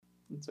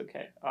It's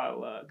okay.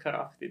 I'll cut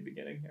off the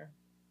beginning here.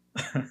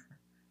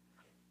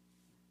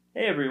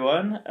 Hey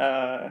everyone,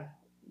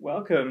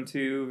 welcome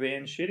to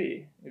Van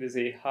Shitty. It is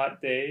a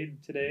hot day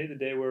today, the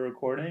day we're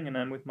recording, and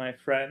I'm with my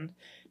friend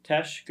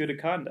Tesh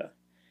Guttikonda.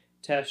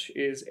 Tesh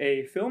is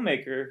a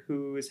filmmaker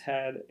who has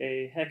had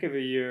a heck of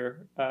a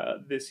year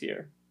this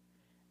year.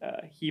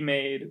 He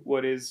made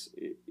what is,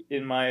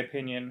 in my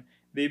opinion,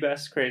 the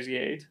best Crazy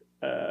Eight,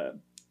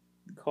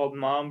 called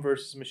Mom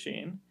vs.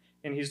 Machine,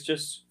 and he's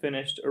just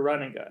finished a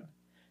run and gun.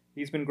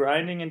 He's been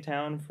grinding in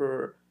town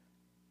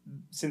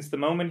since the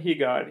moment he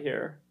got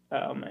here,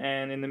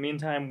 and in the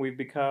meantime, we've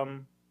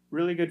become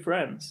really good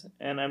friends.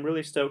 And I'm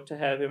really stoked to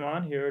have him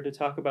on here to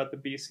talk about the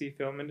BC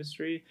film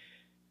industry,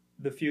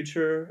 the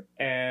future,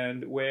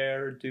 and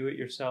where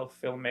do-it-yourself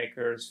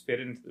filmmakers fit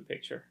into the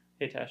picture.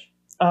 Hey, Tesh.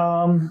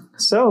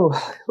 So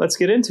let's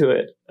get into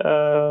it.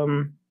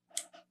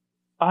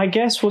 I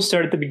guess we'll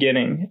start at the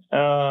beginning.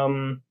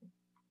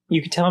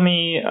 You could tell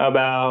me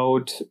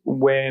about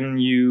when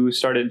you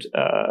started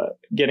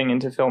getting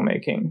into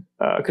filmmaking,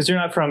 because you're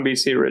not from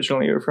BC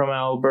originally. You're from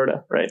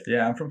Alberta, right?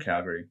 Yeah, I'm from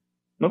Calgary.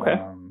 Okay.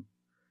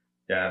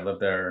 Yeah, I lived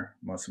there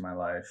most of my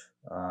life.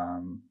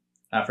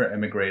 After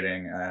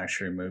immigrating, I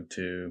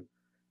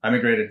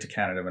immigrated to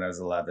Canada when I was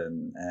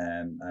 11,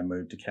 and I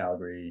moved to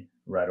Calgary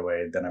right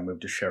away. Then I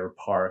moved to Sherwood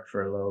Park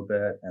for a little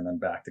bit, and then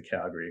back to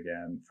Calgary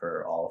again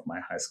for all of my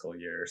high school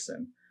years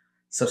and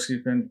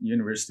subsequent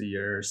university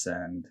years.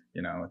 And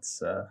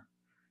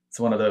it's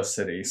one of those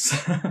cities.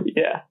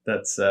 Yeah.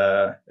 That's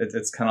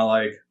it's kind of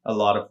like a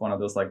lot of one of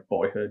those like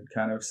boyhood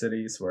kind of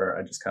cities where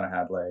I just kind of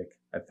had like,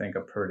 I think,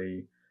 a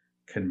pretty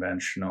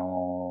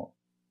conventional,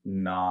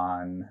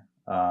 non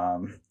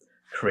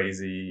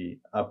crazy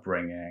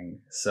upbringing.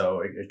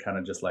 So it kind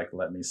of just like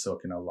let me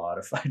soak in a lot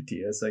of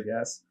ideas, I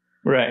guess.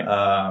 Right.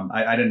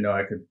 I didn't know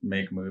I could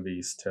make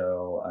movies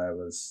till I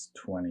was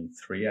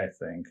 23, I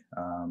think.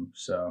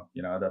 So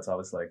that's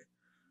always like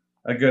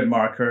a good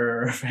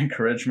marker of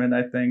encouragement,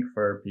 I think,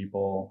 for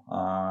people.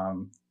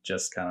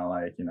 Just kind of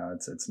like,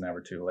 it's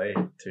never too late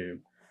to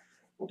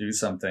do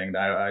something.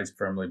 I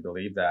firmly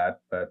believe that.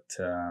 But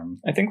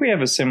I think we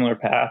have a similar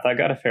path. I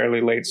got a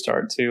fairly late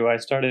start too. I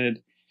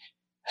started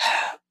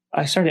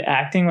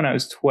acting when I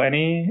was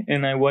 20,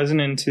 and I wasn't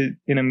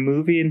in a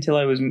movie until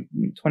I was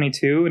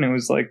 22, and it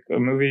was like a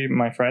movie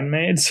my friend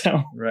made.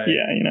 So right.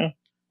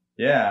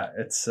 Yeah,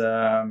 it's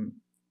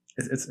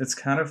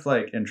kind of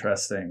like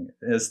interesting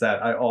is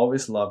that I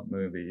always loved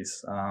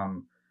movies.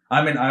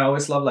 I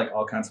always love like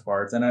all kinds of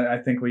arts, and I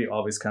think we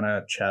always kind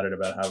of chatted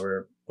about how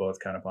we're both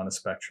kind of on a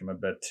spectrum a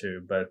bit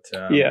too. But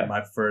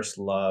my first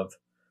love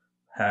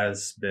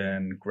has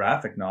been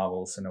graphic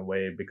novels in a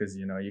way, because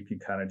you can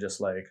kind of just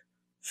like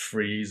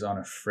freeze on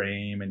a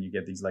frame and you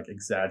get these like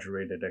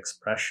exaggerated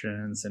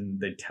expressions, and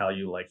they tell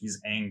you like he's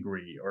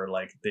angry, or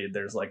like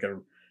there's like a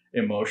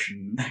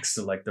emotion next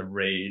to like the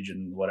rage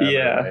and whatever.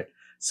 Yeah. Right?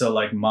 So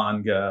like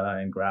manga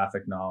and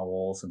graphic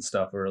novels and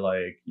stuff are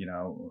like,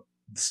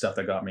 stuff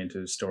that got me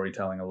into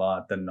storytelling a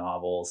lot, the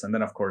novels. And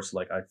then of course,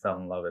 like I fell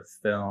in love with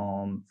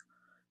film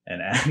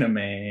and anime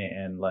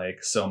and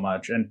like so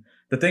much. And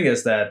the thing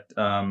is that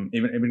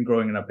even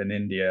growing up in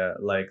India,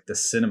 like the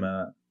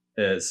cinema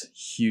is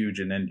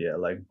huge in India.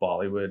 Like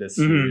Bollywood is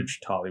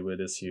huge,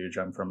 Tollywood is huge.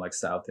 I'm from like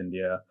South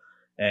India,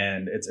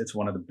 and it's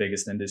one of the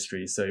biggest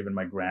industries. So even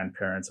my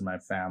grandparents and my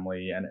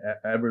family and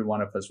every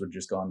one of us would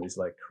just go on these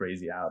like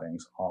crazy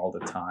outings all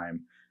the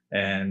time.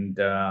 And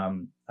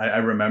I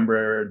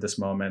remember this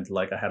moment,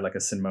 like I had like a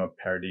cinema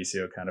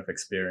paradiso kind of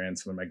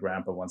experience when my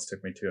grandpa once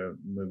took me to a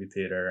movie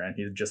theater, and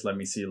he just let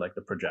me see like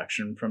the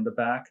projection from the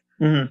back.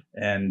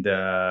 And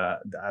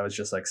I was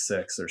just like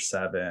 6 or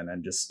 7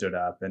 and just stood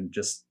up, and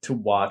just to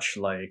watch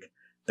like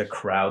the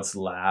crowds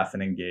laugh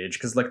and engage,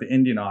 because like the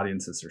Indian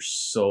audiences are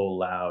so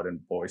loud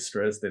and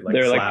boisterous. They're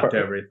clap to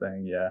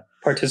everything. Yeah.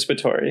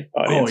 Participatory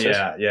audiences.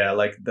 Oh yeah.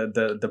 Like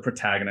the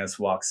protagonist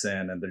walks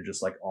in and they're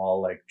just like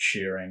all like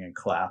cheering and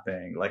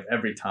clapping like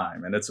every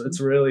time. And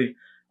it's really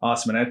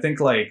awesome. And I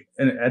think like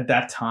at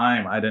that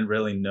time, I didn't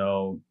really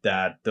know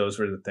that those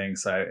were the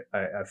things I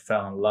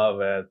fell in love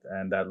with,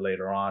 and that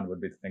later on would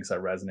be the things I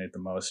resonate the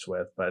most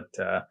with. But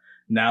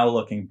now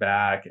looking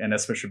back, and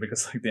especially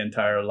because like the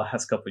entire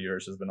last couple of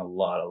years has been a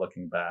lot of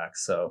looking back.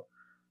 So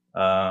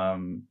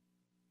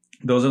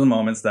those are the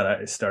moments that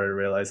I started to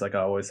realize like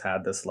I always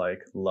had this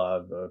like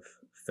love of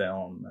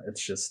film.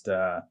 It's just,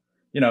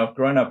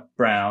 growing up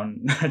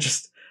brown,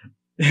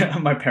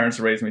 my parents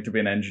raised me to be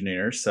an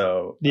engineer.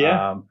 So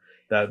that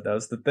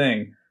was the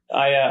thing.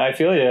 I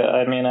feel you.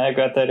 I mean, I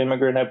got that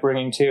immigrant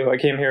upbringing too. I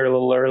came here a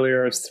little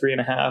earlier. I was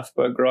 3.5,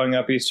 but growing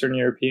up Eastern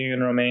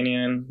European,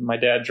 Romanian, my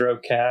dad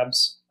drove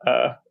cabs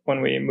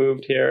when we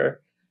moved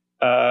here.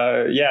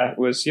 It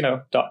was,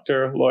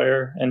 doctor,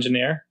 lawyer,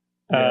 engineer.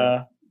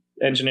 Yeah.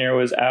 Engineer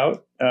was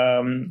out.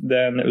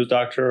 Then it was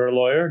doctor or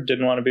lawyer.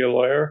 Didn't want to be a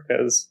lawyer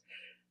because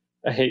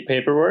I hate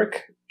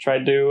paperwork.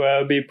 Tried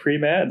to be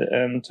pre-med,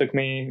 and took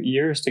me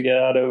years to get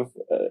out of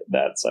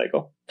that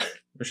cycle.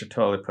 We should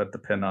totally put the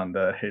pin on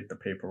the hate the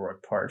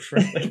paperwork part for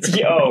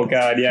later Oh on.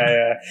 God,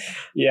 yeah.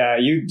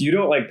 You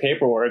don't like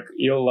paperwork.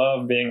 You'll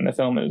love being in the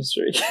film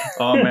industry.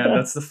 Oh man,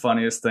 that's the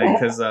funniest thing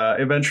because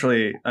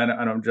eventually, and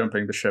I'm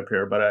jumping the ship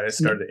here, but I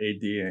started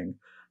ADing.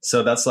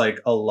 So that's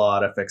like a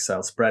lot of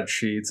Excel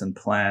spreadsheets and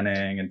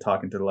planning and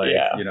talking to like,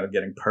 Yeah.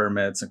 getting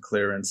permits and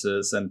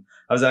clearances. And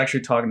I was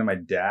actually talking to my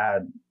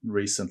dad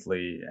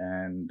recently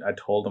and I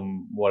told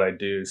him what I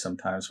do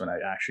sometimes when I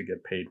actually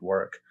get paid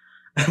work,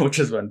 which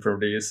is when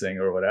producing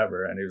or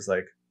whatever. And he was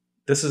like,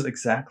 this is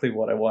exactly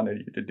what I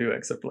wanted you to do,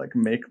 except like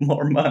make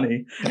more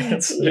money.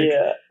 It's like,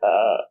 Yeah.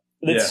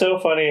 It's yeah. so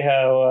funny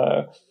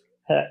how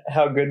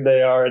good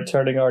they are at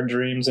turning our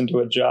dreams into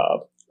a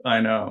job. I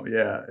know,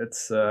 yeah.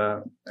 It's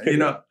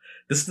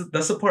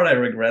that's the part I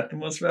regret the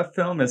most about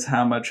film is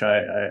how much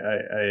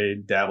I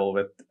dabble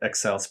with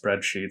Excel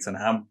spreadsheets and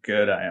how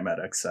good I am at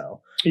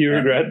Excel. You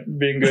And regret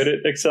being good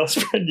at Excel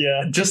spread?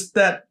 Yeah. just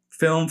that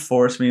film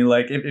forced me,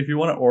 like if you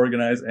want to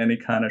organize any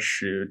kind of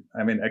shoot,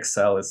 I mean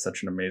Excel is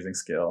such an amazing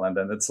skill. And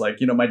then it's like,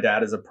 my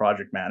dad is a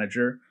project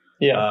manager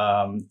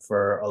Yeah.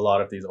 for a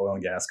lot of these oil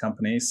and gas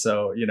companies.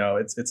 So,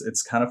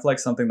 it's kind of like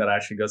something that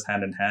actually goes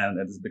hand in hand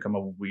and has become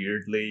a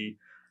weirdly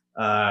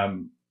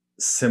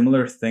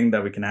similar thing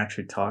that we can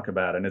actually talk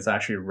about, and it's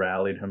actually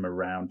rallied him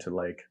around to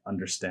like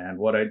understand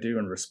what I do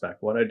and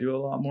respect what I do a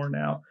lot more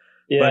now.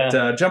 Yeah.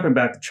 But jumping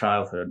back to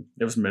childhood,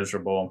 it was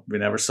miserable. We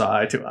never saw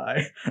eye to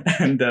eye.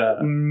 And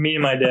Me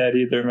and my dad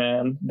either,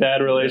 man.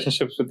 Bad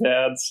relationships with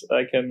dads.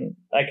 I can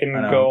I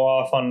know. go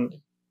off on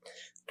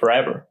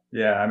forever.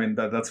 Yeah, I mean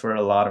that's where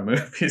a lot of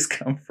movies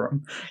come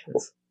from.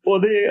 Well,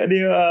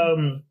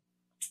 the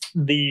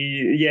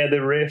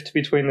rift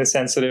between the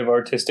sensitive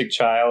artistic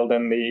child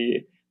and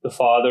the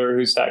father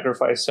who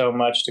sacrificed so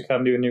much to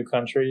come to a new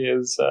country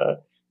is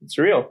it's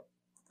real.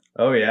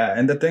 Oh yeah,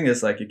 and the thing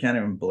is, like, you can't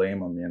even blame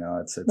them.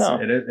 No.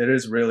 It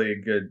is really a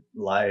good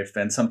life,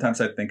 and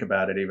sometimes I think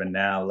about it even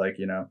now, like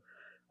if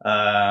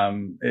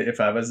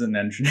I was an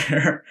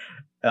engineer,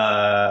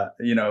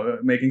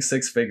 making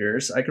six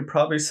figures, I could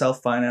probably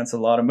self finance a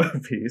lot of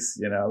movies.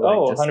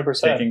 Like just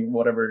 100%. taking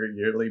whatever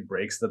yearly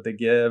breaks that they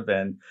give,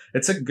 and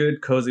it's a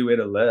good cozy way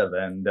to live,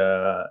 and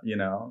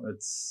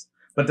it's.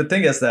 But the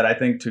thing is that I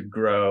think to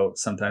grow,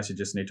 sometimes you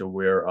just need to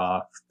wear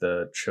off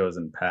the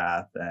chosen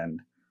path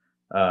and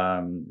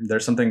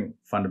there's something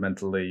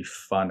fundamentally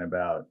fun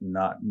about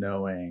not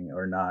knowing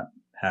or not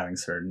having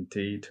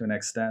certainty to an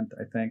extent,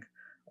 I think.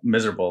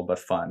 Miserable, but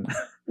fun.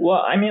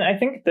 Well, I mean, I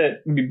think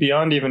that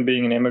beyond even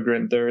being an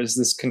immigrant, there is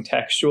this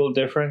contextual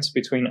difference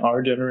between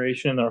our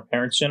generation and our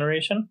parents'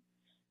 generation.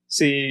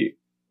 See,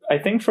 I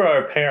think for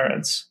our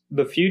parents,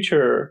 the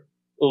future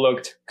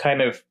looked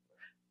kind of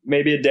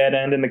maybe a dead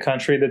end in the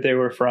country that they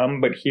were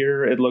from, but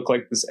here it looked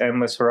like this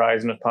endless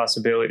horizon of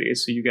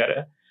possibilities. So you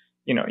gotta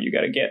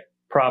get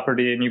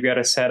property and you got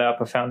to set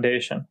up a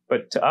foundation.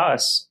 But to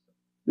us,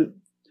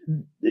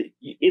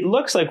 it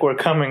looks like we're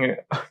coming,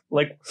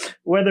 like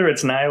whether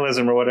it's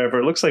nihilism or whatever,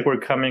 it looks like we're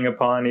coming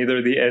upon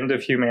either the end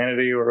of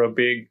humanity or a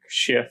big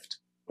shift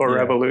or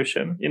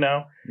revolution,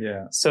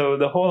 Yeah. So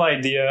the whole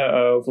idea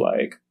of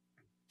like,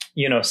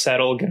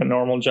 settle, get a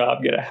normal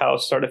job, get a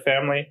house, start a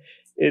family,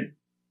 it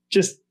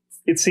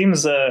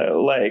seems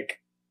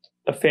like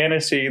a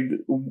fantasy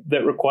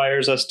that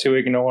requires us to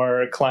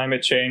ignore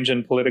climate change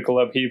and political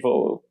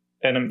upheaval.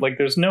 And like,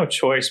 there's no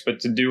choice but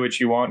to do what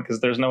you want because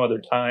there's no other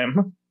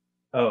time.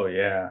 Oh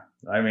yeah.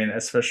 I mean,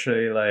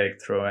 especially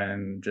like throw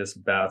in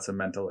just bouts of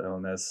mental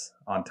illness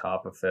on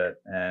top of it.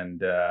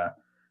 And,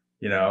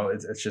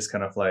 it's just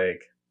kind of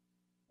like,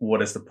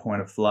 what is the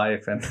point of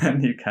life? And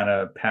then you kind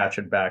of patch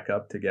it back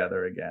up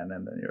together again.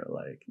 And then you're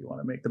like, you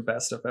want to make the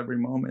best of every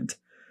moment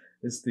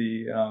is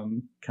the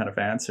kind of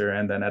answer.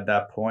 And then at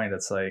that point,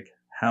 it's like,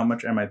 how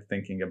much am I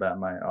thinking about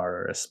my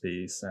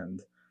RRSPs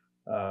and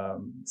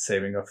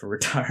saving up for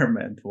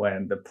retirement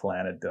when the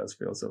planet does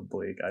feel so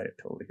bleak? I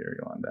totally hear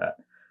you on that.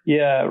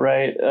 Yeah,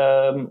 right.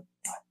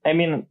 I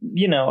mean,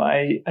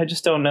 I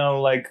just don't know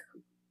like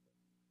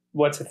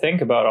what to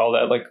think about all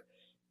that. Like,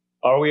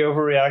 are we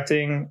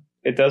overreacting?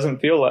 It doesn't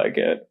feel like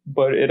it,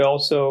 but it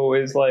also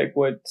is like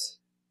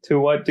to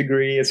what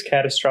degree is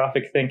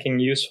catastrophic thinking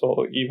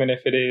useful, even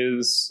if it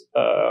is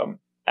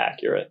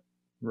accurate?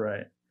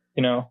 Right.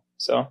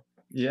 So.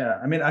 Yeah,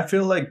 I mean, I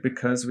feel like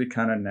because we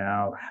kind of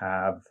now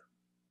have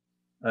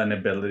an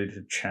ability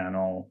to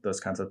channel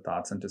those kinds of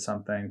thoughts into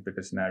something,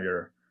 because now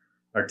you're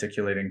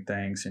articulating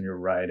things and you're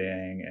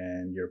writing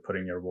and you're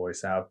putting your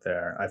voice out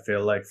there. I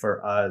feel like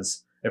for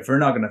us, if we're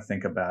not going to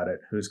think about it,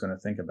 who's going to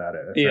think about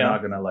it? If we're not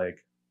going to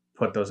like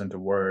put those into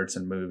words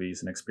and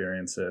movies and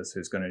experiences,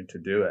 who's going to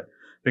do it?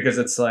 Because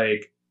it's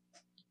like,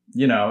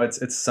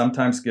 it's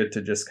sometimes good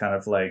to just kind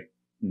of like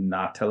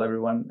not tell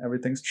everyone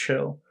everything's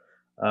chill.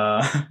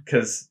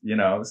 Because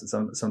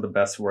some of the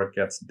best work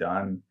gets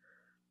done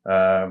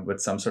with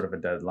some sort of a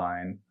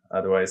deadline.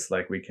 Otherwise,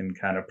 like, we can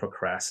kind of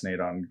procrastinate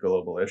on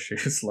global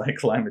issues like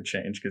climate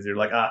change because you're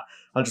like,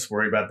 I'll just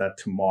worry about that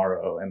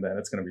tomorrow, and then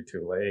it's going to be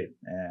too late.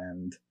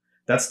 And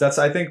that's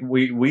I think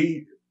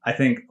I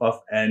think of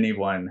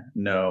anyone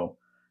know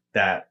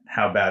that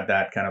how bad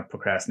that kind of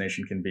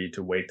procrastination can be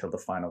to wait till the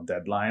final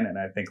deadline. And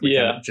I think we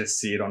Yeah. can just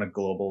see it on a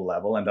global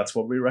level, and that's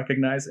what we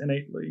recognize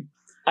innately.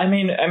 I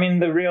mean,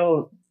 the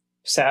real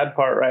sad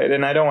part, right?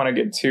 And I don't want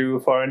to get too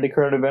far into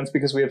current events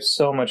because we have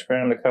so much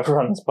ground to cover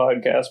on this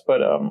podcast.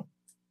 But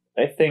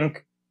I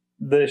think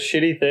the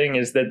shitty thing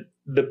is that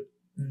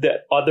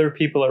that other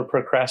people are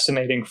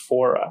procrastinating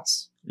for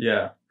us.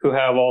 Yeah. Who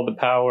have all the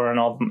power and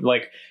all,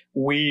 like,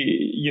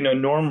 we,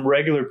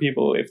 regular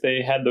people, if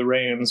they had the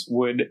reins,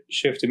 would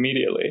shift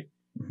immediately.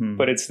 Mm-hmm.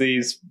 But it's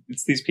these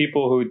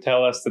people who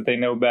tell us that they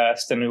know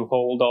best and who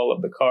hold all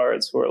of the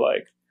cards, who are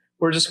like,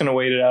 we're just going to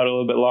wait it out a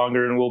little bit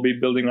longer, and we'll be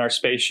building our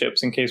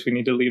spaceships in case we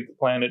need to leave the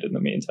planet in the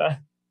meantime.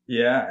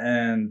 Yeah,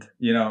 and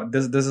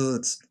this is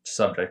a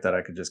subject that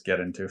I could just get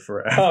into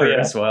forever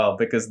as well,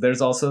 because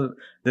there's also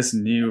this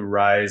new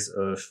rise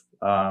of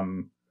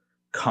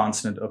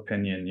constant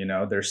opinion.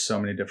 There's so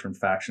many different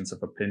factions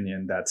of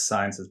opinion that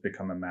science has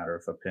become a matter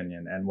of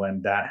opinion, and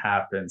when that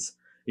happens,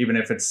 even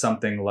if it's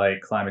something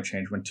like climate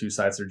change, when two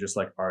sides are just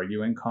like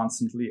arguing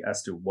constantly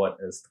as to what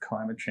is the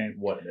climate change,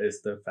 what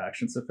is the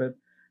factions of it,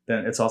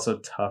 then it's also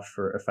tough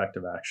for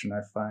effective action,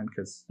 I find,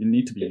 because you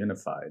need to be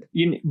unified.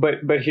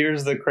 But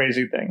here's the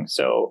crazy thing.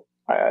 So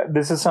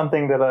this is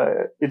something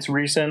that it's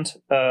recent,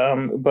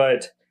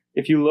 but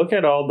if you look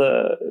at all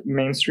the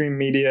mainstream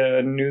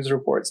media news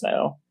reports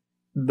now,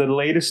 the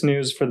latest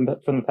news from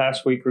the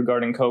past week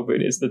regarding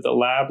COVID is that the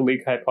lab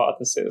leak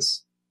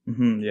hypothesis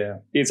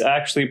is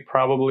actually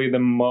probably the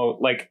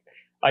most, like,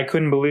 I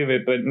couldn't believe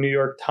it, but New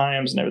York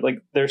Times and everything,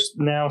 like, they're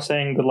now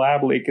saying the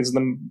lab leak is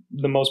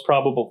the most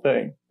probable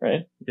thing,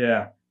 right?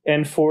 Yeah.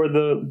 And for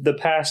the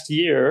past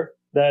year,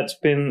 that's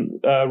been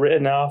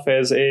written off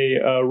as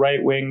a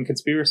right-wing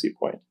conspiracy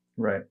point.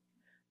 Right.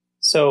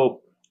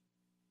 So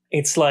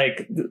it's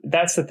like,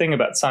 that's the thing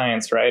about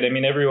science, right? I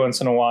mean, every once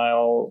in a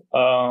while,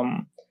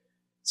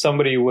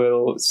 somebody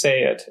will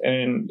say it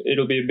and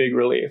it'll be a big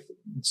relief.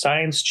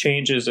 Science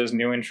changes as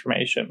new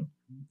information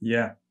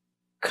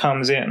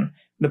comes in.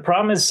 The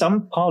problem is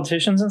some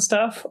politicians and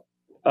stuff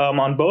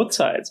on both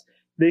sides,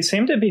 they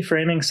seem to be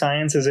framing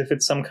science as if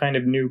it's some kind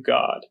of new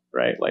god,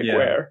 right? Like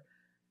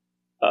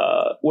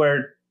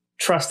where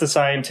trust the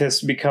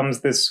scientists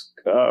becomes this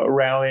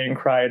rallying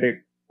cry to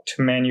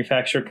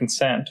manufacture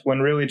consent, when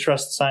really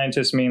trust the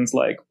scientists means,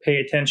 like, pay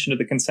attention to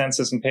the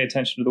consensus and pay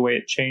attention to the way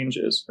it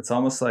changes. It's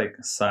almost like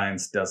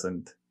science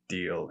doesn't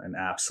deal in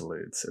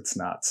absolutes. It's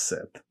not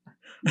Sith.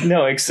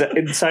 No,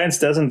 science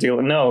doesn't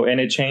deal. No, and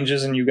it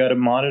changes, and you got to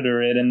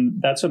monitor it,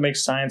 and that's what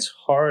makes science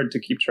hard to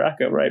keep track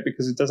of, right?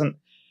 Because it doesn't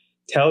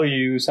tell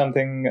you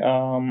something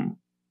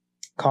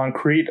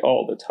concrete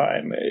all the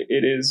time.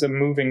 It is a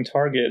moving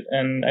target,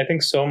 and I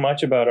think so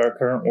much about our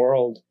current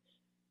world,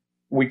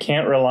 we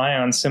can't rely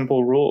on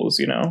simple rules,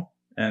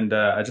 And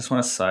I just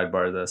want to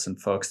sidebar this.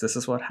 And folks, this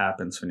is what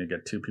happens when you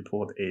get two people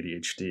with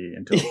ADHD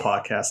into a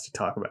podcast to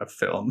talk about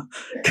film.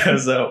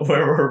 Because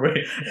where were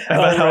we?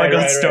 About how I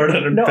got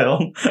started in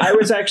film. I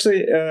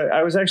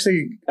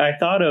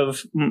thought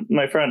of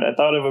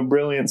a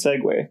brilliant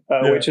segue,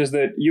 which is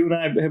that you and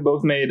I have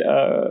both made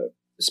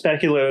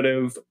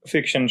speculative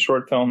fiction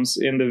short films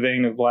in the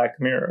vein of Black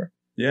Mirror.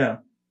 Yeah.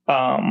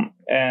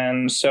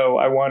 And so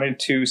I wanted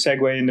to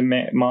segue into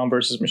Mom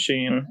versus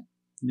Machine.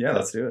 Yeah,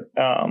 let's do it.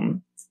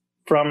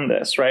 From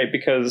this, right?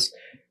 Because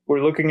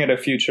we're looking at a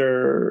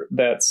future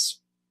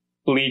that's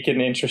bleak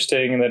and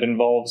interesting and that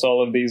involves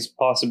all of these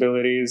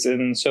possibilities.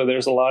 And so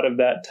there's a lot of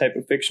that type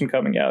of fiction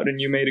coming out.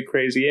 And you made a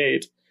Crazy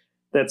Eight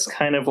that's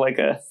kind of like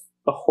a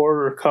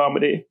horror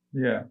comedy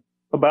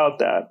about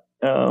that.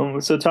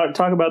 So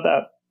talk about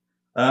that.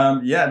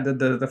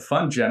 The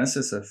fun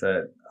genesis of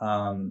it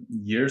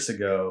years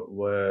ago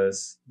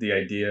was the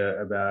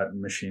idea about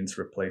machines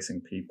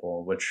replacing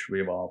people, which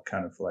we've all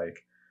kind of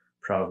like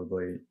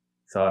probably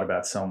thought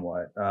about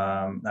somewhat.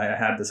 I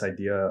had this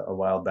idea a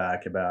while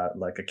back about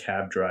like a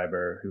cab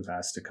driver who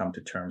has to come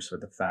to terms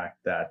with the fact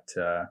that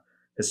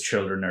his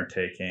children are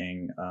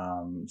taking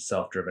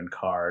self-driven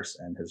cars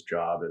and his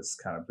job has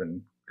kind of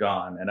been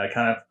gone. And I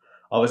kind of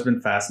always been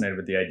fascinated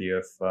with the idea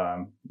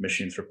of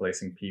machines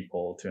replacing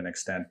people to an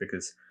extent,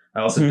 because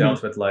I also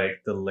dealt with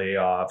like the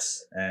layoffs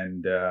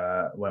and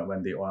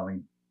when the oil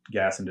and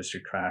gas industry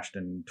crashed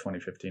in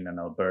 2015 in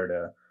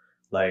Alberta,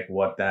 like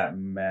what that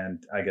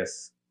meant, I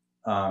guess,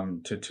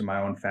 to my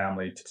own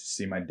family, to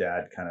see my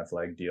dad kind of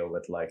like deal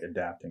with like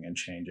adapting and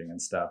changing and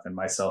stuff, and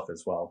myself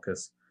as well,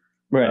 because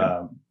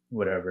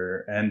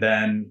whatever. And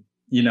then,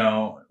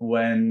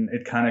 when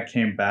it kind of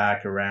came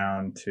back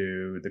around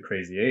to the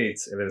Crazy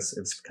Eights, it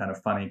was kind of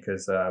funny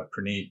because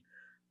Praneet,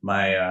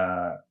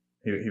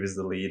 he was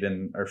the lead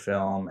in our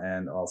film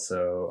and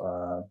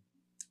also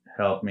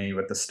helped me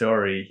with the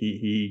story.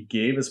 He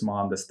gave his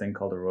mom this thing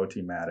called a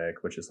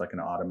Rotimatic, which is like an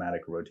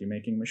automatic roti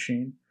making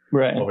machine.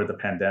 Right. Over the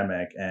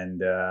pandemic,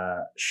 and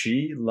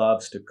she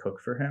loves to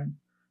cook for him.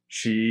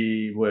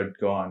 She would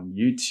go on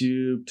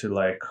YouTube to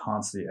like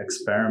constantly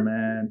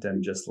experiment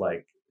and just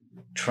like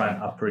try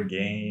and up her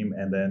game,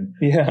 and then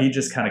Yeah. he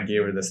just kind of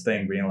gave her this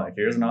thing being like,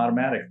 here's an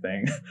automatic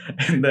thing.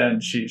 And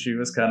then she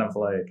was kind of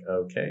like,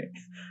 okay.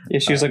 Yeah,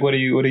 she was like, what are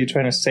you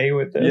trying to say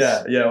with this?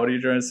 Yeah, what are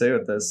you trying to say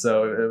with this?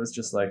 So it was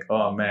just like,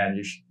 oh man,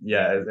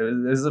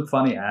 it was a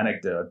funny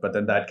anecdote, but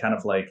then that kind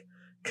of like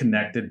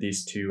connected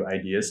these two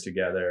ideas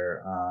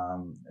together,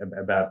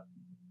 about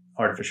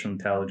artificial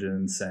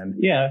intelligence and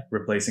Yeah.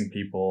 replacing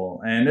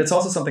people. And it's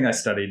also something I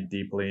studied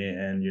deeply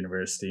in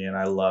university, and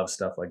I love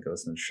stuff like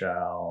Ghost in the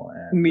Shell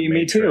and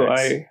Me too.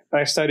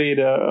 I studied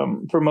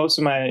for most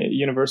of my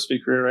university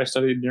career. I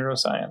studied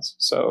neuroscience,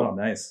 so oh,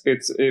 nice.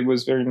 it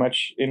was very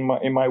much in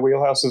my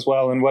wheelhouse as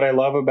well. And what I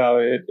love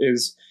about it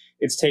is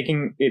it's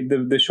taking it,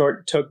 the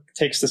short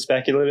takes the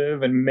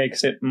speculative and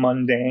makes it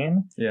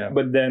mundane, Yeah.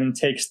 but then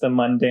takes the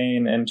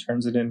mundane and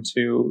turns it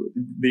into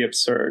the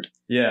absurd.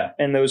 Yeah.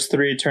 And those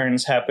three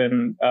turns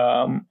happen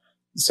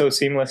so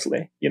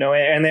seamlessly, you know,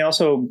 and they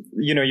also,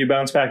 you know, you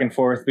bounce back and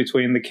forth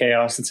between the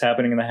chaos that's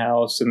happening in the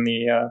house and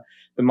the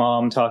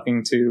mom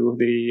talking to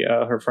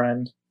her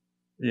friend.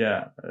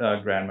 Yeah.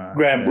 Grandma.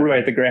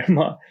 Right. The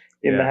grandma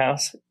in the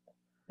house.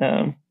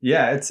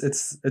 Yeah,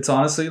 it's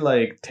honestly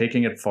like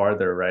taking it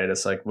farther, right?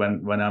 It's like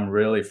when I'm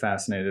really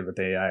fascinated with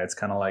AI, it's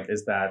kind of like,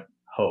 is that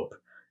hope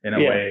in a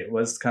way?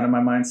 Was kind of my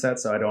mindset.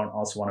 So I don't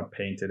also want to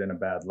paint it in a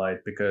bad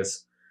light,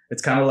 because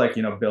it's kind of like,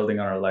 you know, building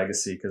on our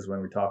legacy. Because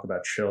when we talk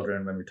about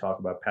children, when we talk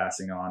about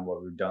passing on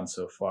what we've done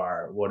so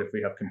far, what if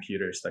we have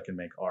computers that can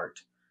make art?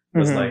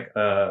 Was like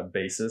a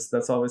basis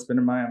that's always been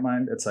in my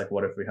mind. It's like,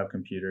 what if we have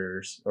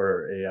computers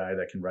or AI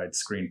that can write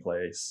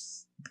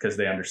screenplays because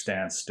they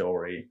understand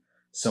story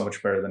so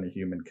much better than a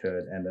human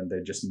could, and then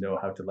they just know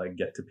how to like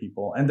get to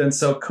people. And then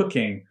so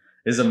cooking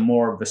is a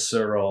more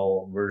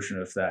visceral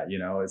version of that, you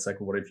know. It's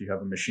like, what if you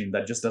have a machine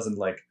that just doesn't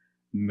like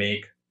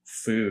make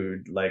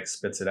food, like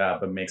spits it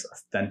out, but makes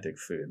authentic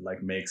food,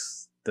 like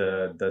makes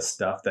the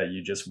stuff that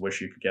you just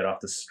wish you could get off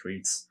the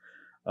streets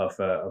of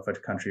a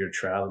country you're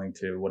traveling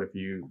to. What if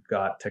you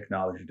got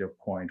technology to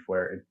a point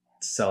where it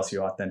sells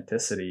you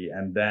authenticity?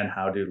 And then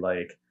how do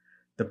like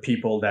the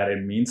people that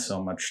it means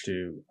so much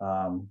to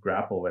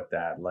grapple with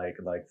that, like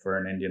for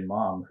an Indian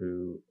mom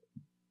who,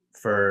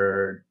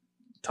 for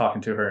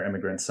talking to her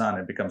immigrant son,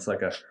 it becomes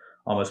like a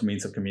almost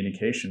means of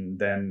communication.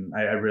 Then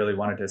I really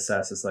wanted to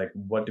assess is like,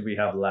 what do we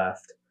have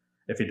left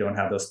if you don't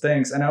have those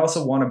things? And I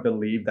also want to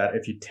believe that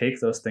if you take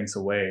those things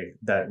away,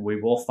 that we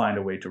will find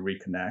a way to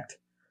reconnect.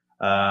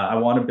 I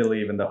want to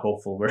believe in the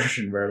hopeful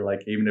version where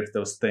like, even if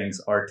those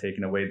things are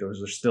taken away,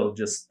 those are still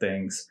just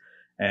things.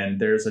 And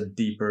there's a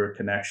deeper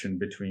connection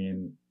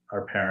between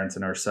our parents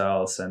and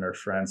ourselves and our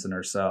friends and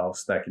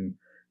ourselves that can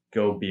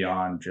go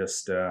beyond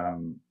just a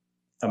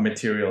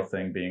material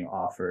thing being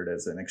offered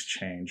as an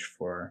exchange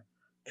for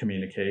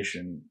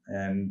communication.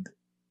 And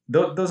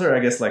those are, I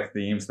guess, like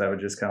themes that would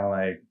just kind of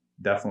like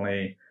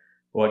definitely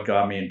what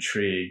got me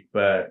intrigued.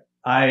 But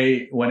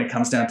when it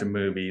comes down to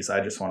movies, I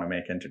just want to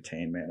make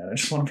entertainment, and I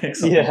just want to make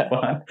something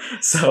fun.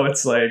 So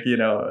it's like, you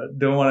know,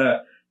 don't want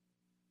to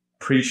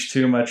preach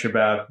too much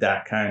about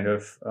that kind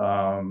of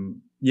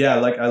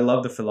like I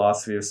love the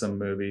philosophy of some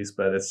movies,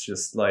 but it's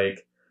just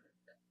like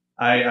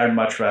I'd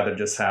much rather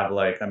just have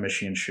like a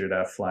machine shoot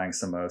out flying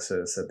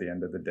samosas at the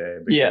end of the day.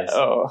 Because,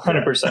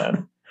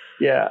 100%.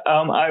 Yeah.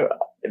 I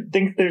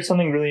think there's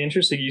something really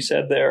interesting you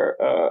said there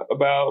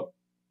about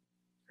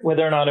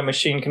whether or not a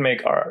machine can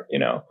make art, you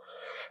know.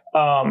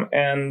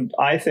 And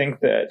I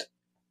think that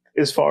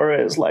as far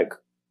as like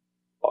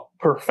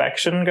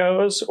perfection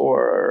goes,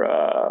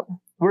 or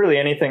really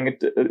anything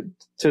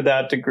to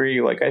that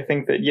degree, like I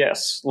think that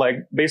yes, like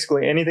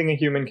basically anything a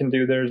human can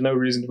do, there's no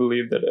reason to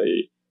believe that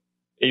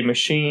a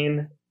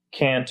machine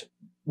can't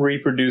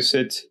reproduce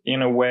it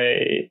in a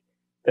way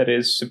that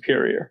is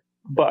superior.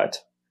 But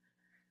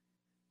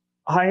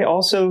I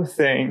also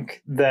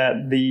think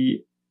that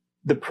the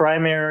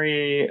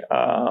primary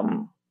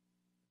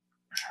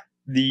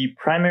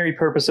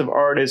purpose of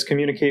art is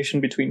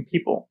communication between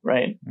people,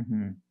 right?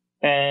 Mm-hmm.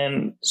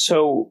 And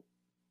so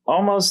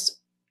almost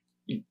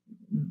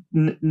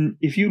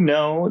if you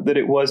know that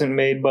it wasn't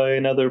made by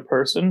another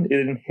person, it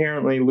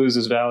inherently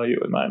loses value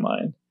in my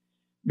mind,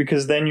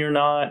 because then you're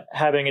not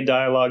having a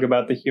dialogue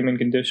about the human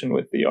condition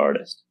with the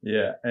artist.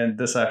 Yeah, and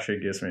this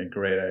actually gives me a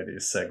great idea to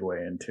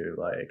segue into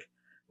like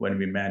when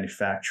we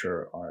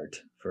manufacture art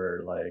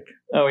for like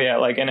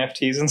like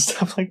NFTs and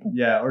stuff like that.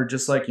 Yeah, or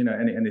just like, you know,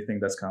 anything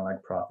that's kind of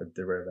like profit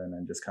driven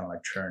and just kind of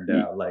like churned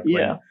out, like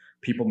when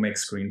people make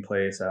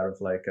screenplays out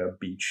of like a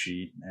beat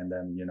sheet, and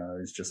then, you know,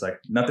 it's just like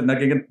nothing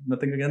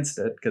against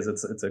it, because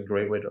it's a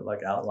great way to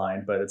like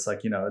outline, but it's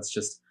like, you know, it's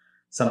just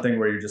something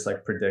where you're just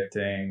like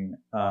predicting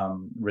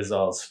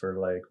results for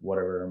like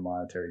whatever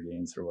monetary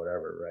gains or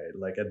whatever, right?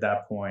 Like at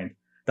that point,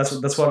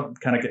 that's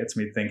what kind of gets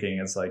me thinking.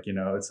 Is like, you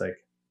know, it's like,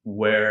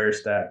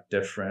 where's that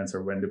difference,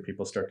 or when do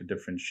people start to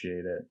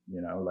differentiate it?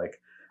 You know, like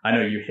I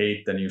know you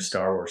hate the new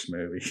Star Wars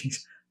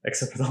movies,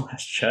 except for The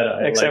Last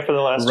Jedi. Except for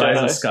The Last Jedi.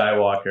 Rise of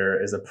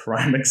Skywalker is a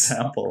prime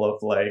example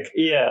of like,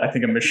 I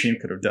think a machine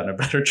could have done a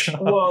better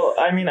job. Well,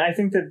 I mean, I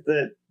think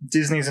that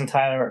Disney's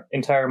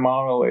entire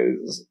model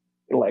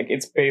like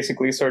it's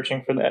basically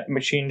searching for that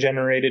machine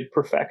generated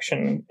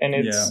perfection.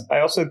 And Yeah. I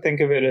also think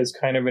of it as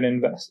kind of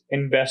an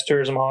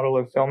investor's model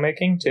of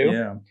filmmaking too,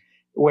 Yeah.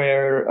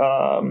 where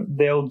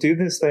they'll do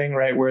this thing,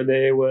 right, where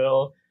they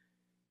will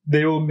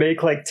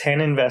make like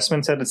 10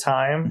 investments at a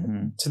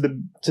time to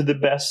the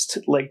best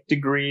like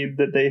degree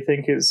that they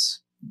think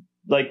is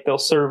like, they'll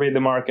survey the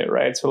market,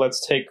 right? So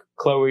let's take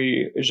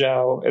Chloe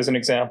Zhao as an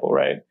example,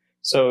 right?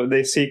 So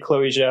they see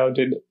Chloe Zhao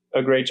did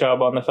a great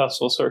job on the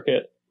festival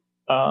circuit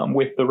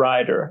with The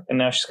Rider, and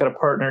now she's got a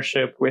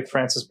partnership with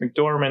Frances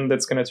McDormand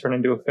that's going to turn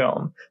into a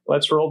film.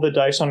 Let's roll the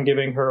dice on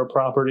giving her a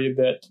property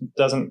that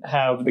doesn't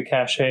have the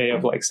cachet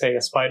of, like, say,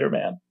 a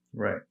Spider-Man.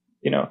 Right.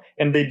 You know,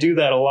 and they do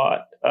that a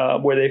lot,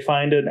 where they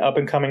find an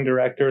up-and-coming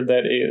director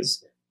that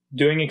is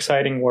doing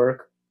exciting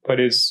work, but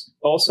is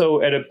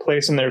also at a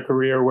place in their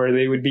career where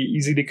they would be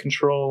easy to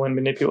control and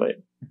manipulate.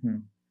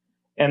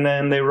 And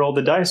then they roll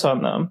the dice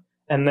on them,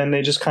 and then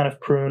they just kind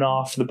of prune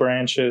off the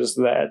branches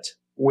that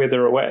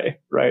wither away,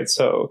 right?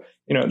 So,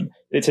 you know,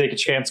 they take a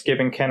chance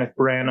giving Kenneth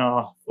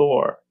Branagh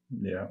Thor.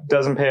 Yeah.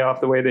 Doesn't pay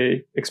off the way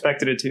they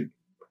expected it to.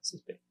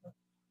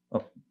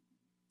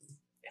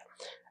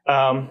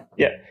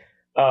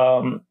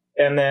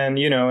 And then,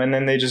 you know, and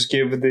then they just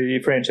give the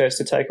franchise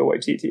to Taika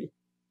Waititi,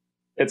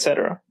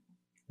 etc.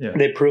 Yeah.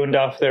 They pruned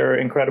off their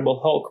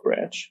Incredible Hulk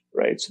branch,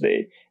 right? So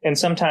and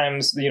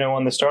sometimes, you know,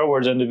 on the Star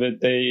Wars end of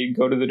it, they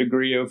go to the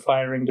degree of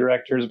firing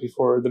directors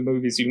before the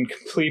movie's even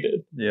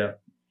completed. Yeah.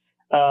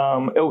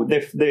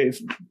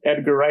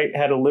 Edgar Wright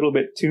had a little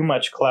bit too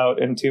much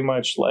clout and too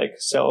much like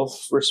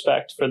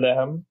self-respect for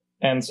them,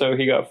 and so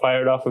he got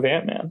fired off of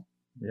Ant-Man.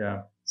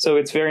 Yeah. So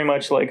it's very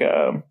much like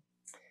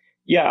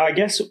I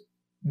guess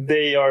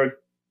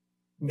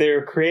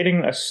they're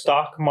creating a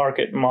stock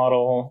market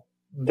model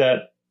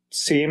that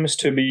seems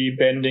to be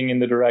bending in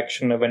the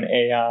direction of an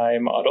AI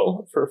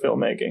model for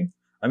filmmaking.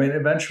 I mean,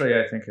 eventually,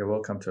 I think it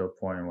will come to a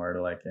point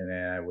where, like, an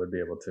AI would be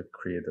able to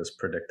create this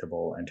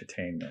predictable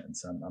entertainment.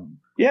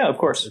 Yeah, of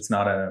course. It's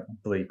not a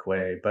bleak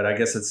way, but I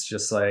guess it's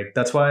just like,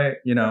 that's why,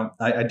 you know,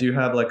 I do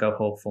have like a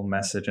hopeful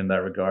message in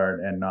that regard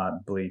and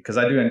not bleak, because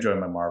I do enjoy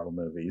my Marvel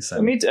movies.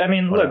 I mean,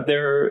 look,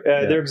 they're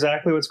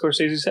exactly what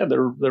Scorsese said.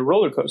 They're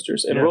roller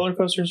coasters, and roller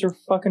coasters are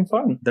fucking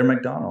fun. They're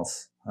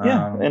McDonald's.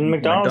 Yeah, and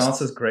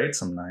McDonald's is great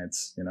some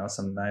nights. You know,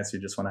 some nights you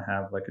just want to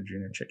have like a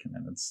junior chicken,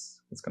 and it's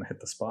going to hit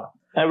the spot.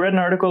 I read an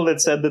article that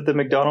said that the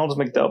McDonald's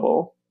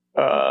McDouble,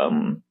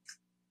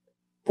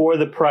 for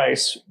the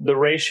price,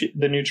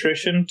 the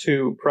nutrition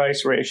to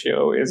price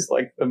ratio is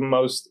like the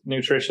most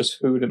nutritious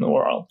food in the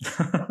world,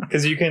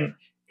 because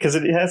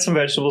it has some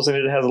vegetables in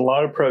it. It has a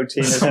lot of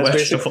protein. It has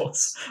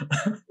vegetables.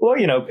 Well,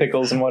 you know,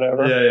 pickles and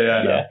whatever.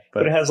 Yeah.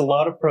 But it has a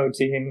lot of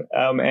protein,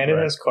 and it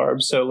has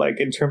carbs. So, like,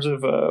 in terms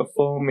of a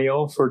full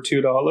meal for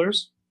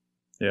 $2,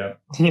 yeah,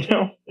 you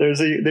know, there's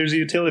a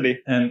utility.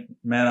 And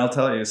man, I'll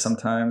tell you,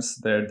 sometimes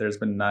there's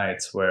been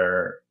nights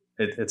where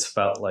it's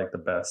felt like the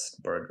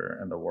best burger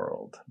in the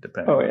world,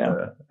 depending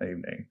on the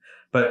evening.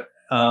 But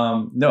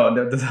no,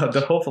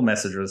 the hopeful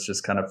message was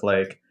just kind of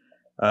like,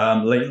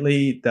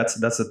 lately, that's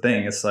the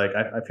thing. It's like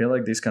I feel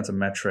like these kinds of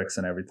metrics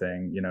and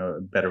everything, you know,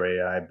 better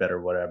AI,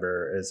 better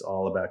whatever, is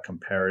all about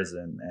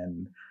comparison.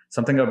 And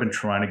something I've been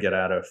trying to get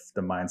out of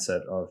the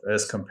mindset of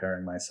is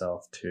comparing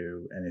myself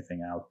to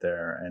anything out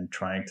there, and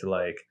trying to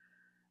like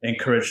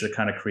encourage the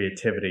kind of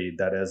creativity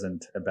that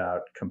isn't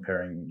about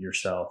comparing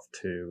yourself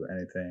to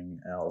anything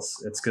else.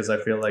 It's because I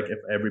feel like if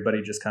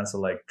everybody just kind of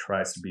like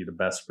tries to be the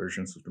best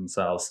versions of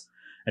themselves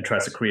and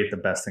tries to create the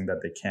best thing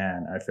that they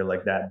can, I feel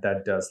like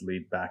that does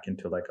lead back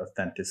into like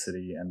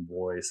authenticity and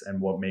voice and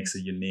what makes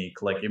it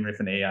unique. Like, even if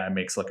an AI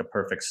makes like a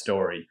perfect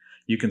story,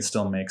 you can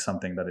still make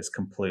something that is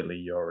completely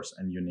yours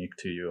and unique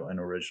to you and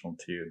original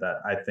to you, that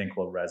I think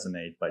will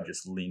resonate by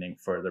just leaning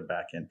further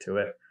back into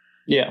it.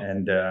 Yeah.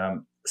 And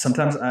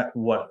sometimes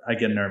what I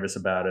get nervous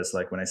about is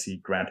like when I see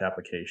grant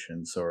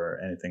applications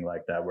or anything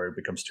like that, where it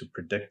becomes too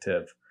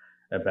predictive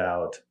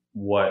about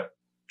what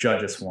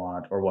judges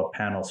want or what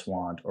panels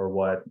want or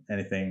what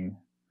anyone's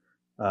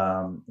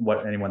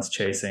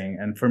chasing.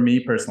 And for me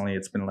personally,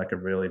 it's been like a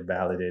really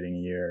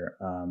validating year,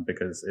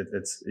 because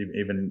it's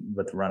even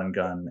with Run and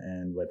Gun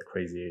and with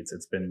Crazy Eights,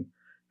 it's been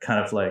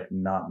kind of like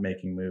not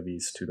making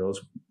movies to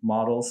those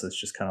models. It's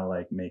just kind of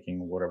like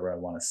making whatever I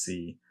want to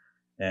see.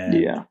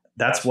 And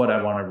that's what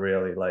I want to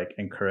really like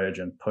encourage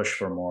and push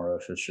for more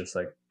of, is just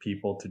like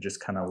people to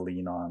just kind of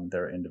lean on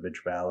their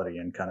individuality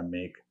and kind of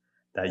make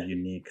that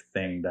unique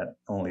thing that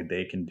only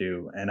they can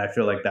do. And I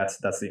feel like that's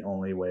the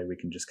only way we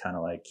can just kind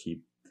of like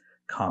keep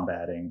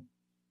combating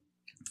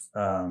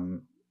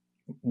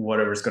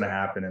whatever's going to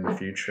happen in the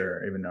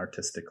future, even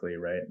artistically,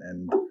 right?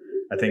 And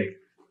I think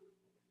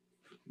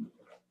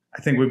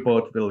we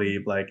both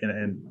believe, like,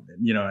 and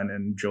you know,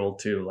 and Joel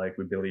too, like,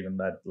 we believe in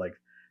that like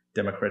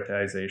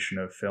democratization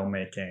of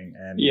filmmaking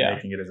and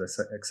making it as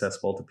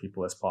accessible to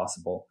people as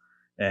possible.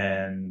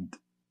 And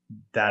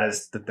that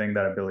is the thing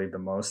that I believe the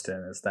most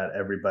in, is that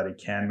everybody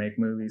can make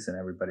movies and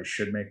everybody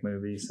should make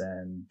movies.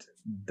 And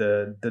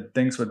the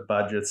things with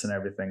budgets and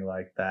everything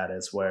like that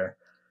is where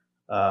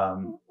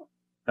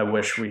I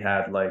wish we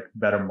had like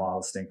better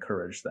models to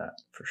encourage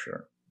that for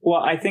sure.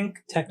 Well, I think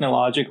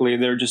technologically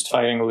they're just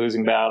fighting a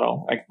losing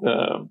battle, like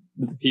the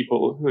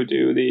people who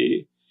do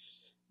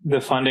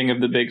the funding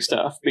of the big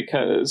stuff,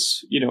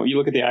 because, you know, you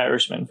look at The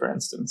Irishman, for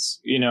instance,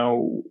 you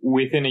know,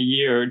 within a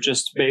year,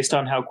 just based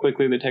on how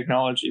quickly the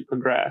technology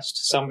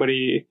progressed,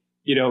 somebody,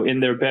 you know,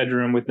 in their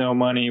bedroom with no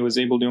money was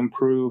able to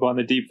improve on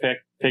the deep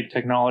fake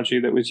technology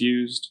that was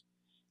used,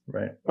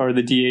 right, or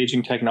the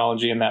de-aging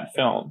technology in that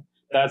film.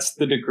 That's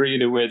the degree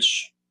to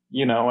which,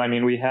 you know, I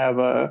mean, we have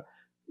a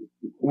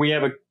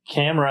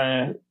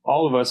camera,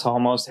 all of us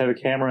almost have a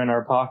camera in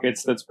our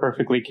pockets that's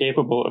perfectly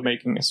capable of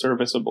making a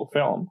serviceable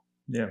film.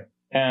 Yeah.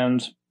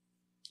 And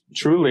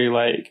truly,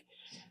 like,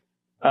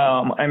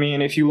 I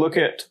mean, if you look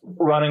at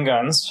Run and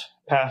Guns,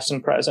 past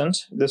and present,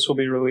 this will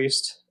be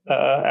released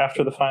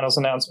after the finals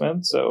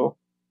announcement. So,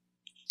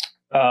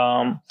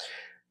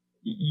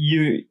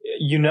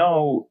 you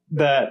know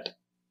that,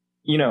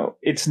 you know,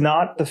 it's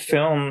not the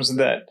films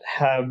that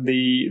have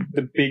the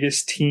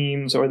biggest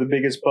teams or the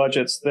biggest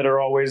budgets that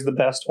are always the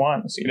best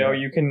ones. You know,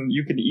 you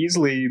can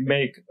easily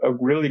make a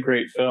really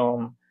great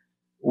film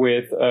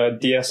with a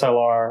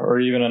DSLR or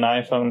even an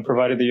iPhone,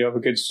 provided that you have a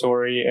good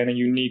story and a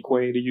unique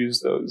way to use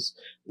those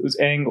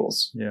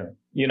angles. Yeah.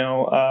 You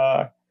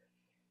know,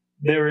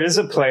 there is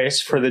a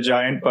place for the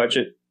giant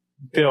budget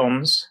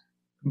films,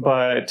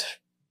 but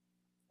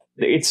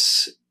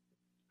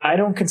I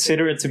don't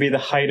consider it to be the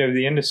height of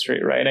the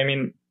industry, right? I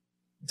mean,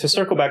 to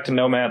circle back to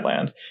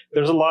Nomadland,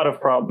 there's a lot of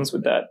problems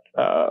with that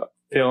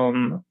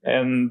film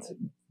and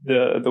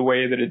the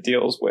way that it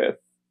deals with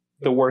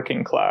the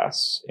working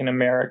class in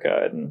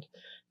America. And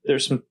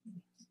there's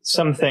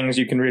some things,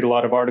 you can read a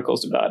lot of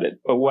articles about it.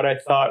 But what I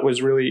thought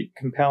was really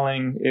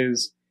compelling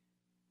is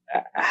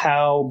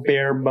how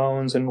bare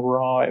bones and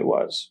raw it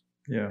was.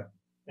 Yeah.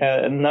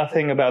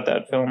 Nothing about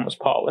that film was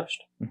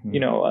polished. Mm-hmm. You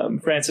know,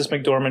 Frances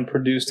McDormand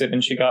produced it,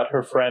 and she got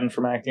her friend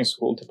from acting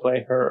school to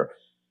play her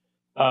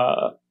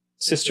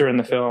sister in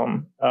the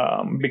film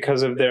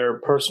because of their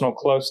personal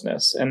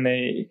closeness. And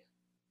they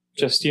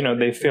just, you know,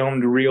 they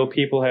filmed real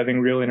people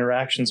having real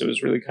interactions. It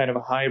was really kind of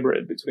a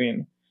hybrid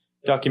between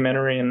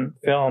documentary and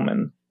film,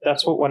 and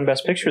that's what won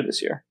Best Picture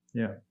this year.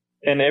 Yeah.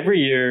 And every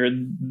year,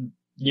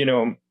 you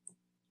know,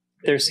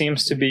 there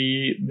seems to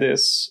be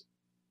this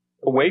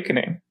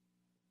awakening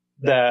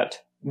that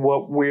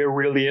what we're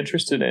really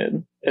interested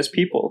in as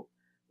people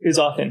is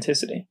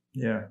authenticity.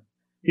 Yeah.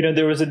 You know,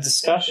 there was a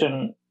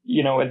discussion,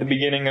 you know, at the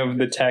beginning of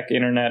the tech,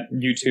 internet,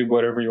 YouTube,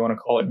 whatever you want to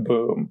call it,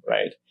 boom,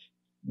 right?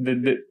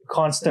 The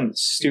constant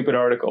stupid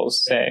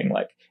articles saying,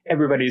 like,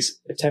 everybody's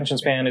attention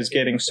span is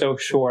getting so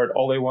short.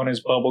 All they want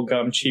is bubble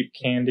gum, cheap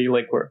candy.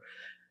 Like, we're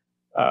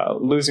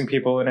losing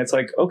people. And it's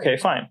like, okay,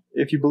 fine.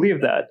 If you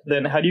believe that,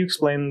 then how do you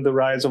explain the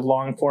rise of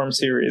long form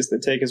series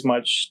that take as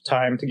much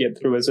time to get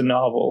through as a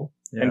novel?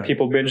 Yeah. And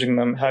people binging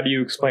them? How do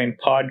you explain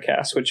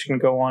podcasts, which can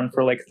go on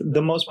for, like,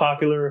 the most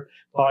popular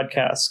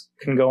podcasts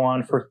can go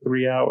on for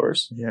 3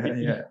 hours? Yeah,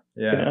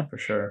 you know? For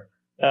sure.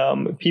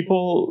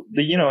 People,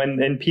 you know,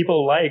 and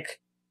people like,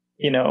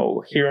 you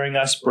know, hearing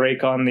us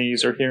break on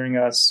these or hearing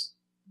us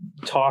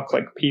talk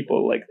like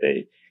people. Like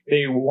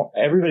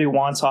everybody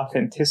wants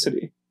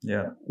authenticity.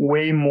 Yeah.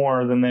 Way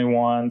more than they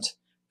want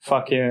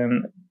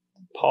fucking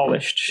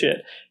polished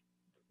shit.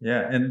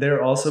 Yeah, and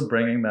they're also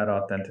bringing that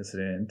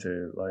authenticity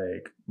into,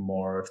 like,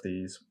 more of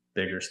these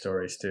bigger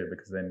stories too,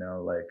 because they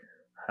know, like,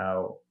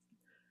 how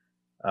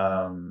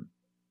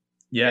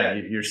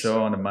you're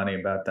so on the money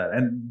about that.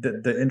 And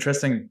the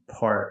interesting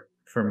part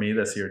for me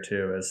this year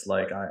too is,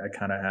 like, I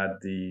kind of had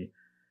the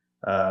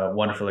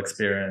wonderful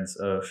experience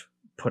of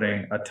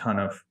putting a ton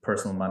of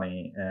personal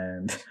money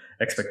and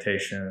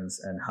expectations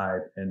and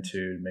hype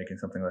into making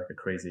something like a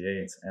Crazy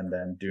Eights, and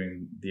then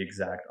doing the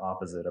exact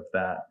opposite of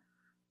that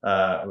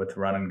with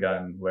Run and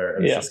Gun, where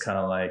it was just kind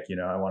of like, you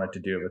know, I wanted to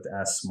do it with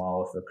as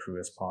small of a crew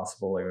as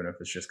possible, even if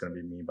it's just going to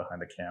be me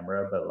behind the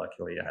camera. But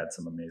luckily I had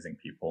some amazing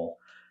people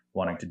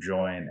wanting to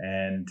join.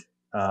 And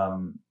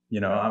you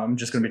know, I'm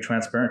just going to be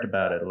transparent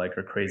about it. Like,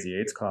 our Crazy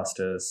Eights cost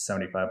us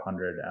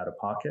 $7,500 out of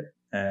pocket,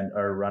 and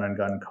our Run and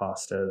Gun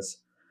cost us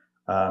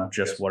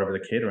just whatever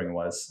the catering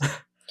was.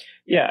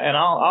 Yeah, and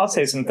I'll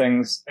say some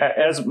things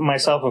as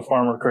myself, a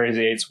former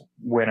Crazy Eights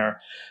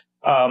winner.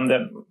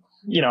 That,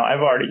 you know, I've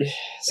already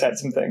said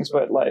some things,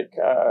 but, like,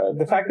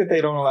 the fact that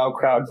they don't allow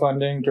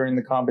crowdfunding during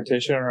the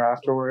competition or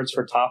afterwards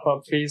for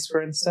top-up fees,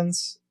 for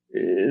instance,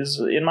 is,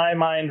 in my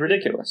mind,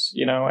 ridiculous.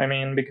 You know, I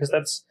mean, because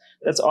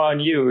that's on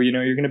you. You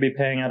know, you're going to be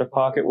paying out of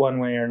pocket one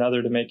way or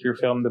another to make your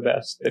film the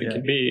best that it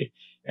can be.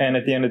 And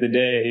at the end of the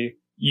day,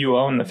 you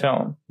own the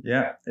film.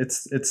 Yeah,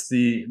 it's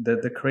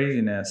the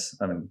craziness.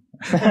 I mean,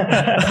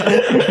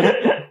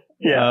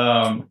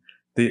 yeah.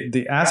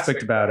 The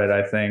aspect about it,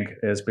 I think,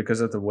 is because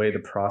of the way the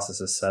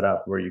process is set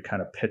up, where you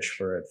kind of pitch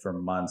for it for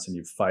months and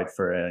you fight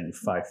for it and you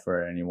fight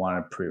for it and you want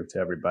to prove to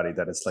everybody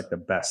that it's, like, the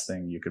best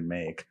thing you could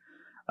make.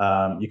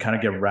 You kind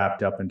of get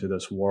wrapped up into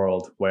this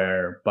world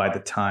where by the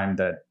time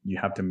that you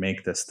have to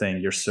make this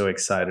thing, you're so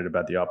excited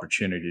about the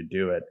opportunity to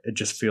do it. It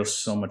just feels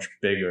so much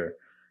bigger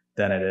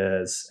than it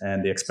is, and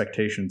the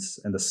expectations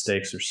and the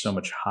stakes are so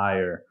much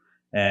higher,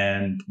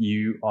 and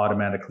you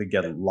automatically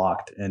get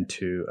locked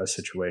into a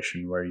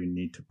situation where you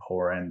need to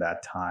pour in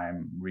that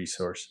time,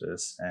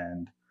 resources,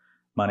 and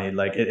money.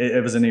 Like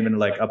it wasn't even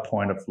like a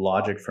point of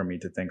logic for me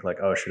to think like,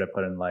 oh, should I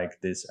put in like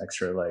this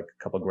extra like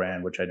couple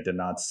grand, which I did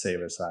not save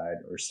aside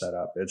or set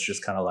up. It's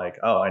just kind of like,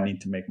 oh, I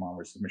need to make Mom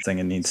vs. Machine.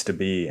 It needs to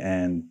be,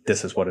 and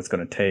this is what it's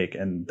going to take.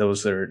 And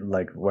those are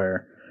like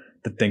where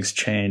the things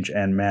change.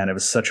 And man, it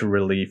was such a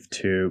relief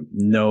to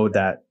know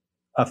that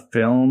a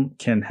film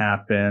can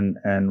happen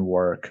and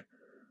work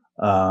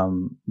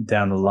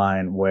down the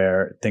line,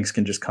 where things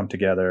can just come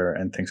together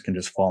and things can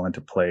just fall into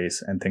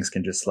place and things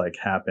can just like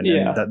happen.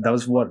 Yeah. And that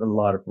was what a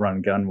lot of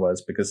Run Gun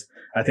was, because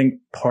I think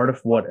part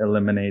of what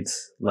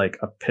eliminates like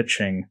a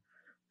pitching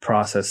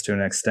process to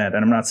an extent,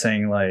 and I'm not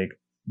saying like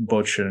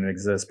both shouldn't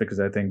exist, because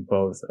I think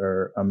both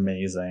are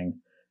amazing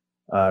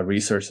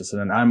resources,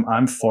 and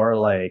I'm for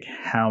like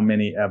how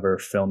many ever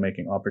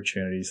filmmaking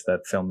opportunities that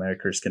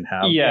filmmakers can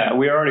have. Yeah,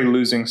 we're already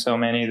losing so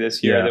many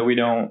this year that we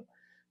don't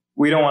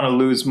want to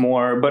lose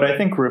more. But I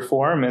think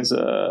reform is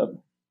a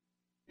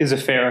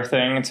fair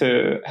thing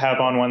to have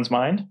on one's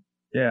mind.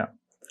 Yeah,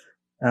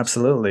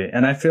 absolutely.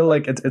 And I feel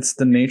like it's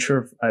the nature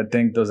of, I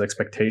think, those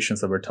expectations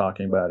that we're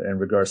talking about in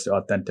regards to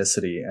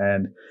authenticity.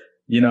 And,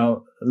 you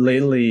know,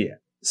 lately,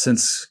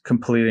 since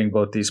completing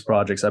both these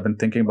projects, I've been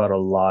thinking about a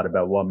lot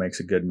about what makes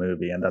a good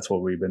movie. And that's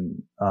what we've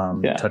been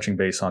touching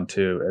base on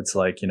too. It's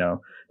like, you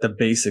know, the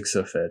basics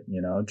of it,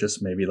 you know,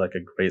 just maybe like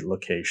a great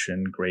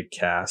location, great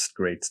cast,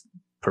 great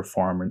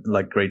performance,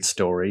 like great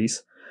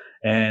stories.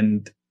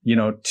 And, you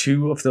know,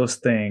 two of those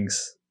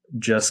things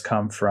just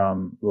come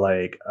from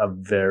like a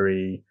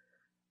very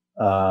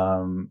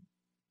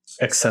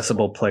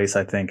accessible place,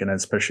 I think, and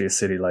especially a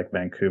city like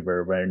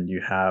Vancouver, where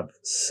you have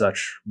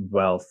such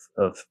wealth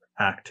of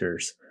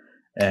actors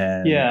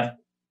and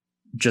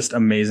just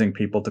amazing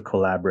people to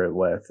collaborate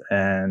with.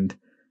 And,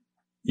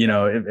 you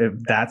know, if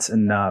that's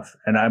enough,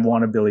 and I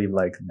want to believe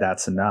like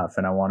that's enough,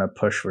 and I want to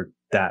push for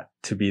that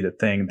to be the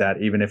thing,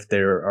 that even if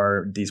there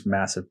are these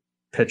massive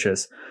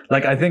pitches,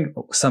 like I think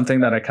something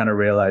that I kind of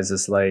realize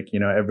is like, you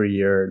know, every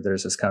year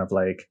there's this kind of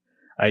like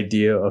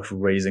idea of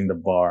raising the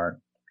bar.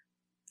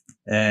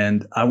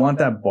 And I want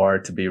that bar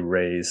to be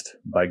raised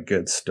by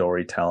good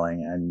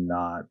storytelling and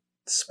not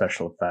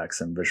special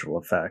effects and visual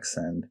effects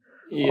and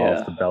all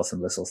of the bells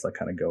and whistles that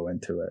kind of go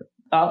into it.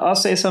 I'll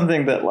say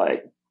something that,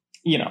 like,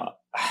 you know,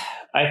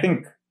 I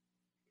think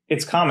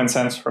it's common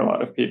sense for a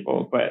lot of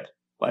people, but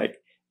like,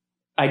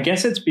 I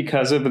guess it's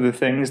because of the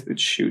things that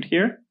shoot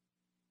here.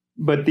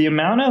 But the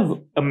amount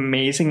of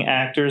amazing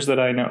actors that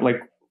I know,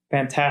 like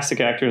fantastic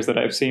actors that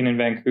I've seen in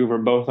Vancouver,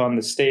 both on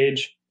the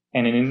stage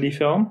and in indie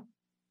film,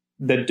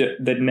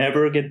 that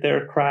never get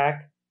their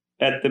crack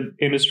at the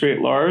industry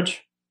at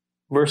large,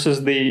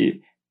 versus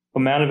the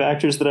amount of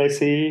actors that I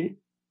see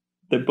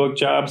that book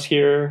jobs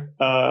here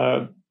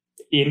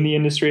in the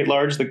industry at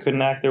large that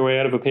couldn't act their way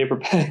out of a paper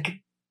bag.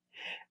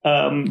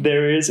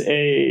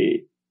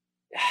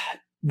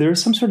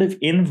 There's some sort of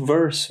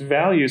inverse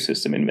value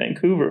system in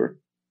Vancouver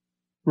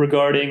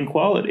regarding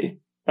quality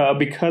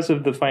because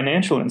of the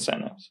financial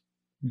incentives.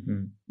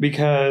 Mm-hmm.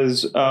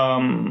 Because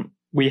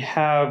we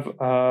have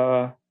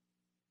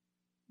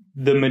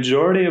the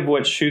majority of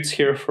what shoots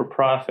here for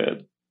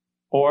profit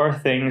or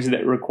things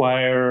that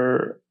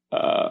require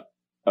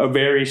a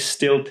very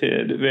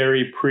stilted,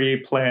 very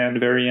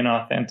pre-planned, very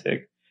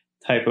inauthentic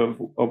type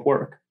of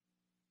work.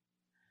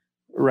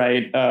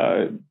 Right?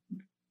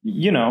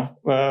 You know,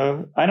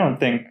 I don't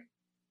think,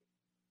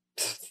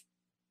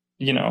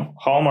 you know,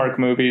 Hallmark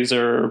movies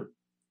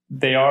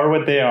they are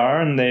what they are,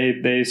 and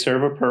they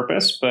serve a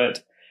purpose,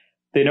 but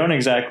they don't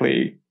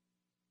exactly,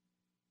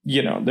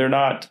 you know, they're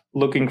not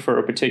looking for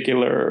a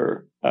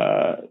particular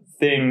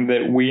thing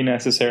that we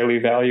necessarily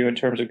value in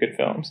terms of good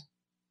films.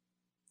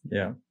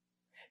 Yeah.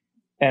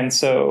 And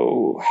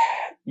so,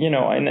 you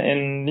know,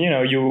 and you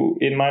know,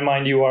 in my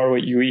mind, you are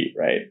what you eat,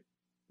 right?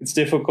 It's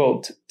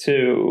difficult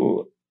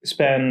to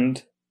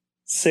spend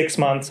 6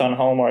 months on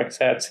Hallmark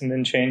sets and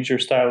then change your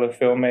style of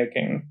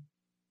filmmaking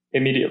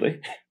immediately.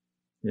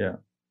 Yeah.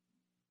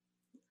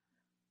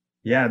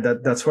 Yeah,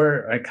 that's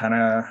where I kind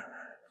of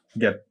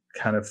get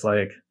kind of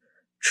like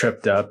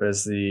tripped up,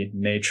 is the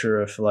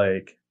nature of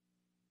like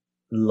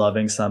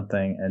loving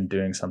something and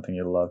doing something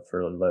you love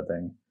for a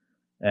living.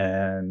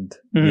 And,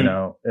 you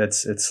know,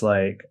 it's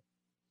like,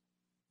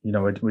 you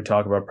know, we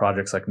talk about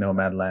projects like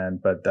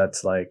Nomadland, but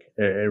that's like,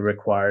 it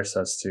requires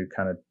us to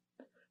kind of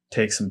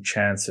take some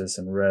chances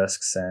and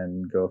risks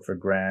and go for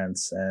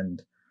grants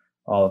and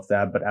all of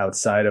that. But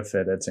outside of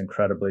it, it's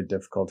incredibly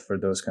difficult for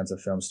those kinds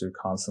of films to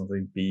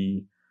constantly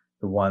be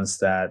the ones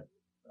that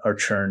are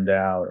churned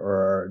out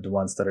or the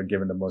ones that are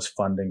given the most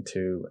funding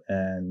to.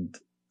 And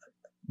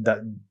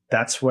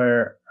that's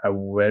where I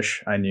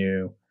wish I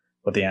knew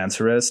what the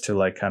answer is to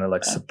like kind of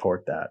like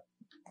support that.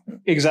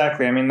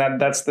 Exactly. I mean,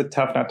 that's the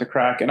tough nut to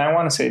crack. And I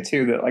want to say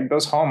too that like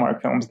those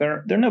Hallmark films,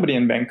 they're nobody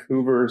in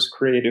Vancouver's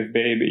creative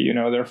baby. You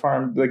know, they're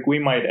farmed. Like we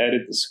might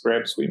edit the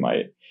scripts, we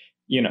might,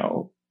 you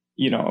know,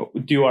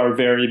 do our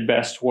very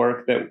best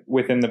work that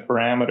within the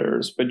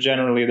parameters, but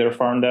generally they're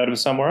farmed out of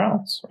somewhere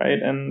else,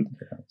 right? And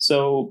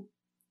so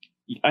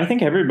I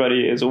think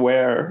everybody is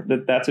aware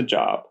that that's a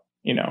job,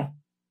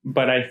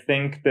 but I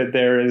think that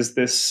there is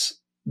this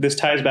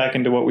ties back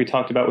into what we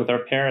talked about with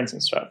our parents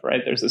and stuff,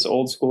 right? There's this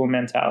old school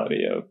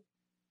mentality of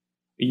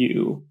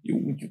you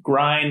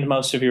grind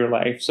most of your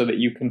life so that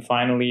you can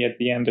finally at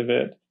the end of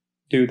it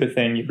do the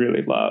thing you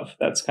really love.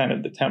 That's kind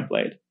of the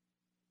template.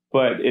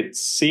 But it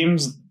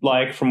seems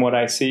like, from what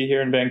I see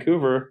here in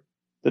Vancouver,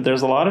 that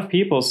there's a lot of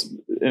people,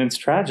 and it's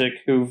tragic,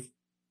 who've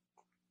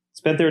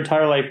spent their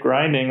entire life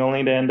grinding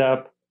only to end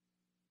up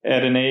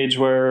at an age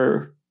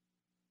where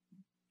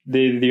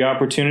the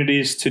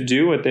opportunities to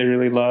do what they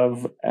really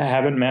love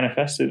haven't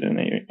manifested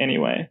in any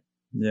way.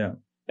 Yeah.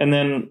 And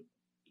then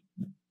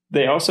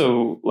they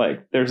also,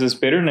 there's this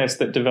bitterness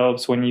that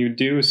develops when you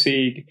do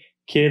see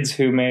kids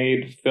who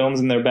made films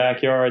in their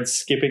backyards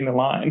skipping the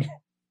line.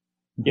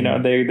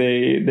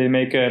 They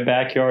make a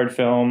backyard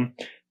film,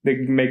 they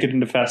make it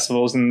into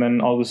festivals, and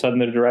then all of a sudden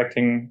they're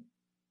directing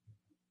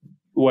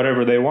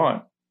whatever they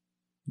want.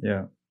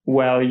 Yeah.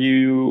 While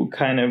you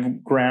kind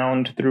of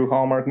ground through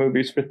Hallmark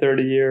movies for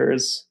 30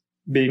 years,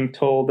 being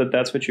told that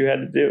that's what you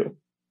had to do.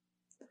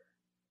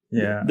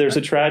 Yeah. There's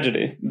a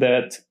tragedy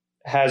that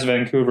has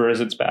Vancouver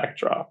as its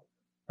backdrop.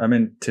 I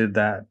mean, to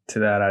that,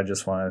 I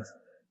just want to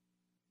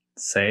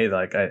say,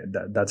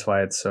 that's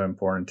why it's so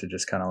important to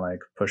just kind of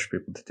push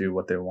people to do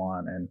what they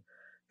want, and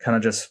kind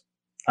of just,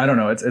 I don't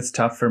know, it's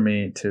tough for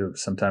me to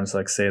sometimes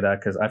say that,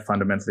 because I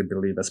fundamentally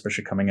believe,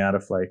 especially coming out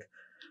of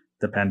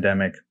the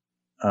pandemic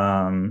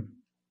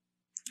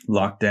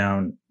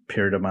lockdown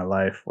period of my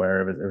life,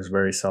 where it was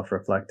very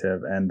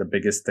self-reflective, and the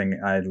biggest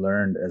thing I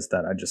learned is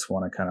that I just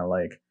want to kind of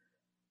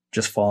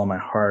just follow my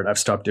heart. I've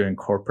stopped doing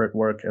corporate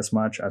work as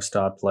much. I've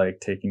stopped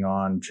taking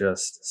on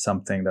just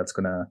something that's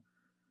gonna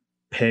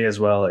pay as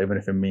well, even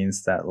if it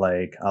means that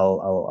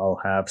I'll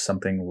have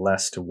something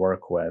less to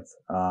work with.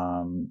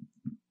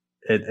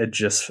 It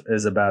just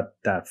is about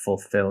that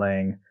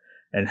fulfilling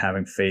and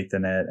having faith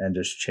in it, and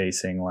just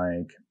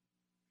chasing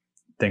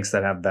things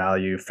that have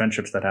value,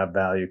 friendships that have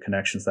value,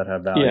 connections that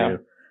have value. Yeah.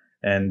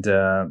 And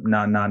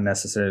not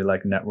necessarily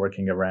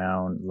networking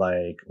around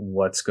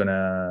what's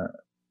gonna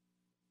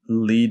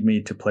lead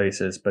me to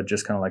places, but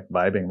just kind of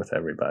vibing with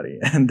everybody.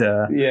 And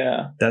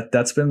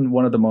that's been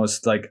one of the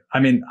most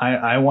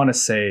I want to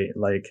say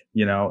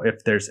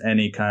if there's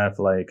any kind of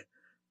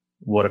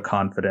what a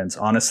confidence,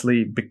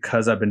 honestly,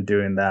 because I've been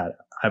doing that,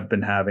 I've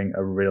been having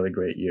a really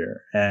great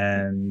year.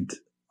 And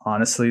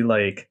honestly,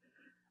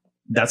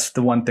 that's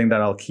the one thing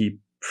that I'll keep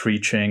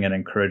preaching and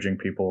encouraging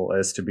people,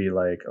 is to be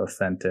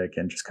authentic,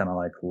 and just kind of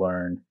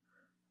learn,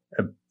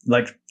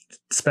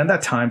 spend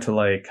that time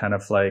to kind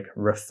of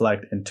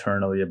reflect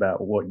internally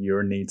about what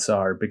your needs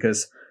are.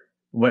 Because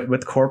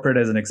with corporate,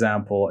 as an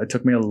example, it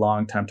took me a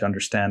long time to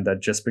understand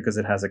that just because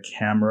it has a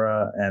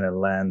camera and a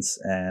lens,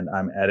 and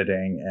I'm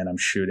editing and I'm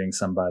shooting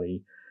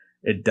somebody,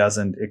 it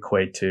doesn't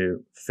equate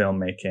to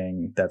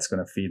filmmaking that's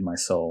going to feed my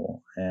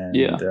soul. And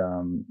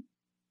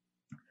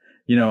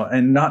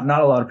and not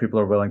a lot of people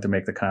are willing to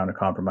make the kind of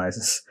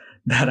compromises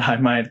that I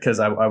might, because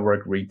I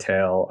work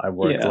retail, I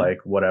work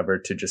whatever,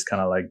 to just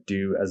kind of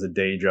do as a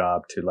day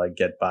job to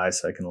get by,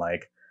 so I can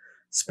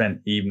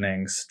spend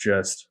evenings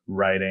just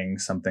writing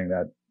something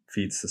that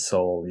feeds the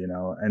soul,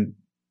 and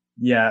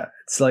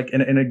it's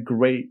in a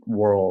great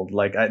world.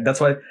 That's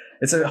why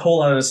it's a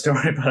whole other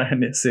story, but I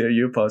see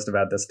you post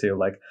about this too.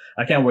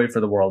 I can't wait for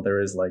the world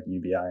there is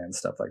UBI and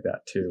stuff like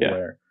that too,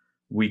 where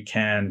we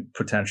can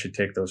potentially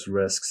take those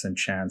risks and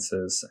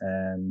chances,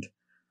 and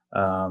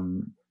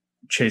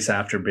chase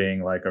after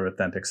being our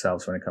authentic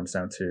selves when it comes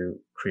down to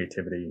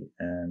creativity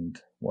and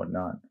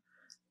whatnot.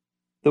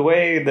 The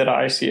way that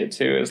I see it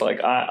too is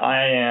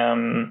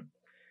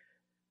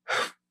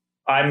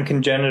I'm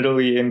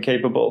congenitally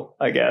incapable,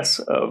 I guess,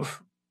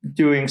 of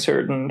doing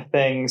certain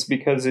things,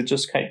 because it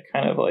just kind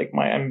of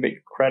I'm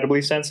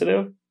incredibly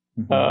sensitive.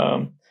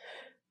 Mm-hmm.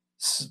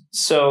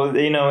 So,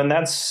 and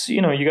that's,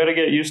 you got to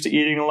get used to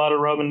eating a lot of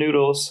ramen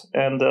noodles,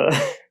 and,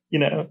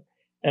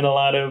 and a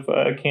lot of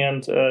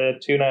canned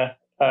tuna,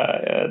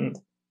 and,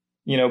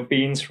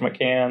 beans from a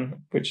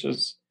can, which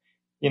is,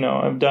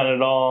 I've done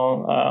it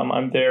all.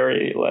 I'm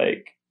very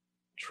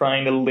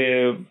trying to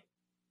live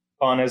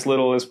on as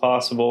little as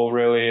possible,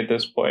 really, at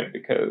this point,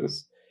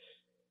 because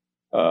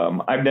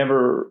I've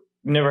never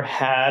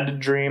had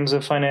dreams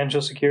of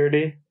financial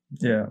security.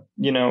 Yeah.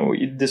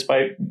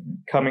 Despite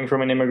coming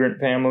from an immigrant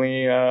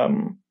family, I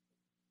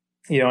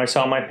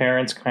saw my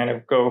parents kind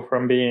of go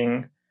from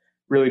being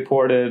really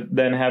poor to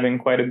then having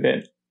quite a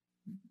bit,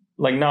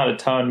 not a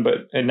ton,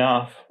 but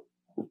enough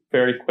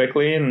very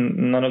quickly.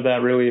 And none of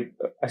that really,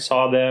 I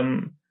saw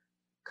them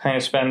kind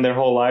of spend their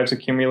whole lives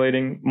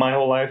my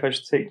whole life, I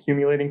should say,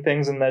 accumulating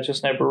things. And that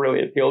just never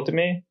really appealed to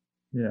me.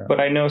 Yeah. But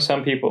I know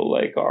some people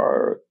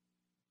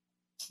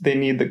they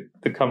need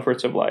the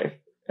comforts of life,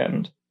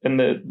 and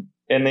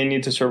they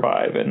need to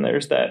survive. And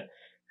there's that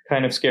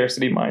kind of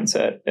scarcity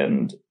mindset.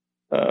 And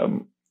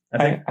I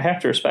think I have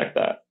to respect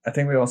that. I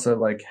think we also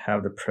like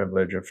have the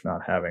privilege of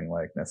not having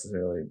like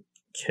necessarily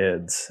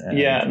kids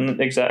Yeah, and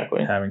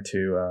exactly. having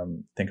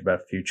to think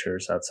about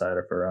futures outside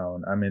of our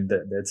own. I mean,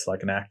 it's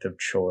like an active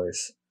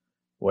choice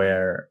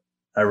where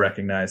I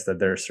recognize that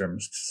there are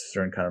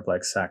certain kind of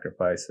like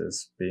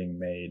sacrifices being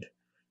made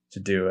to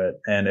do it,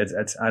 and it's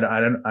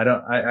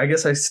I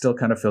guess I still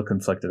kind of feel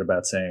conflicted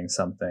about saying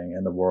something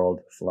in the world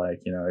of like,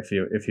 you know, if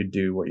you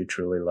do what you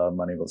truly love,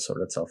 money will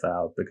sort itself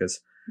out, because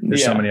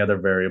there's so Yeah, many other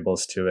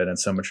variables to it and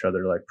so much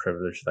other like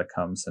privilege that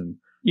comes and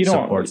you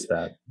don't supports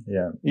that.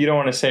 Yeah, you don't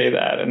want to say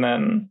that and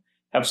then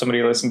have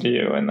somebody listen to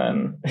you and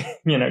then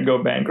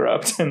go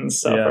bankrupt and yeah,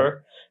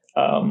 suffer,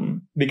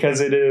 because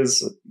it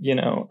is,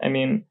 I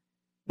mean,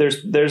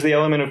 there's the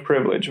element of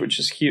privilege, which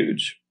is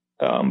huge,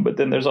 but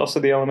then there's also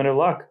the element of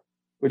luck,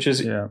 which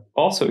is yeah.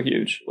 also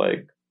huge.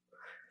 Like,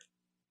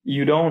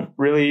 you don't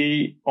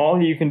really,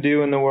 all you can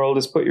do in the world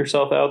is put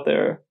yourself out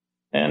there,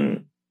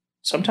 and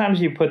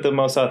sometimes you put the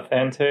most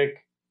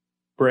authentic,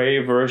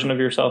 brave version of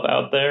yourself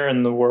out there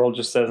and the world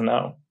just says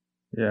no.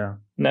 Yeah.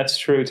 And that's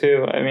true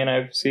too. I mean,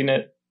 I've seen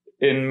it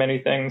in many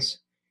things.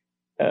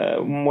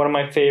 One of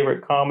my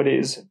favorite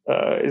comedies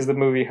is the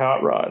movie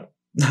Hot Rod.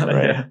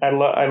 Right? Yeah. I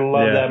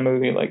love Yeah. that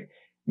movie. Like,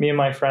 me and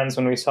my friends,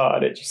 when we saw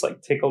it, it just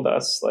like tickled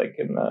us. Like,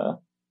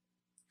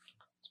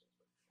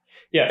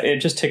 it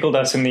just tickled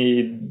us in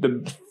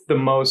the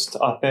most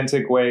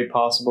authentic way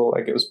possible.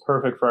 Like, it was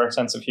perfect for our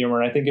sense of humor.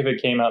 And I think if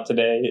it came out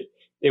today,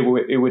 it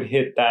would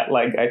hit that,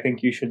 like, I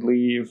think you should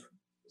leave,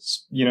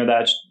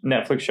 that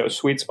Netflix show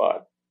sweet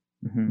spot.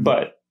 Mm-hmm.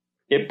 But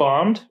it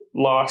bombed,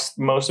 lost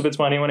most of its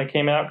money when it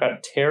came out,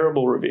 got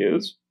terrible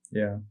reviews.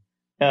 Yeah.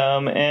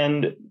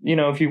 And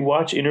if you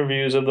watch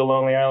interviews of the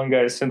Lonely Island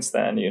guys since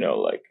then,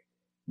 like,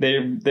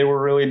 they were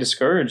really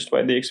discouraged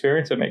by the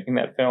experience of making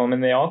that film,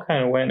 and they all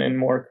kind of went in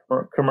more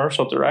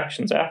commercial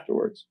directions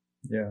afterwards.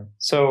 Yeah.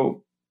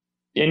 So,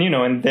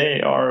 and they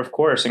are, of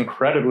course,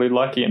 incredibly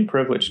lucky and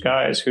privileged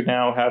guys who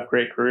now have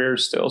great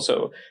careers still.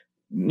 So,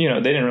 they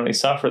didn't really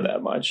suffer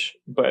that much,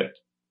 but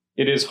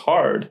it is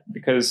hard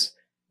because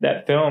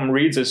that film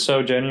reads as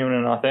so genuine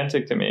and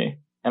authentic to me,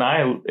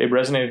 and it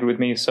resonated with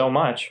me so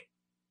much.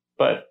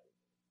 But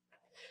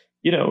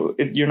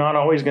you're not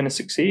always going to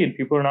succeed.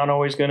 People are not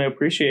always going to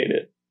appreciate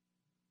it,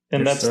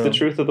 and that's the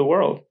truth of the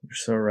world. You're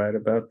so right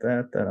about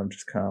that. That I'm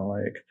just kind of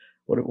like,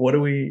 what do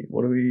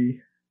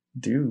we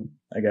do?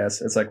 I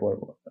guess it's like, what,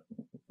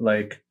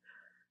 like,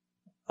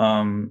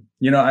 I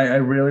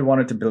really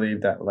wanted to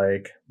believe that,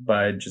 like,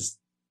 by just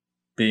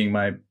being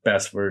my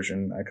best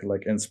version, I could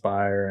like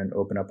inspire and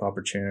open up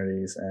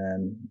opportunities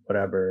and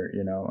whatever,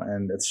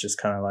 and it's just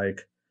kind of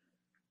like,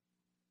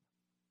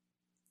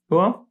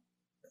 well,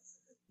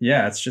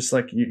 yeah, it's just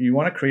like you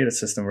want to create a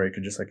system where you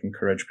could just like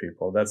encourage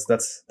people.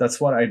 That's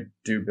what I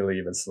do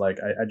believe. It's like,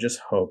 I just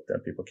hope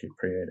that people keep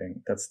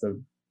creating.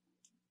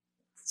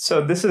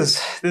 So this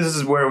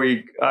is where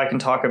I can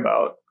talk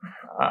about,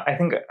 I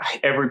think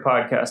every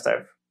podcast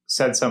I've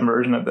said some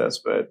version of this,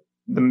 but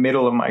the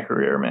middle of my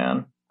career,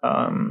 man,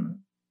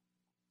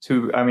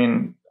 I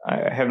mean,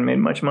 I haven't made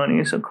much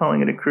money, so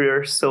calling it a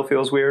career still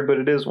feels weird, but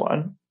it is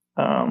one.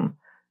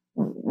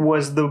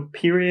 Was the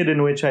period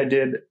in which I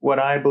did what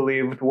I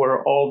believed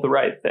were all the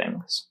right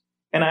things.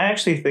 And I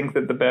actually think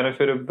that the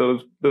benefit of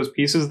those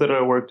pieces that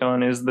I worked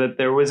on is that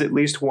there was at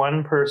least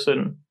one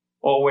person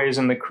always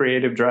in the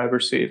creative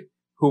driver's seat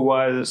who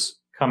was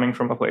coming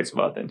from a place of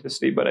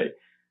authenticity. But I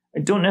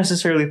don't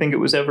necessarily think it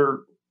was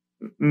ever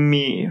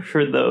me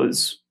for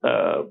those.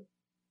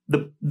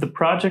 The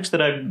projects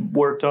that I've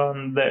worked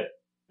on that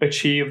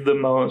achieve the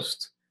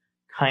most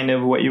kind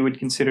of what you would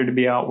consider to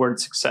be outward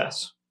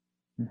success.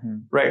 Mm-hmm.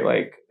 Right?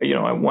 Like, I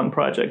have one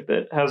project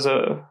that has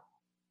a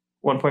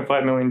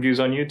 1.5 million views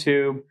on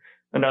YouTube,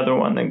 another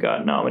one that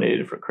got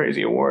nominated for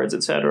crazy awards,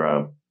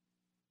 etc.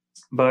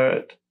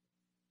 But,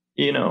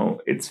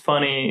 it's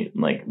funny,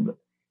 like,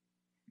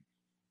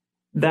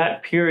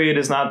 that period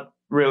is not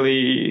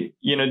really,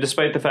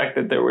 despite the fact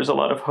that there was a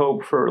lot of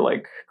hope for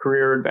like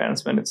career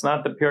advancement, it's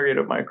not the period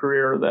of my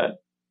career that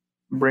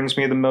brings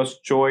me the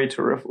most joy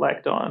to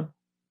reflect on,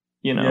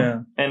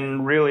 Yeah.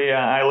 And really,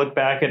 I look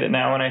back at it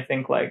now and I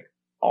think, like,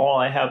 all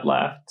I have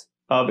left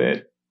of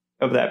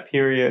that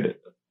period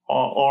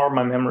are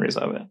my memories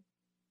of it,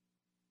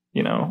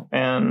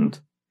 and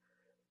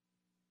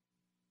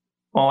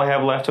all I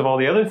have left of all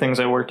the other things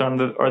I worked on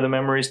are the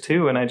memories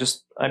too. And I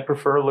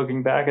prefer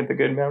looking back at the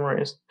good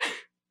memories.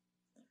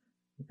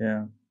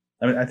 Yeah.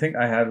 I mean, I think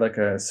I had like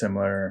a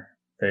similar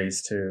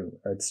phase too.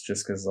 It's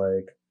just because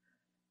like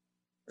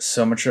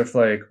so much of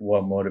like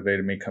what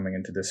motivated me coming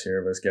into this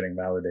year was getting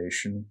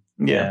validation.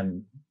 Yeah.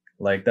 And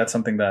like, that's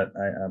something that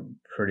I'm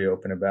pretty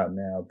open about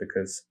now,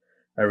 because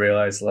I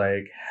realized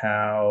like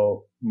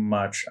how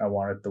much I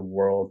wanted the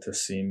world to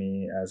see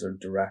me as a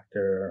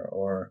director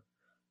or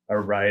a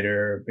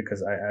writer,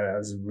 because I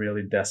was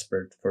really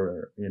desperate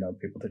for,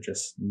 people to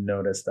just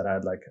notice that I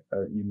had like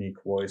a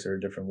unique voice or a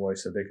different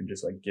voice, so they could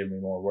just like give me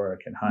more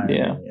work and hire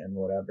Yeah. me and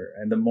whatever.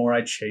 And the more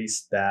I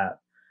chased that,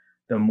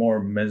 the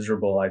more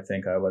miserable I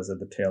think I was at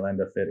the tail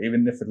end of it,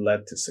 even if it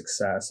led to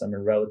success. I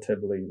mean,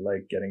 relatively,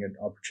 like getting an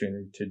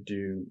opportunity to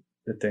do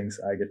the things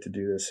I get to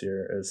do this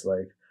year is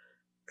like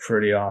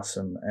pretty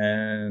awesome.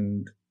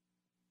 And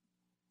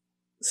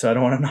so I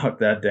don't want to knock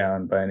that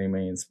down by any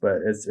means, but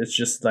it's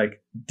just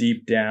like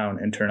deep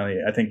down internally.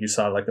 I think you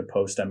saw like the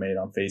post I made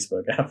on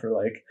Facebook after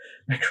like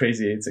my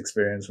Crazy Eights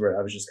experience, where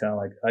I was just kind of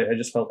like, I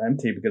just felt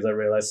empty because I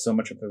realized so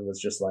much of it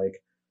was just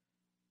like,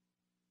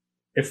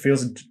 it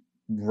feels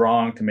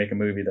wrong to make a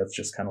movie that's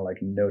just kind of like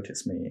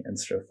notice me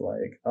instead of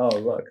like, oh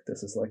look,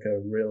 this is like a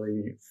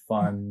really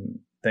fun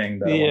thing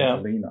that I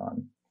want to lean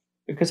on.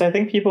 Because I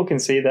think people can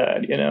see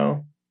that, you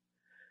know.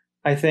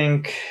 I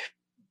think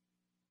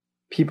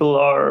people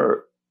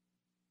are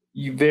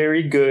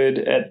very good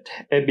at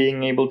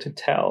being able to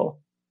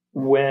tell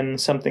when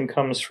something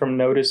comes from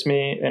notice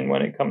me and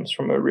when it comes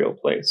from a real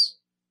place.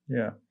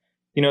 Yeah.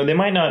 You know, they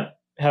might not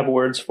have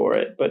words for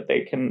it, but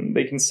they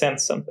can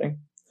sense something.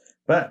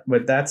 But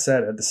with that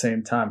said, at the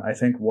same time, I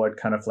think what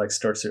kind of like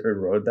starts to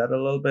erode that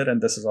a little bit,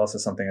 and this is also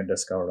something I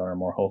discovered on a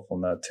more hopeful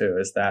note too,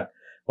 is that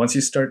once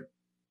you start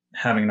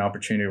having an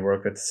opportunity to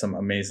work with some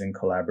amazing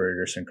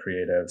collaborators and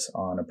creatives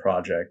on a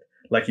project,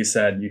 like you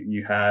said,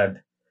 you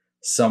had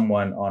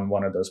someone on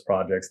one of those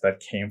projects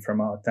that came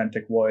from an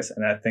authentic voice,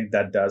 and I think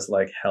that does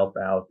like help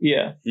out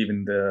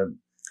even the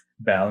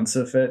balance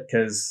of it,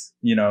 because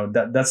you know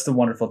that's the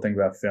wonderful thing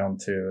about film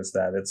too, is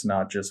that it's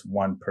not just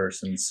one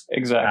person's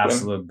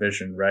absolute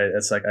vision, right?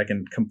 It's like I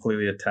can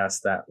completely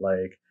attest that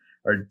like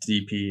our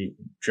DP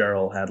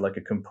Gerald had like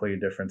a completely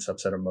different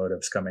subset of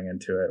motives coming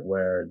into it,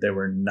 where they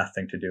were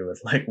nothing to do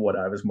with like what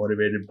I was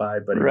motivated by,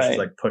 but it was just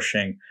like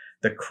pushing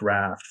the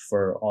craft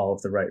for all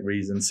of the right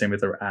reasons. Same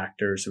with our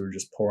actors, who were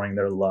just pouring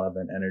their love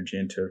and energy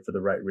into it for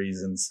the right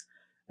reasons.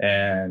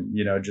 And,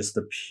 you know, just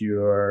the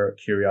pure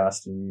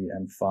curiosity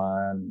and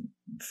fun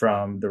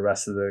from the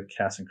rest of the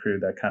cast and crew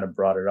that kind of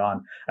brought it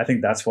on. I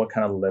think that's what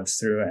kind of lives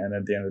through. And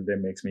at the end of the day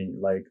makes me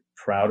like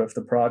proud of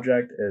the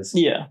project, is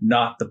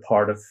not the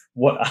part of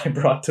what I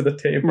brought to the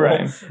table.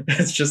 Right.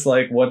 It's just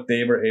like what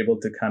they were able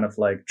to kind of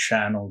like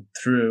channel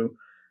through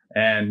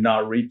and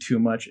not read too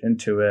much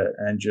into it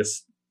and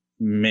just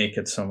make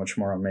it so much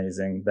more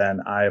amazing than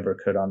I ever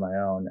could on my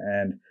own.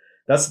 And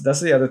that's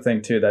the other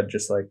thing too, that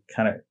just like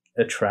kind of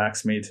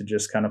attracts me to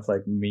just kind of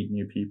like meet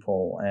new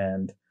people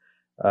and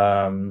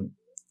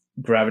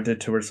gravitate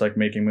towards like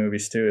making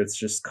movies too. It's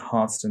just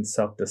constant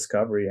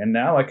self-discovery. And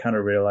now I kind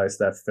of realize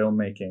that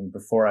filmmaking,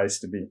 before I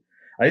used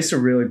to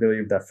really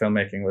believe that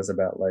filmmaking was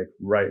about like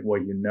write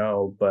what you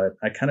know, but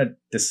I kind of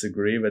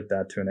disagree with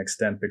that to an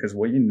extent, because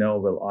what you know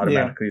will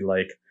automatically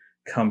like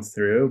come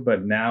through.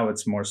 But now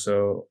it's more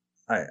so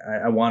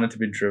I want it to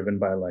be driven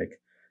by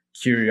like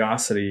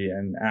curiosity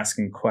and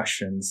asking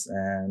questions,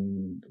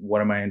 and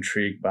what am I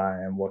intrigued by,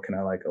 and what can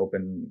I like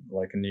open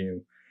like a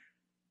new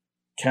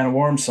can of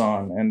worms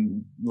on,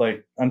 and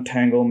like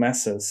untangle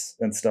messes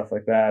and stuff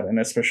like that. And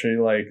especially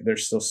like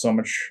there's still so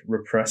much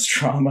repressed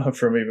trauma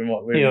from even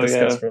what we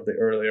discussed probably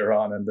earlier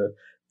on in the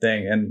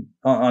thing. And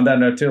on that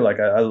note too,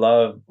 like I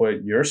love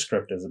what your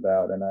script is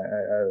about, and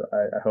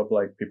I hope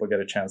like people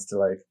get a chance to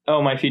like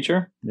my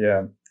feature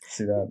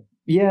see that.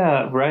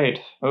 Yeah, right.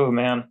 Oh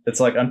man, it's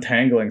like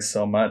untangling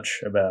so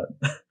much about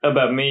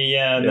me,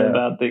 and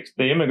about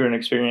the immigrant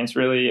experience.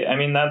 Really, I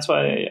mean, that's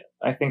why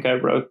I think I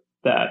wrote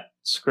that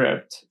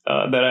script.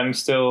 That I'm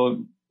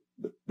still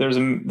there's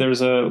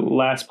a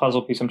last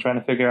puzzle piece I'm trying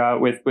to figure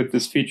out with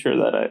this feature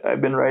that I've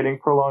been writing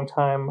for a long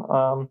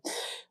time.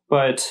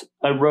 But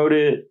I wrote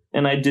it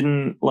and I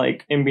didn't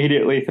like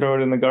immediately throw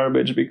it in the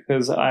garbage,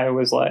 because I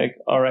was like,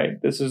 all right,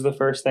 this is the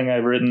first thing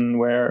I've written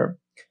where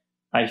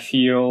I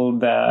feel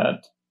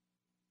that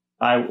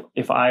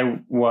if I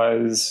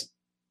was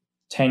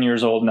 10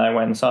 years old and I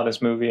went and saw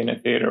this movie in a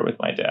theater with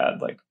my dad,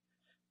 like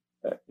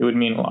it would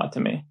mean a lot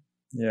to me.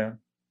 Yeah.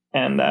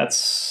 And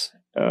that's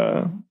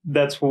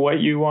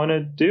what you want to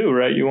do,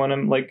 right? You want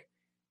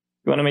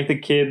to make the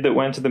kid that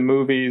went to the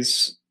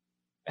movies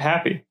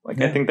happy.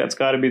 Like, I think that's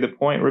got to be the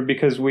point,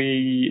 because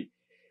we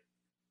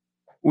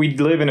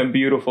live in a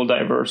beautiful,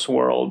 diverse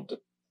world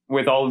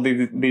with all of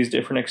these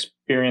different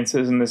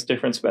experiences and this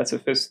different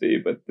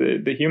specificity, but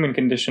the human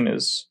condition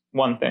is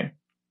one thing,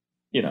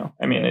 you know.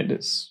 I mean, it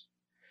is.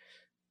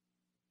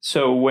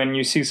 So when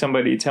you see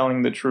somebody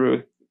telling the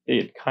truth,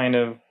 it kind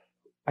of,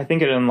 I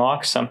think it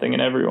unlocks something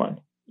in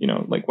everyone, you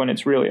know, like when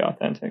it's really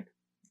authentic.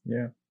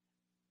 Yeah.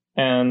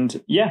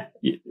 And you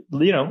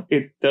know,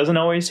 it doesn't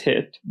always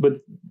hit,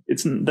 but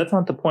that's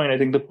not the point. I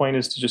think the point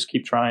is to just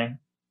keep trying.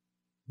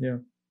 Yeah.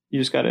 You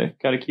just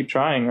gotta keep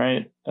trying,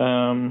 right?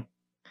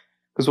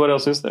 Because what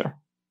else is there?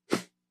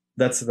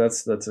 That's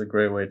a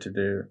great way to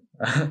do.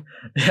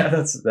 Yeah,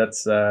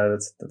 that's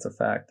a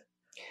fact.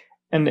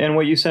 And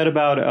what you said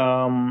about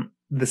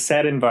the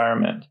set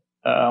environment,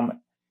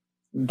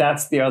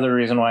 that's the other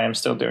reason why I'm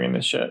still doing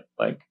this shit.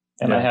 Like,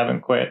 and I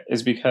haven't quit,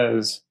 is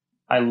because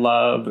I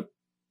love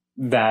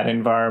that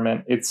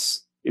environment.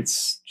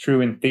 It's true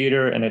in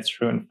theater and it's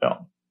true in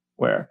film,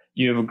 where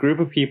you have a group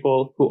of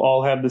people who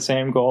all have the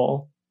same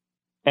goal,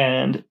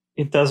 and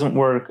it doesn't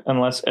work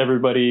unless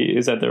everybody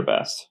is at their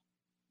best.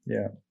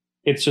 Yeah.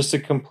 It's just a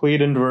complete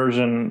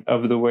inversion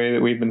of the way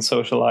that we've been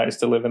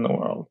socialized to live in the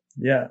world.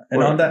 Yeah.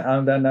 And on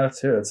that note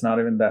too, it's not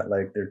even that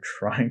like they're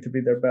trying to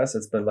be their best.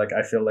 It's but like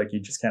I feel like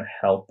you just can't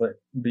help but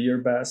be your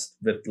best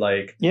with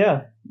like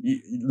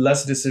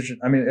less decision.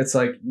 I mean, it's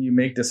like you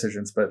make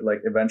decisions, but like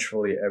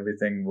eventually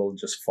everything will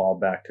just fall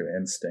back to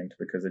instinct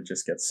because it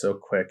just gets so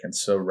quick and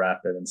so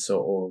rapid and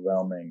so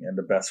overwhelming in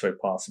the best way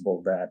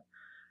possible that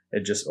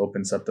it just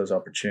opens up those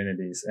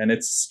opportunities. And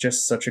it's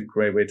just such a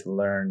great way to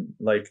learn.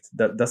 Like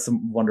that's the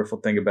wonderful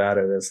thing about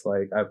it is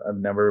like I've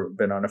never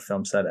been on a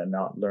film set and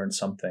not learned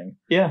something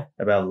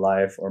about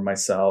life or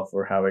myself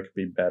or how I could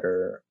be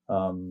better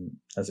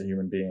as a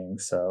human being.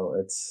 So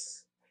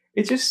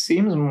it just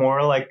seems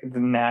more like the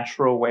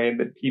natural way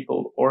that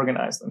people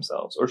organize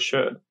themselves or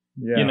should.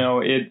 You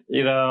know,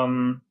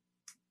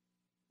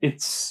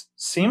 it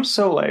seems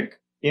so like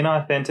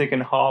inauthentic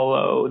and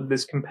hollow,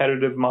 this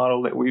competitive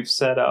model that we've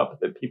set up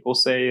that people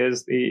say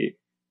is the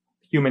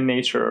human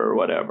nature or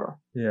whatever.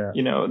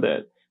 You know,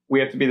 that we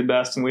have to be the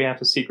best and we have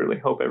to secretly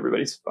hope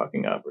everybody's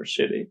fucking up or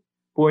shitty.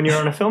 But when you're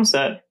on a film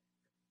set,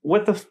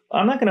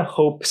 I'm not going to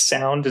hope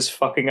sound is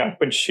fucking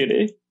up and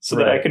shitty so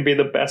that I can be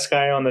the best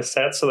guy on the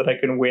set so that I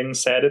can win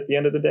set at the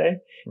end of the day.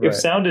 If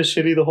sound is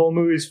shitty, the whole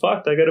movie's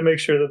fucked. I got to make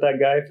sure that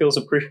that guy feels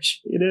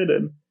appreciated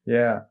and,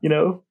 you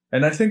know.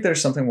 And I think there's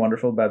something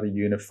wonderful about the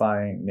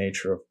unifying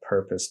nature of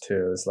purpose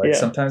too. It's like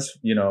sometimes,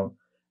 you know,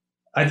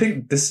 I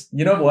think this,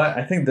 you know what?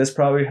 I think this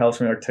probably helps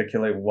me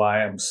articulate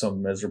why I'm so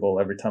miserable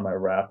every time I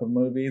wrap a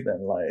movie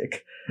than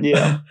like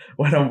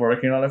when I'm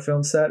working on a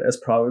film set. It's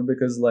probably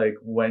because like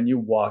when you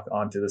walk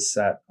onto the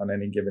set on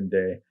any given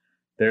day,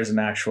 there's an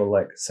actual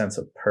like sense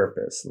of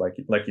purpose. Like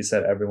you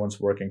said, everyone's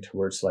working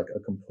towards like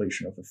a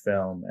completion of a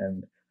film,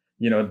 and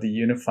you know, the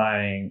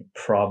unifying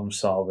problem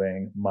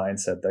solving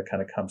mindset that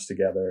kind of comes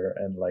together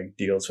and like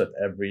deals with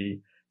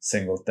every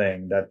single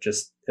thing that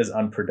just is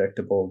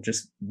unpredictable,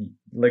 just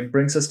like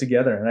brings us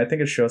together. And I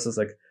think it shows us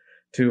like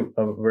to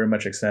a very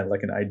much extent,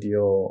 like an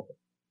ideal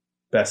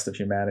best of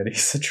humanity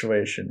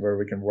situation where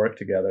we can work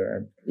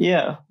together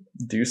and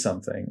do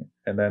something.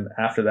 And then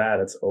after that,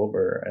 it's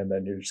over. And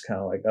then you're just kind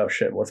of like, oh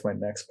shit, what's my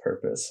next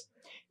purpose?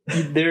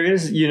 There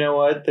is, you know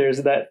what,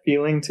 there's that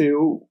feeling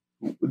too,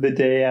 the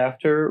day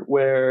after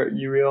where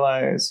you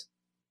realize,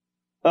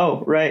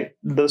 oh, right,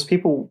 those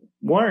people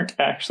weren't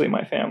actually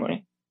my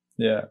family.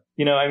 Yeah.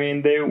 You know, I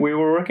mean, we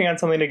were working on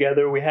something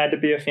together. We had to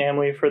be a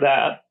family for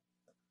that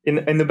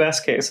in the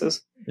best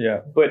cases. Yeah.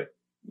 But,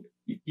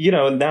 you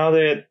know, now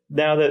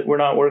that we're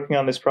not working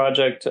on this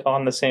project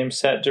on the same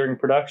set during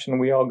production,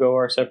 we all go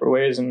our separate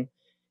ways. And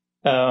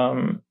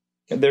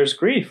there's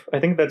grief. I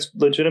think that's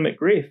legitimate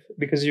grief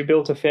because you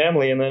built a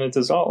family and then it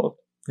dissolved.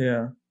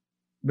 Yeah.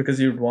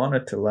 Because you'd want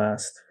it to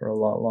last for a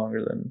lot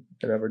longer than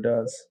it ever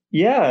does.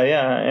 Yeah.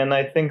 And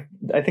I think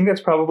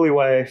that's probably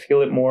why I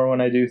feel it more when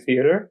I do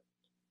theater.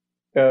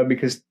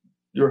 Because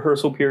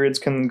rehearsal periods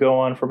can go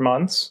on for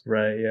months.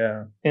 Right,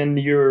 yeah. And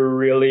you're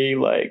really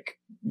like,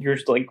 you're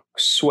like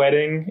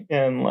sweating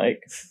and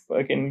like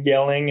fucking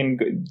yelling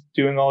and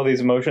doing all these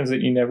emotions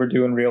that you never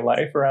do in real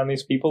life around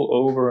these people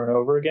over and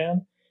over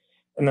again.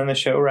 And then the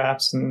show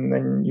wraps and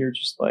then you're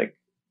just like,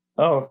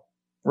 oh,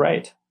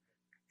 right.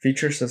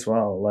 Features as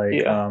well.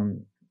 Like,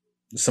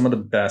 some of the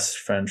best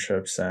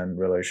friendships and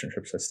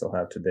relationships I still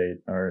have to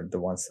date are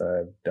the ones that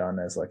I've done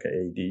as like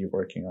an AD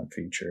working on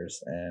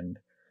features and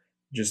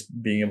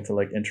just being able to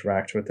like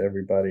interact with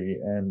everybody.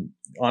 And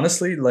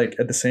honestly, like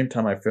at the same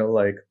time, I feel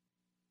like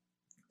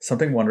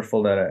something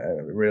wonderful that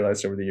I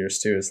realized over the years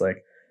too is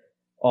like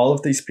all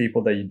of these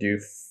people that you do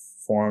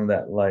form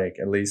that like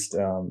at least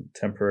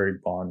temporary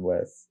bond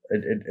with.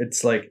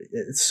 It's like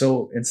it's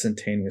so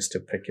instantaneous to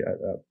pick it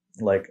up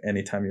like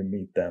anytime you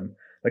meet them.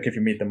 Like if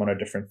you meet them on a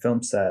different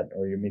film set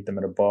or you meet them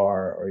at a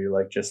bar or you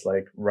like just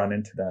like run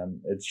into them,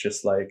 it's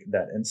just like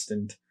that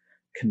instant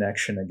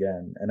connection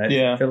again. And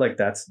I feel like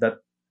that.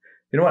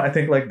 You know what? I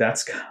think like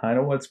that's kind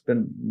of what's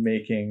been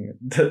making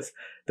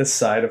the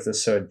side of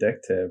this so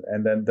addictive.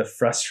 And then the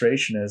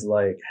frustration is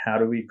like, how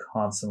do we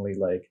constantly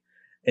like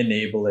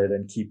enable it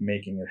and keep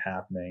making it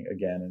happening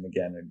again and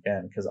again and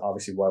again? Because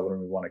obviously, why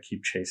wouldn't we want to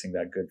keep chasing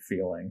that good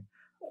feeling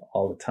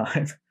all the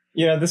time?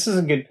 Yeah, this is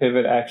a good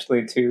pivot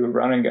actually to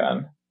Run and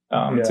Gun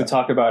to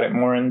talk about it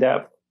more in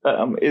depth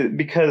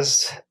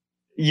because,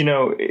 you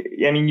know,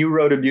 I mean, you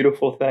wrote a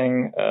beautiful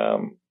thing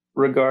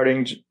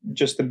regarding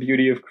just the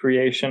beauty of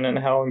creation and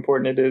how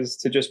important it is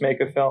to just make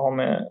a film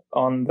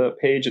on the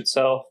page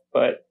itself.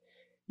 But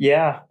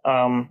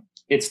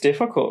it's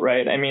difficult,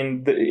 right? I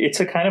mean, it's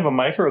a kind of a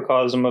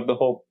microcosm of the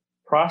whole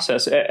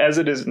process as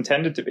it is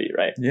intended to be,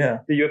 right? Yeah.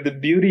 You have the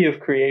beauty of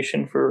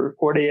creation for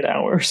 48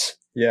 hours.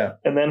 Yeah.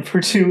 And then for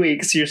 2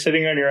 weeks, you're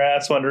sitting on your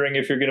ass wondering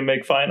if you're going to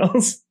make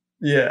finals.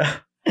 Yeah.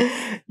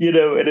 You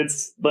know, and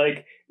it's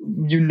like,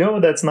 you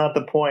know, that's not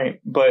the point,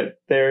 but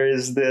there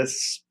is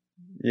this.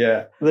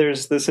 Yeah.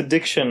 There's this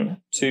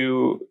addiction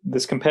to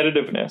this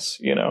competitiveness,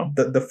 you know?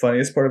 The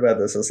funniest part about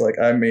this is like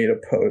I made a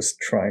post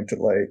trying to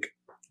like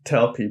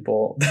tell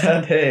people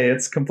that, hey,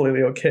 it's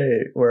completely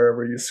okay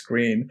wherever you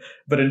screen.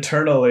 But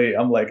internally,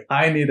 I'm like,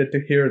 I needed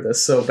to hear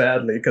this so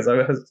badly because I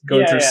was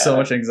going Yeah, through so yeah.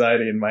 much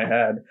anxiety in my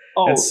head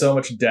and Oh, so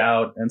much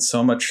doubt and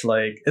so much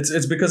like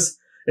it's because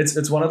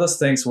it's one of those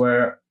things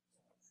where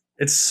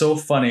it's so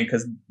funny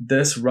because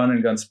this run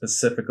and gun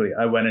specifically,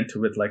 I went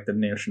into with like the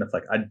notion of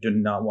like, I do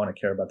not want to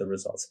care about the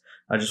results.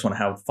 I just want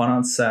to have fun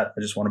on set.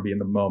 I just want to be in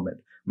the moment.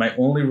 My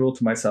only rule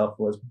to myself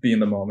was be in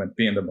the moment,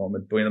 be in the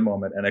moment, be in the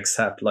moment, and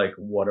accept like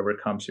whatever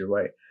comes your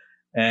way.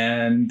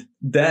 And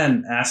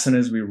then as soon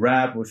as we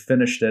wrapped, we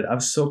finished it. I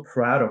was so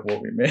proud of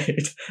what we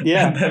made. And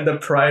yeah, then the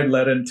pride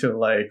led into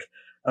like,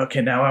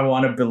 okay, now I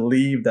want to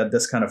believe that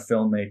this kind of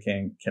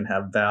filmmaking can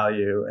have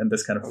value and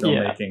this kind of yeah.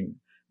 filmmaking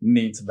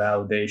needs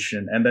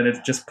validation. And then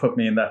it just put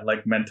me in that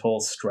like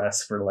mental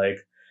stress for like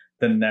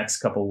the next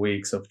couple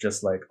weeks of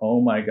just like, oh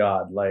my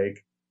God,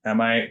 like,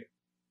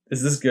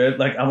 is this good?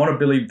 Like, I want to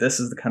believe this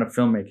is the kind of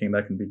filmmaking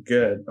that can be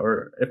good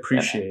or And,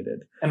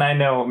 appreciated. and I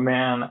know,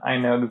 man, I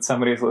know that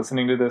somebody's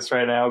listening to this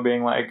right now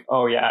being like,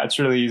 oh yeah, it's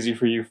really easy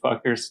for you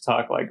fuckers to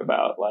talk like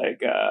about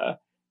like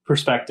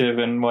perspective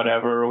and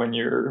whatever when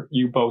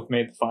you both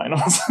made the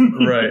finals.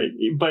 Right.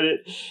 But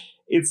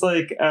it's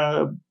like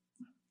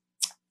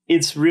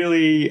it's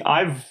really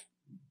I've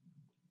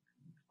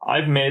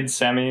made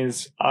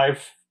semis.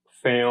 I've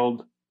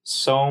failed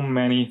so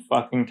many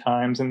fucking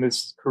times in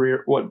this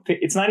career. What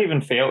it's not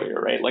even failure,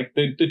 right? Like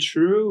the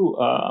true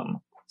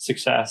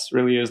success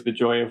really is the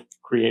joy of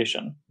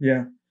creation.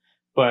 Yeah.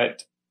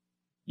 But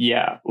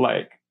yeah,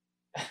 like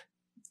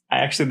I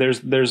actually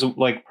there's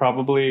like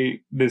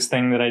probably this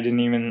thing that I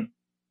didn't even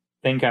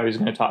think I was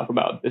going to talk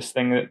about.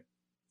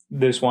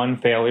 This one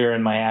failure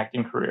in my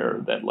acting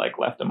career that like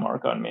left a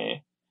mark on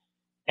me,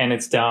 and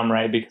it's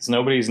downright because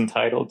nobody's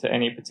entitled to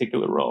any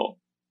particular role.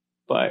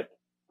 But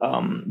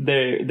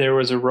there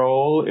was a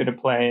role in a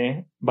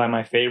play by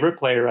my favorite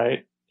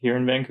playwright here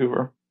in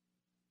Vancouver,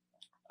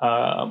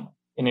 and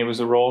it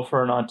was a role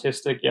for an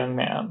autistic young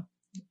man.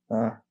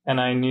 And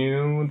I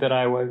knew that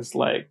I was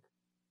like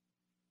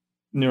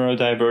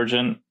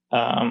neurodivergent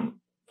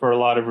for a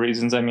lot of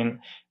reasons. I mean,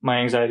 my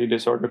anxiety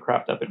disorder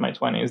cropped up in my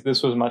 20s.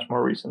 This was much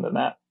more recent than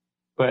that.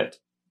 But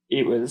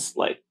it was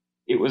like,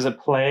 it was a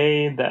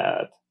play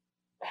that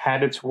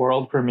had its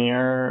world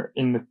premiere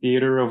in the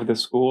theater of the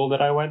school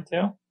that I went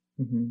to.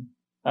 Mm-hmm.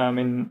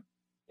 And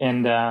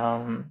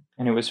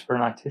and it was for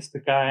an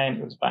autistic guy, and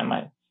it was by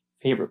my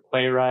favorite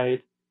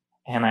playwright.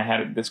 And I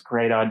had this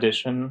great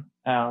audition.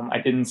 I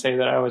didn't say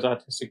that I was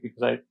autistic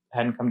because I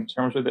hadn't come to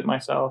terms with it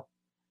myself.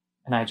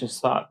 And I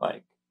just thought,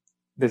 like,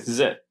 this is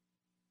it.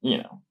 You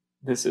know,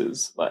 this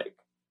is like,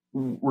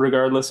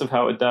 regardless of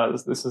how it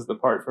does, this is the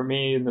part for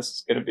me, and this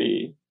is going to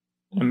be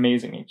an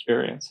amazing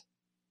experience.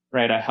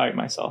 Right? I hype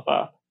myself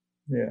up.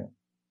 Yeah.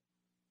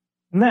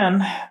 And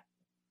then,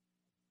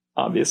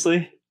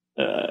 obviously,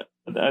 a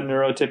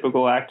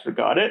neurotypical actor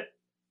got it.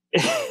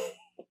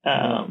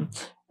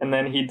 And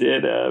then he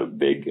did a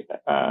big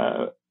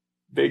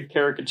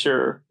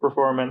caricature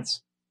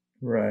performance.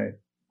 Right.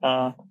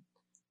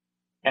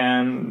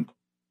 And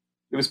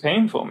it was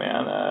painful,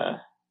 man.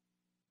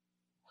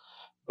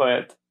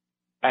 But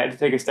I had to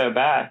take a step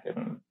back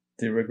and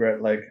do you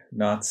regret like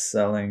not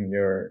selling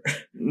your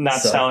not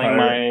selling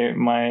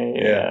my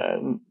yeah.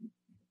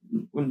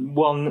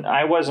 Well,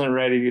 I wasn't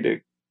ready to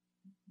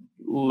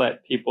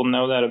let people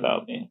know that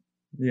about me.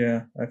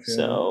 Yeah, I feel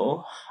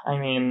so that. I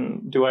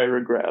mean, do I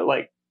regret?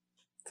 Like,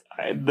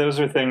 those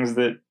are things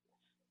that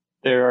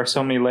there are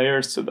so many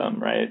layers to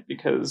them, right?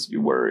 Because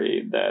you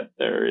worry that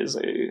there is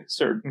a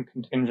certain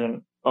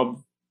contingent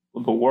of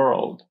the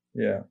world,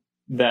 yeah,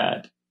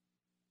 that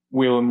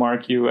will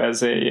mark you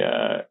as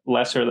a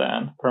lesser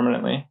than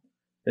permanently.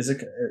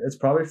 It's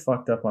probably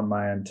fucked up on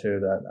my end too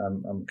that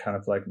I'm kind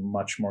of like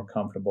much more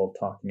comfortable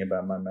talking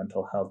about my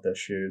mental health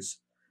issues,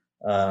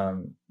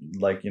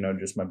 like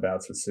just my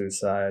bouts with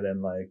suicide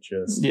and like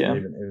just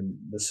even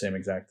the same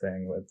exact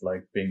thing with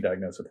like being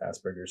diagnosed with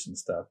Asperger's and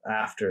stuff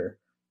after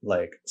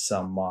like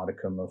some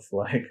modicum of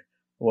like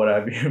what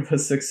I view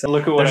as success.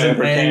 Look at what there's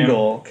I an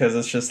angle because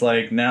it's just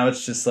like now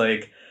it's just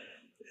like,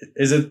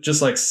 is it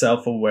just like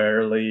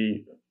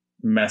self-awarely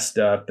messed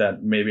up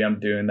that maybe I'm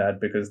doing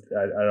that because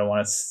I don't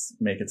want to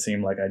make it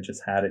seem like I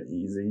just had it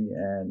easy,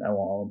 and I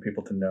want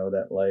people to know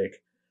that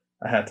like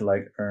I had to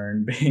like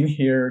earn being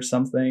here or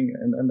something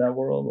in that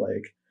world.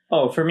 Like,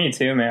 oh, for me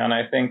too, man.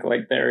 I think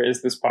like there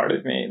is this part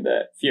of me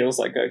that feels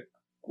like a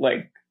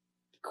like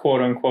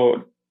quote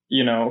unquote,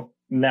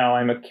 now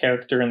I'm a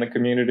character in the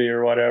community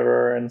or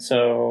whatever, and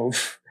so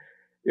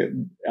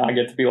I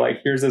get to be like,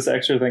 here's this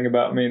extra thing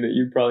about me that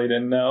you probably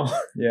didn't know.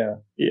 Yeah.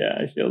 Yeah,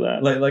 I feel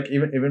that. Like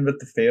even with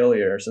the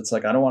failures, it's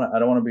like I don't want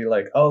to be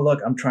like, oh look,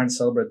 I'm trying to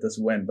celebrate this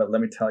win, but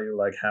let me tell you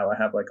like how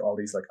I have like all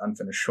these like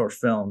unfinished short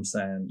films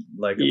and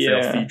like a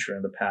failed feature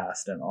in the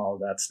past and all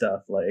that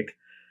stuff,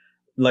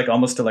 like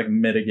almost to like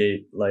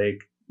mitigate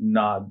like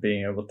not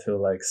being able to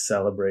like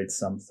celebrate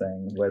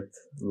something with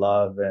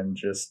love and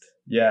just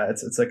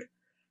it's like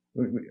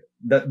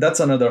that's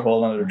another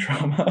whole other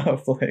trauma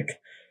of like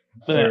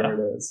where Yeah. it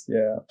is.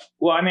 Yeah.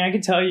 Well, I mean, I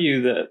could tell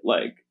you that,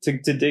 like, to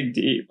dig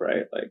deep,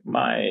 right? Like,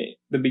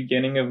 the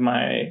beginning of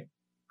my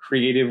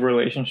creative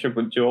relationship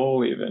with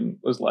Joel even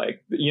was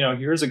like,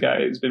 here's a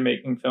guy who's been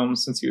making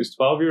films since he was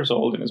 12 years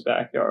old in his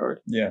backyard,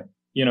 Yeah.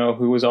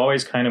 who was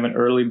always kind of an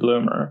early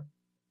bloomer.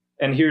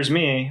 And here's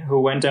me, who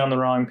went down the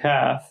wrong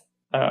path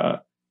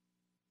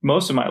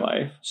most of my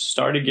life,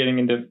 started getting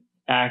into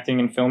acting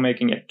and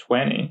filmmaking at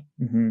 20.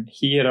 Mm-hmm.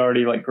 He had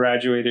already like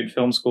graduated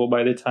film school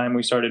by the time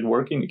we started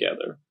working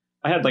together.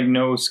 I had like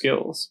no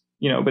skills,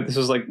 but this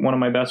was like one of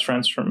my best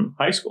friends from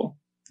high school.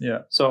 Yeah.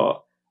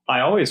 So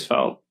I always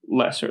felt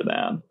lesser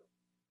than,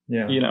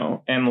 Yeah.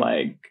 And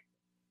like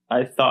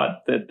I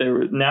thought that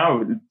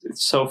now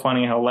it's so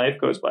funny how life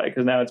goes by,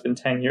 because now it's been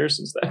 10 years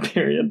since that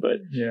period.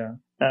 But, Yeah.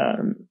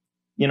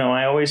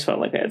 I always felt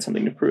like I had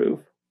something to prove,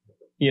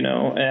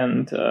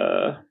 and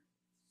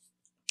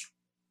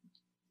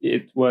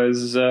it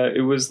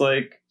was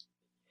like,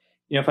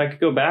 if I could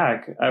go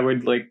back, I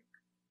would like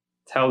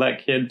tell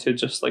that kid to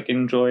just like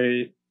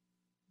enjoy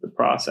the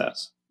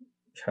process.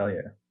 Hell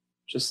yeah.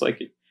 Just like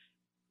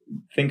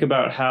think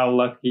about how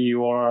lucky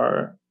you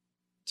are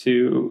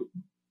to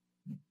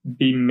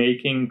be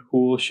making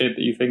cool shit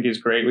that you think is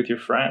great with your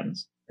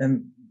friends.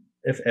 And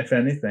if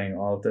anything,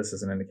 all of this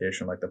is an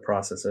indication like the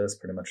process is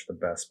pretty much the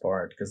best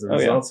part, because the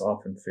results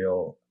often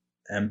feel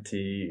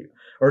empty,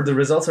 or the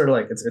results are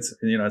like it's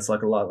it's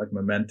like a lot like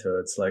Memento.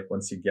 It's like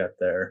once you get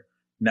there,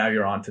 now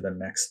you're on to the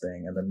next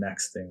thing and the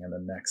next thing and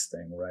the next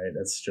thing, right?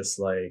 It's just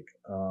like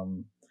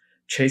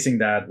chasing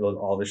that will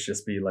always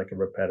just be like a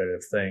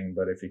repetitive thing.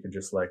 But if you could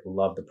just like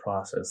love the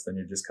process, then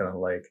you're just kind of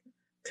like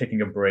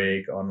taking a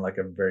break on like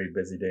a very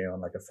busy day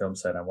on like a film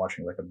set and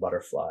watching like a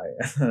butterfly,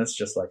 and it's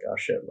just like, oh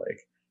shit,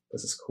 like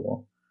this is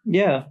cool.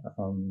 Yeah.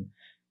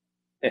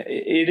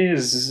 It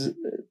is.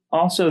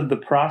 Also, the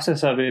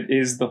process of it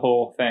is the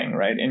whole thing,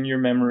 right? And your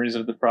memories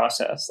of the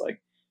process,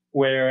 like,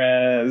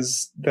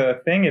 whereas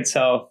the thing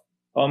itself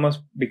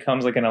almost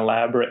becomes like an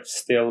elaborate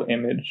still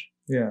image.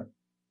 Yeah.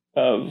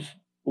 Of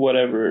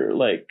whatever,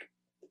 like,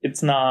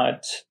 it's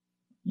not.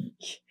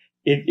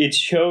 It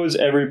shows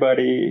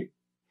everybody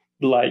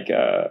like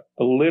a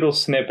little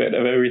snippet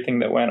of everything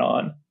that went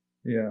on.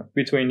 Yeah.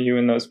 Between you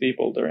and those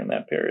people during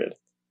that period.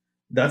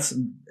 That's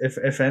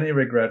if any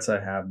regrets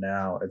I have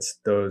now, it's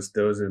those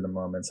are the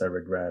moments I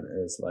regret,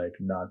 is like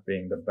not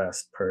being the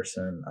best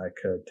person I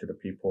could to the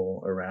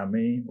people around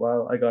me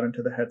while I got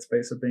into the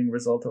headspace of being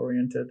result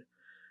oriented.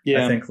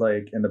 Yeah. I think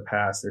like in the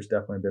past there's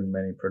definitely been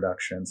many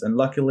productions, and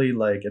luckily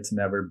like it's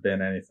never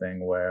been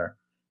anything where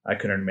I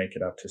couldn't make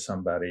it up to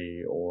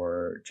somebody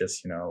or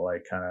just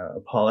like kind of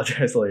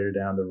apologize later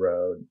down the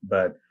road.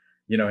 But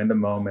in the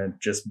moment,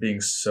 just being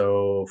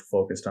so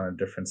focused on a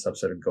different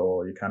subset of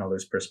goal, you kind of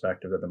lose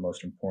perspective that the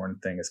most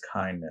important thing is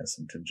kindness,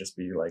 and to just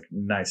be like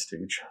nice to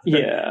each other.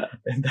 Yeah.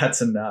 And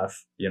that's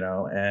enough,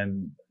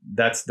 and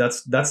that's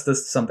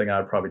something I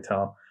would probably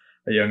tell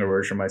a younger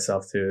version of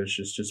myself too, is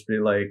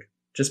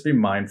just be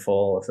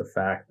mindful of the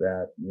fact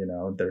that,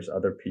 there's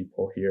other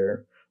people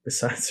here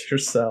besides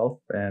yourself.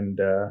 And,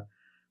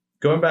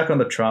 going back on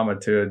the trauma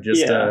too,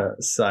 just a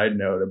side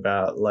note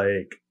about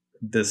like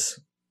this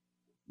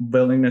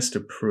willingness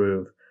to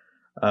prove.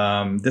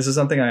 This is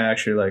something I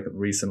actually like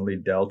recently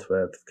dealt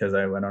with, because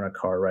I went on a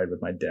car ride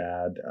with my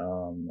dad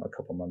a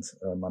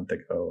month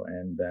ago,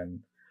 and then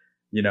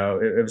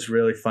it was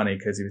really funny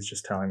because he was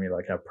just telling me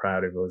like how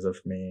proud he was of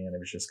me, and he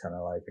was just kind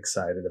of like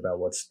excited about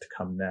what's to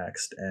come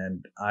next.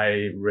 And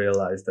I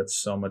realized that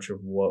so much of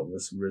what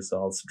was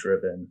results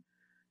driven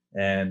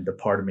and the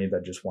part of me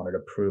that just wanted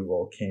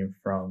approval came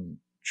from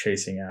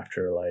chasing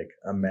after like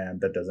a man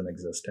that doesn't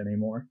exist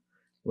anymore,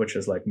 which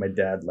is like my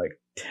dad like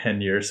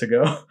 10 years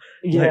ago.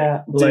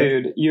 Yeah,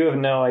 dude, you have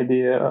no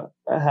idea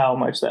how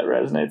much that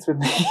resonates with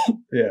me.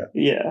 Yeah.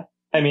 Yeah.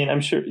 I mean,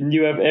 I'm sure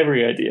you have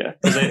every idea,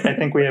 because I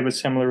think we have a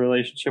similar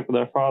relationship with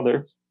our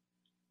father.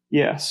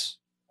 Yes.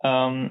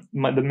 The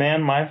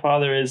man my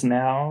father is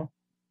now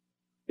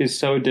is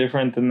so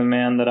different than the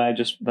man that I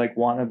just like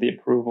wanted the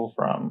approval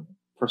from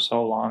for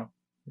so long.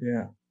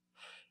 Yeah.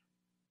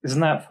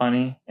 Isn't that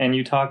funny? And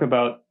you talk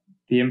about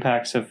the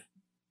impacts of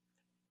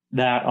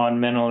that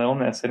on mental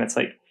illness, and it's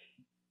like,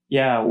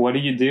 yeah, what do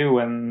you do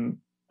when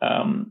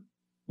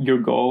your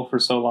goal for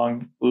so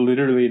long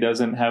literally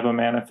doesn't have a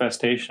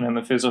manifestation in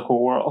the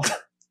physical world?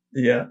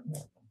 Yeah.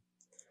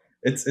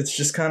 It's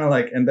just kind of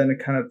like, and then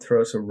it kind of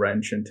throws a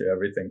wrench into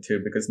everything too,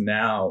 because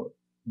now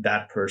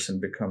that person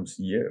becomes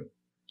you.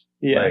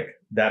 Yeah. Like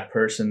that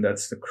person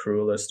that's the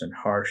cruelest and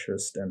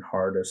harshest and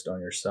hardest on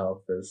yourself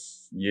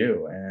is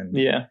you. And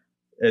yeah,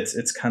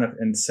 it's kind of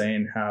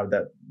insane how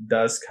that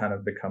does kind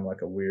of become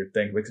like a weird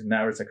thing, because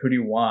now it's like, who do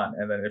you want?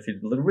 And then if you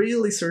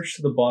really search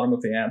to the bottom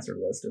of the answer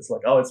list, it's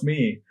like, oh, it's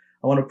me.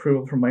 I want to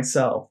prove it for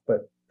myself.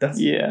 But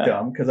that's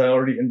dumb, because I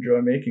already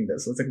enjoy making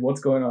this. So it's like, what's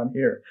going on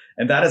here?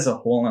 And that is a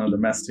whole nother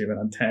mess to even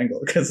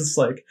untangle, because it's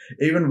like,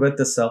 even with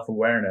the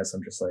self-awareness,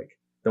 I'm just like,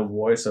 the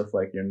voice of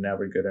like, you're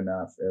never good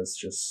enough is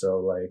just so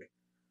like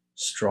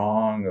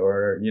strong,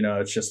 or,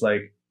 it's just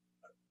like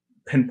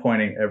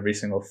pinpointing every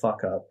single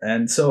fuck up.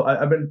 And so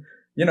I've been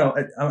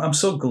I'm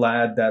so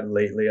glad that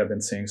lately I've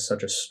been seeing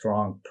such a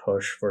strong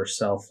push for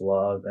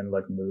self-love and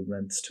like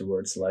movements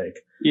towards like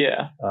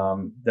Yeah.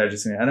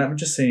 digesting, and I'm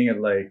just seeing it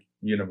like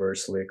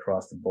universally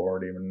across the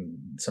board, even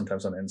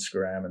sometimes on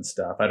Instagram and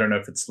stuff. I don't know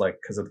if it's like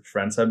because of the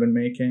friends I've been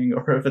making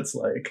or if it's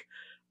like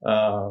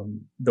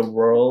the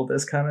world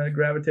is kind of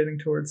gravitating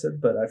towards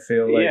it, but I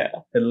feel like Yeah.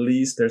 at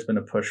least there's been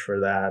a push for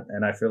that,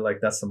 and I feel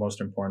like that's the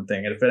most important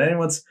thing. And if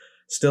anyone's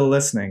still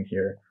listening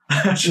here,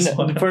 I just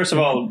No, want first of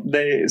to all,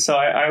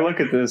 I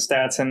look at the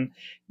stats, and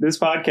this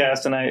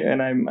podcast, and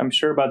I'm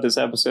sure about this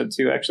episode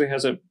too, actually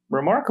has a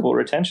remarkable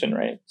retention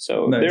rate.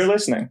 So they're nice.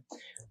 listening.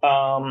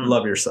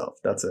 Love yourself.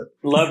 That's it.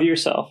 Love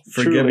yourself.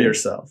 Forgive truly.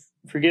 yourself.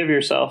 Forgive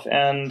yourself.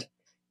 And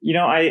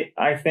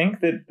I think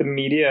that the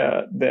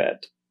media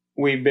that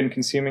we've been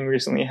consuming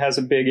recently has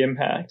a big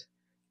impact.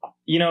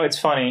 It's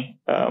funny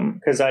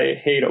because I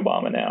hate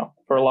Obama now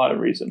for a lot of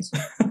reasons.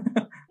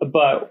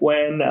 But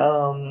when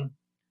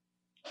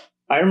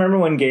I remember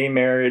when gay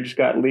marriage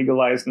got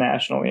legalized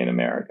nationally in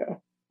America.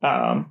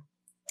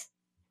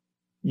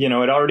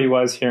 It already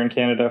was here in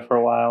Canada for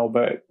a while,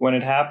 but when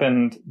it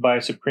happened by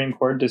Supreme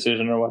Court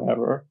decision or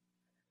whatever,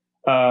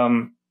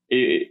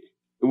 it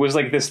was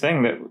like this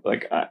thing that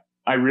like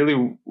I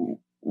really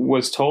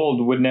was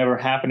told would never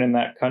happen in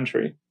that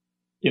country,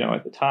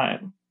 at the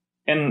time.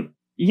 And,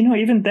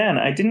 even then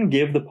I didn't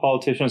give the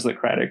politicians the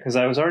credit because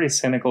I was already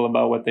cynical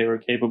about what they were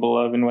capable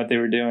of and what they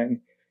were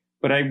doing.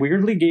 But I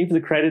weirdly gave the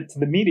credit to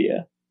the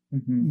media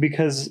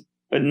because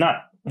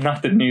not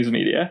the news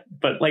media,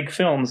 but like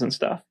films and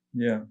stuff.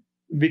 Yeah.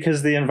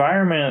 Because the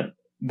environment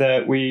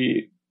that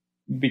we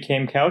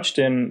became couched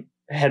in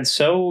had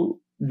so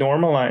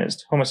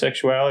normalized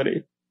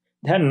homosexuality.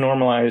 It hadn't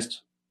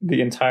normalized the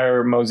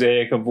entire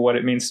mosaic of what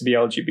it means to be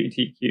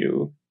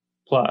LGBTQ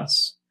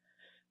plus,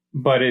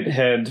 but it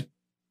had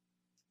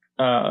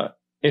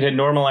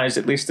normalized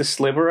at least a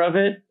sliver of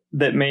it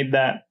that made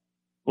that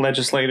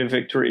legislative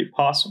victory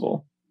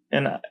possible.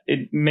 And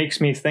it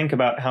makes me think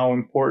about how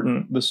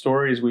important the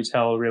stories we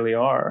tell really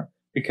are,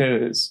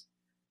 because,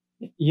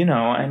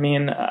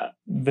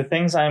 the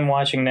things I'm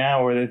watching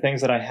now or the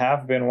things that I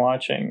have been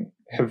watching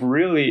have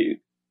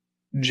really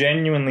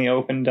genuinely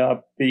opened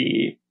up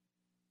the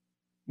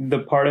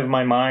part of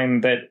my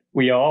mind that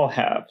we all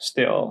have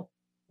still,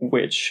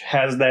 which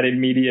has that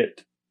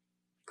immediate,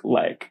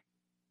 like,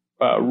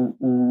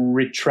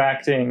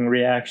 retracting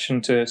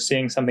reaction to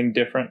seeing something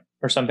different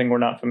or something we're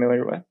not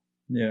familiar with.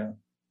 Yeah.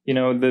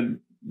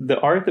 The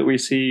art that we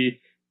see,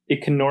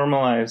 it can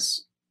normalize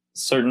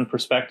certain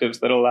perspectives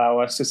that allow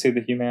us to see the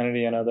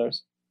humanity in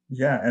others.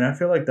 Yeah, and I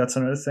feel like that's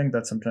another thing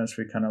that sometimes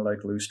we kind of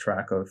like lose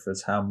track of,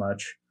 is how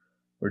much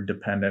we're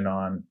dependent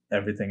on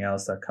everything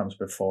else that comes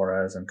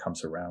before us and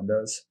comes around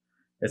us.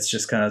 It's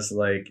just kind of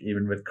like,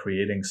 even with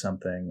creating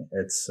something,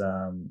 it's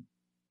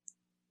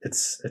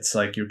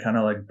like you're kind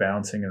of like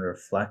bouncing and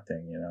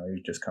reflecting.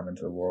 You just come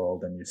into the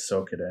world and you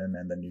soak it in,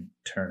 and then you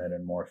turn it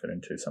and morph it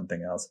into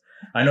something else.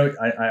 I know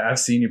I've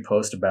seen you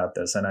post about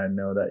this, and I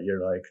know that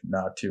you're like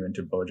not too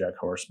into BoJack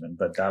Horseman,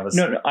 but that was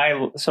no.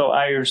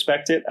 I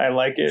respect it. I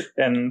like it,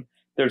 and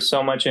there's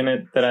so much in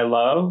it that I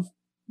love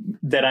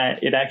that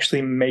it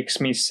actually makes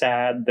me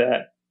sad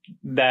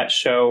that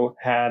show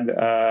had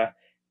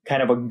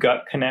kind of a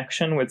gut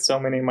connection with so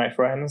many of my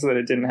friends that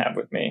it didn't have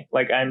with me.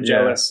 Like, I'm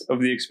jealous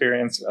of the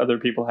experience other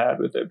people had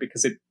with it,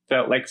 because it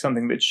felt like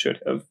something that should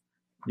have.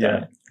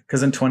 Yeah.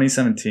 Because in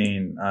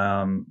 2017,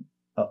 I'm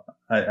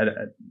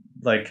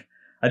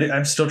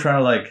still trying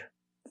to like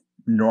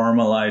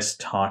normalize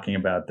talking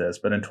about this,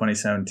 but in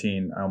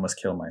 2017, I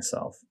almost killed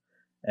myself.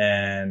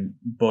 And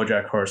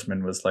BoJack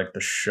Horseman was like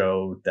the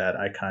show that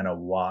I kind of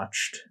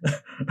watched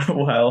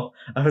while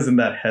I was in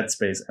that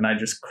headspace, and I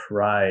just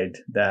cried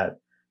that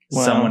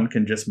someone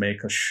can just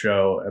make a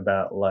show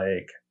about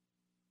like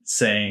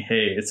saying,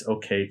 hey, it's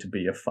okay to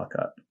be a fuck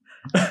up.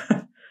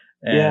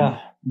 And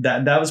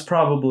that was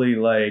probably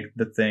like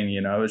the thing,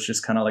 it was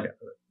just kind of like,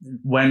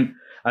 when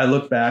I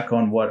look back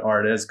on what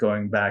art is,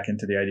 going back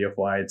into the idea of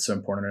why it's so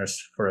important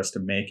for us to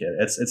make it,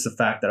 it's the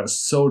fact that I was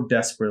so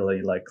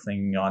desperately like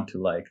clinging on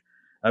to like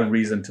a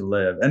reason to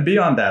live. And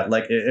beyond that,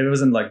 like it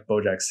wasn't like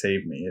BoJack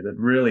saved me. It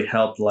really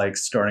helped like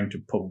starting to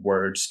put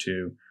words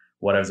to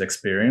what I was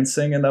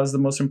experiencing, and that was the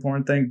most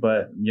important thing.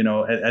 But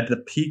at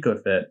the peak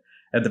of it,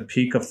 at the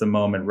peak of the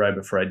moment right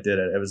before I did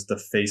it, it was the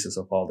faces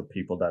of all the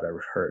people that I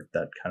hurt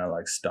that kind of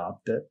like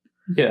stopped it.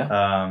 Yeah.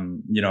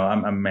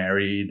 I'm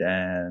married,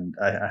 and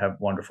I have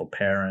wonderful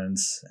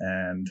parents,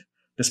 and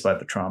despite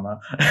the trauma,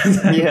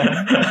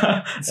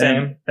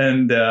 same.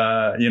 And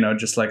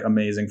just like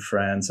amazing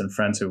friends, and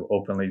friends who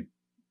openly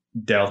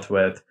dealt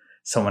with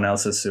someone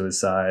else's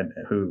suicide,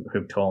 who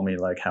told me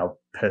like how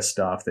pissed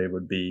off they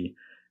would be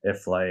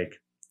if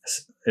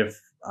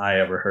I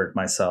ever hurt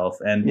myself,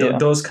 and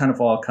those kind of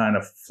all kind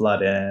of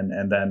flood in.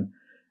 And then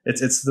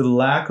it's the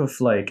lack of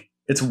like,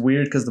 it's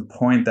weird because the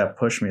point that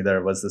pushed me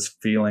there was this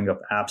feeling of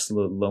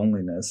absolute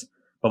loneliness,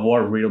 but what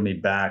reeled me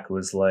back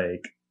was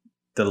like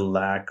the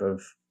lack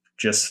of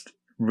just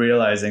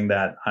realizing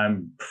that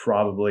I'm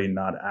probably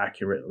not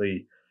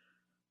accurately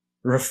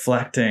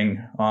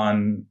reflecting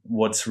on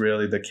what's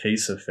really the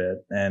case of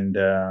it. And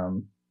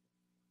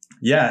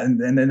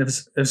and then it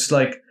was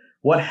like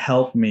what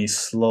helped me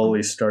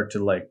slowly start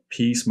to like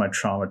piece my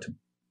trauma to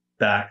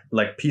back,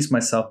 like piece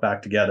myself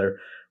back together,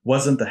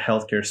 wasn't the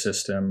healthcare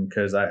system,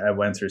 because I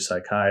went through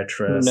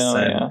psychiatrists No,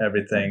 and yeah.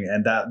 everything,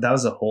 and that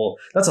was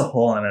that's a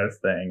whole another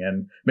thing.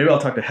 And maybe I'll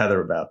talk to Heather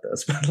about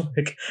this, but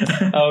like,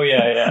 Oh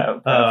yeah.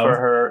 For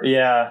her,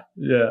 yeah.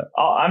 yeah,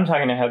 I'm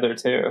talking to Heather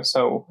too,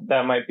 so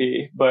that might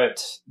be.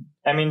 But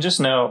I mean, just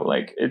know,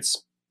 like,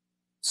 it's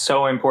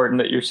so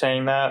important that you're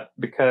saying that,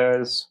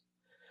 because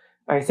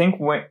I think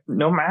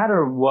no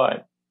matter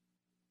what,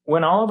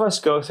 when all of us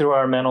go through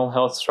our mental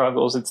health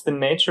struggles, it's the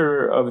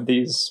nature of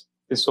these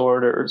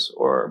disorders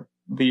or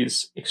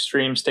these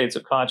extreme states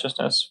of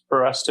consciousness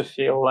for us to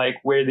feel like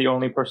we're the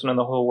only person in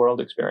the whole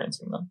world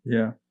experiencing them.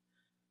 yeah,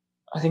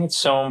 I think it's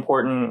so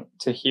important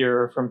to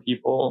hear from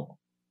people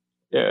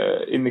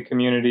in the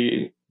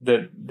community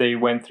that they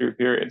went through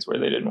periods where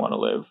they didn't want to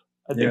live.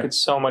 I think yeah.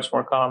 it's so much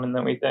more common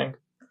than we think.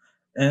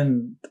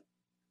 And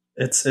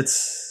it's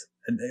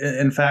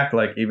in fact,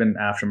 like, even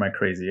after my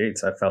crazy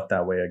eights, I felt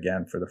that way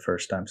again for the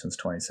first time since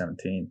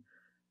 2017.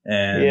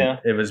 And Yeah.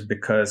 it was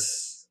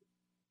because,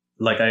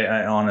 like,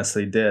 I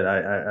honestly did.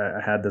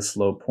 I had this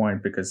low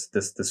point because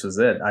this was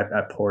it.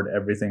 I poured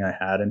everything I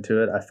had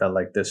into it. I felt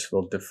like this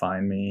will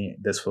define me.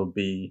 This will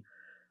be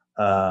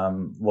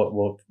what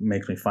will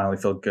make me finally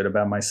feel good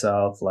about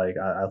myself. Like,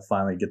 I'll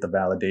finally get the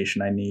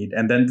validation I need.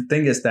 And then the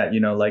thing is that,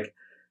 like,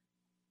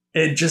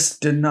 it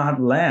just did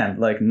not land.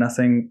 Like,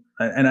 nothing.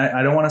 And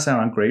I don't want to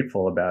sound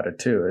ungrateful about it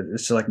too.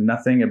 It's just like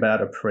nothing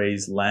about a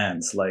praise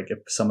lands. Like, if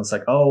someone's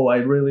like, oh, I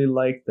really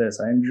like this,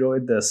 I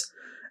enjoyed this,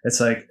 it's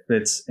like,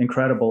 it's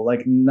incredible.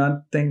 Like,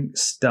 nothing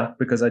stuck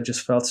because I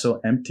just felt so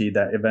empty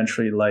that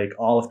eventually, like,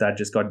 all of that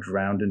just got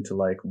drowned into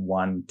like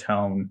one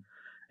tone.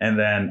 And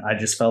then I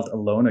just felt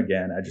alone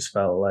again. I just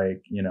felt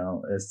like,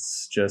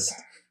 it's just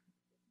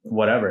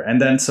whatever. And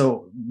then,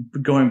 so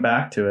going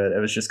back to it, it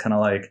was just kind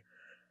of like,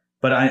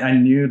 but I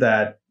knew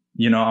that,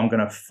 I'm going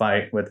to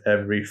fight with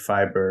every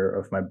fiber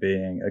of my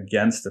being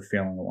against the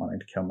feeling of wanting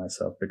to kill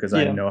myself, because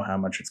I Yeah. know how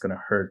much it's going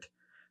to hurt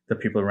the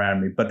people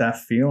around me. But that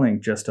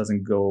feeling just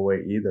doesn't go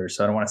away either.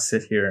 So I don't want to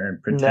sit here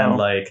and pretend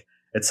like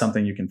it's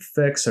something you can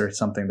fix or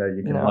something that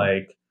you can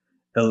like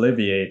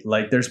alleviate.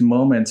 Like, there's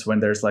moments when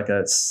there's like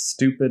a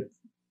stupid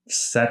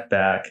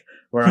setback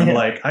where I'm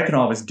like, I can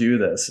always do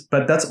this.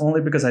 But that's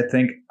only because I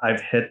think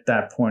I've hit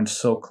that point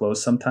so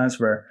close sometimes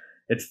where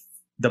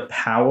the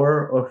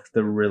power of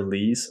the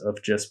release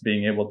of just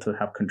being able to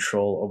have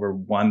control over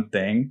one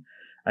thing,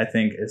 I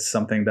think, is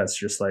something that's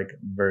just like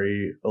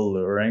very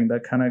alluring,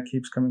 that kind of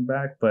keeps coming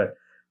back. But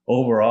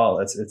overall,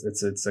 it's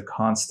a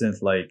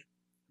constant like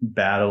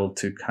battle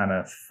to kind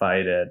of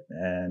fight it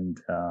and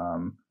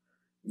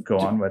go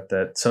on with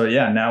it. So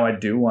yeah, now I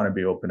do want to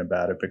be open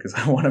about it, because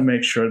I want to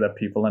make sure that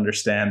people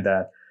understand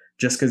that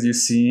just because you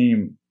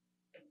seem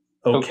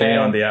okay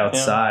on the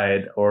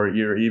outside, or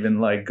you're even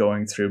like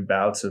going through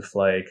bouts of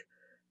like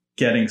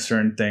getting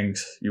certain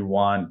things you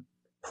want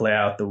play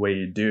out the way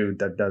you do,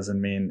 that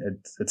doesn't mean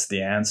it's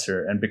the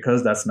answer. And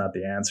because that's not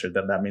the answer,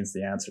 then that means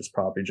the answer is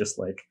probably just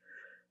like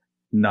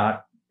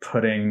not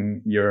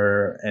putting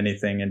your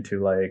anything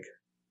into like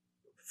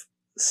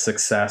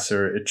success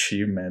or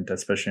achievement,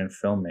 especially in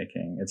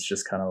filmmaking. It's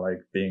just kind of like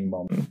being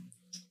moment.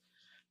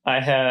 I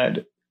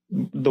had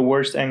the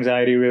worst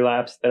anxiety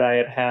relapse that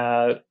I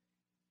had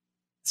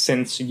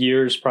since 5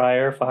 years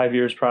prior,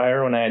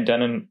 when I had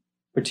done a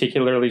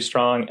particularly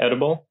strong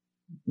edible.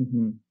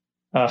 Mm-hmm.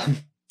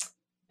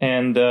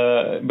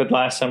 But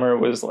last summer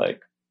was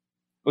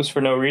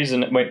for no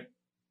reason.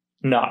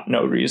 Not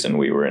no reason.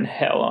 We were in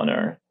hell on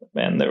earth,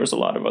 and there was a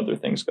lot of other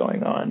things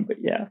going on. But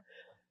yeah,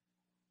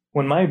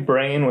 when my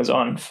brain was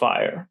on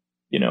fire,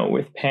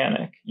 with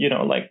panic,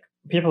 like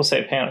people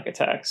say panic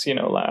attacks,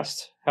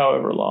 last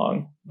however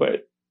long,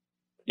 but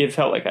it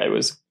felt like I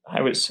was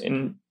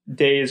in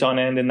days on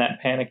end in that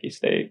panicky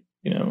state,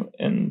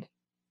 and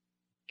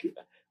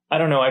I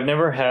don't know. I've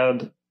never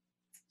had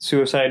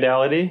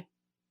suicidality,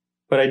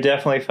 but I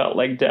definitely felt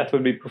like death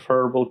would be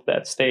preferable to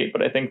that state.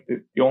 But I think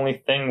the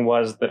only thing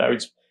was that I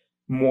was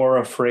more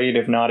afraid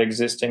of not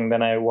existing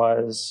than I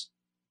was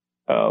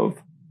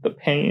of the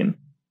pain.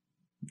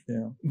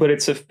 Yeah. But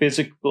it's a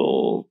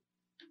physical,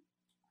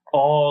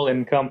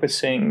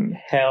 all-encompassing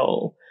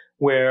hell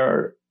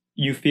where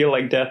you feel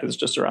like death is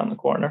just around the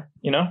corner,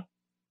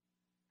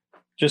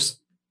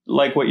 Just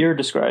like what you're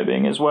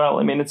describing as well.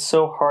 I mean, it's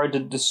so hard to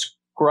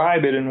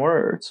describe it in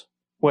words,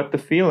 what the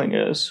feeling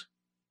is.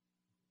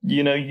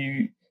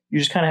 You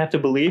just kind of have to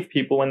believe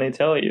people when they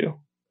tell you,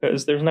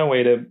 because there's no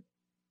way to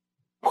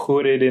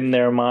put it in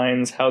their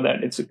minds how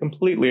that it's a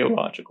completely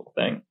illogical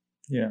thing.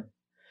 Yeah.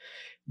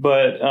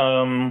 But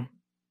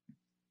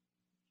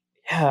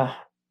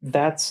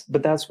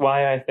that's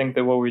why I think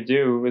that what we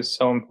do is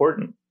so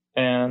important.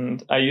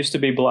 And I used to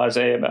be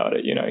blasé about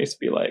it. I used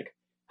to be like,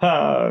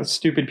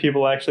 stupid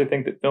people actually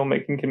think that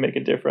filmmaking can make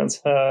a difference.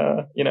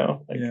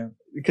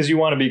 Because you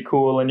want to be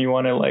cool and you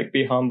want to like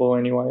be humble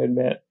and you want to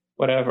admit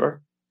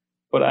whatever.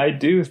 But I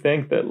do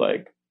think that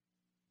like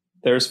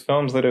there's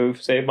films that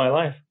have saved my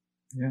life.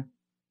 Yeah.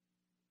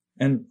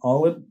 And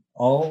all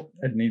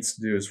it needs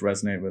to do is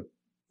resonate with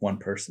one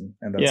person,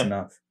 and that's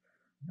enough.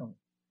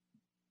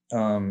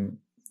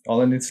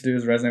 All it needs to do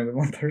is resonate with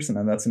one person,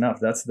 and that's enough.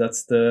 That's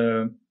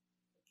the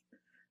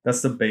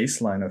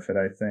baseline of it,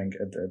 I think.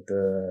 At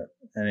the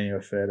any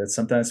of it, it's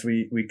sometimes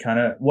we kind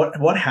of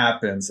what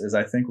happens is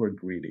I think we're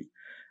greedy.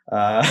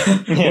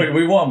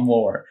 We want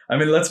more. I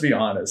mean, let's be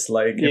honest.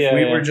 Like, if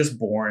we were just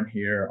born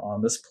here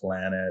on this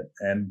planet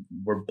and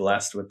we're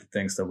blessed with the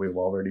things that we've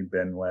already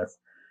been with,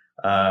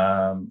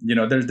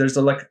 there's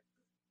a like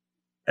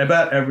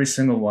about every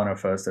single one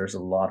of us, there's a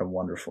lot of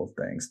wonderful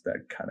things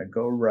that kind of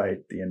go right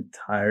the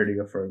entirety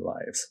of our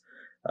lives.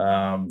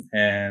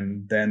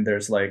 And then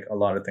there's like a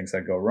lot of things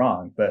that go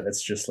wrong, but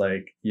it's just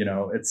like,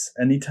 it's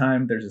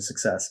anytime there's a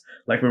success,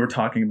 like we were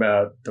talking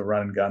about the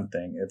run and gun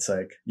thing. It's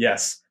like,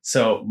 yes.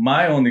 So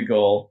my only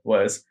goal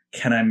was,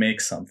 can I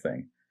make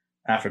something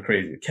after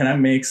Crazy? Can I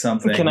make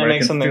something where I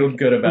can feel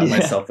good about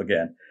myself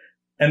again?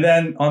 And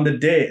then on the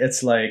day,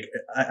 it's like,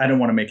 I don't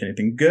want to make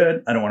anything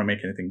good. I don't want to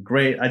make anything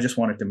great. I just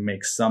wanted to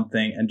make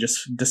something and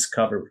just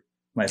discover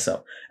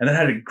myself. And then I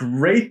had a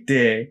great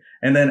day.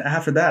 And then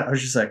after that, I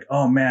was just like,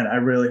 oh man, I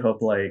really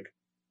hope like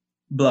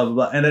blah, blah,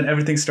 blah. And then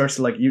everything starts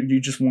to like, you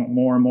just want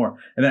more and more.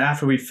 And then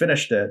after we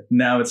finished it,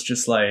 now it's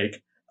just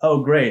like,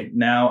 oh great,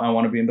 now I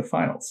want to be in the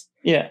finals.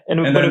 Yeah.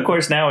 But then, of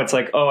course now it's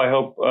like, oh, I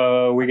hope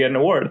we get an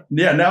award.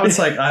 Yeah. Now it's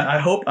like, I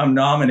hope I'm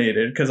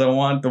nominated because I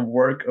want the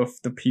work of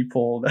the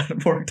people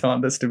that worked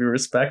on this to be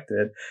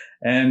respected.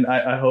 And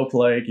I hope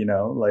like, you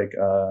know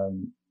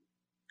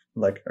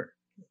what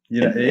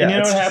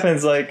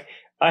happens? Like,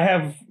 I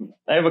have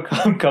a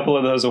couple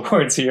of those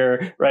awards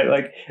here, right?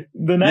 Like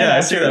the night after,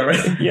 I see that,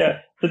 right? Yeah,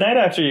 the night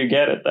after you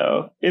get it,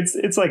 though,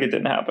 it's like it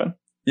didn't happen.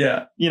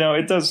 Yeah,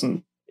 it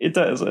doesn't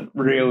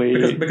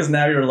really, because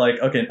now you're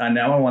like, okay,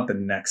 now I want the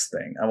next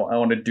thing. I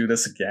want to do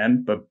this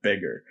again, but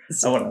bigger.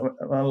 I want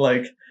to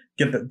like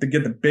get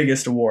the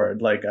biggest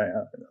award. Like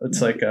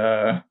it's like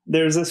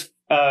there's this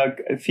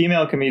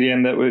female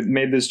comedian that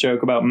made this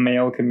joke about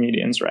male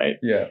comedians, right?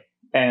 Yeah.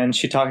 And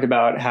she talked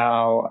about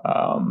how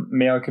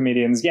male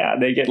comedians,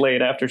 they get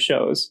laid after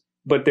shows,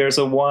 but there's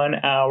a 1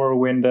 hour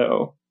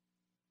window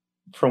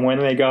from when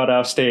they got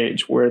off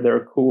stage where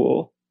they're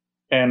cool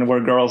and where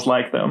girls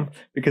like them.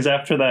 Because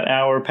after that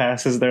hour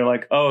passes, they're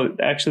like, oh,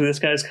 actually, this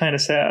guy's kind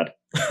of sad.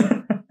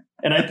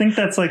 And I think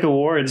that's like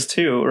awards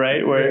too,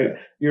 right? Where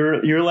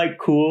you're like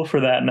cool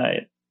for that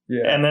night.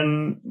 Yeah. And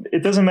then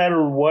it doesn't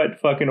matter what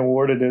fucking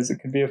award it is. It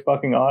could be a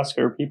fucking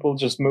Oscar. People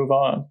just move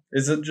on.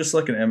 Is it just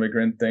like an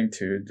immigrant thing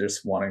too,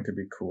 just wanting to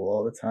be cool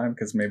all the time?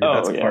 Because maybe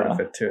that's part of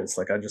it too. It's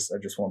like I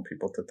just want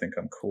people to think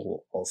I'm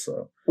cool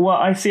also. Well,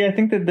 I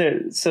think that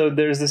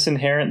there's this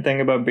inherent thing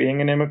about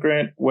being an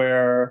immigrant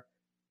where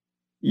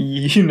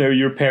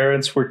your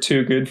parents were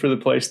too good for the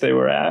place they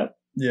were at.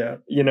 Yeah.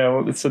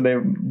 So they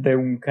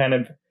kind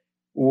of,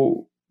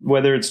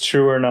 whether it's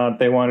true or not,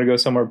 they want to go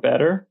somewhere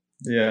better.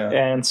 Yeah.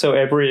 And so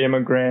every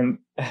immigrant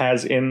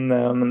has in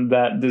them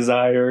that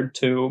desire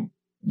to,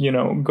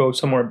 go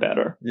somewhere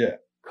better. Yeah.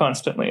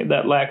 Constantly.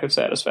 That lack of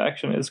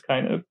satisfaction is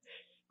kind of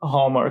a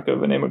hallmark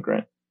of an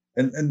immigrant.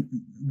 And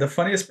the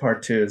funniest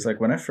part too is like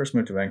when I first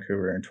moved to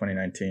Vancouver in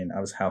 2019, I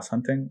was house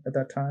hunting at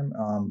that time,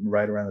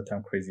 right around the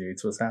time Crazy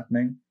Eights was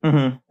happening.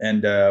 Mm-hmm.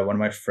 And one of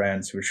my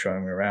friends who was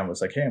showing me around was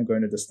like, hey, I'm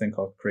going to this thing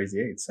called Crazy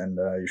Eights and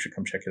you should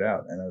come check it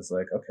out. And I was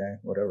like, okay,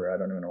 whatever. I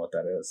don't even know what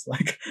that is.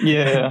 Like,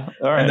 yeah.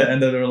 All right.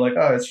 And then they were like,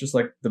 oh, it's just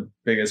like the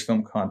biggest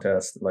film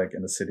contest like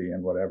in the city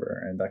and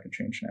whatever. And that could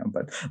change now.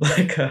 But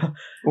like,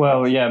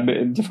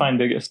 define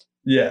biggest.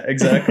 Yeah,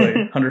 exactly.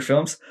 100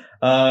 films.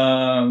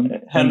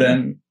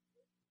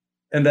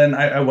 And then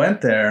I went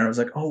there and I was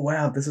like, oh,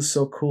 wow, this is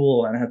so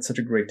cool. And I had such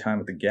a great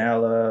time at the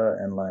gala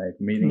and like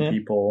meeting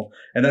people.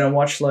 And then I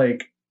watched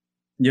like,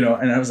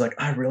 and I was like,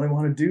 I really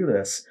want to do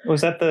this.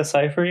 Was that the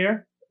Cypher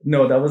year?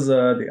 No, that was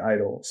The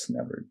Idols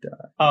Never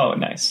Die. Oh,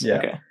 nice. Yeah.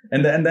 Okay.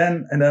 And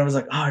then I was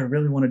like, oh, I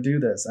really want to do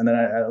this. And then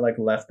I like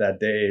left that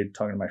day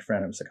talking to my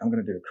friend. I was like, I'm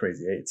going to do a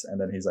Crazy Eights. And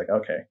then he's like,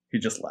 okay. He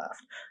just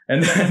laughed.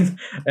 And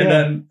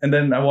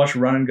then I watched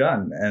Run and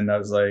Gun. And I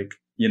was like,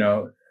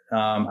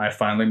 I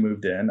finally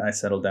moved in. I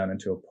settled down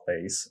into a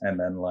place, and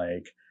then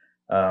like,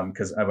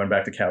 because I went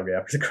back to Calgary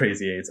after the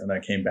Crazy Eights, and then I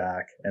came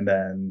back, and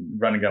then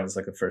Run and Gun was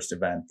like the first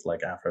event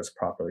like after I was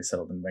properly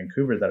settled in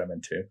Vancouver that I'm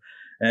into.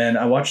 And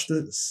I watched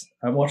the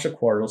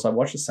quarters, I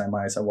watched the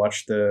semis,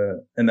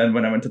 and then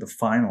when I went to the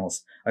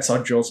finals, I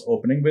saw Joel's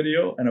opening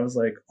video, and I was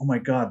like, oh my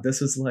god,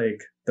 this is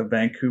like the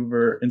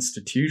Vancouver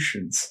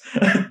institutions.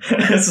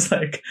 It's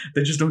like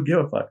they just don't give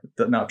a fuck.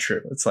 That's not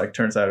true. It's like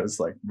turns out it was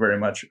like very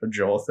much a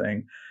Joel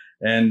thing.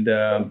 And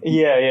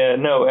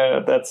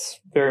that's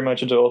very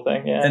much a Joel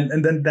thing. Yeah.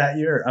 And then that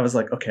year I was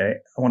like, okay,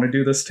 I want to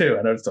do this too.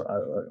 And I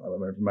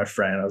went to my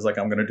friend. I was like,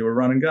 I'm going to do a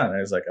Run and Gun. And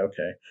I was like,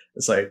 okay.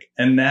 It's like,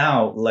 and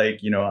now like,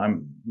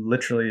 I'm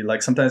literally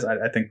like, sometimes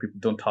I think people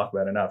don't talk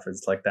about it enough.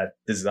 It's like that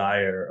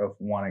desire of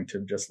wanting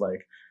to just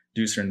like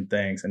do certain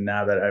things. And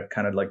now that I've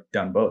kind of like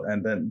done both,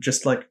 and then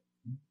just like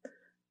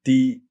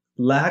the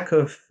lack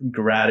of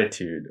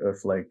gratitude of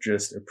like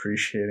just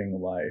appreciating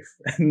life,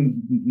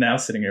 and now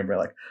sitting here and be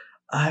like,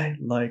 I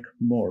like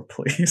more,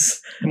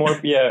 please. More,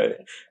 yeah,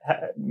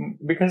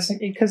 because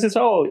it's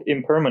all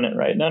impermanent,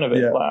 right? None of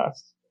it Yeah.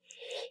 lasts,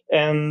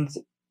 and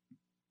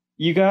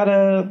you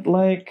gotta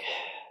like,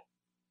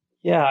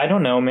 yeah, I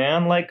don't know,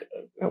 man. Like,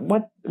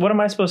 what am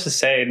I supposed to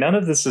say? None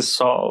of this is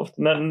solved.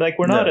 None, like,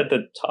 we're not No. at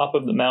the top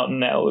of the mountain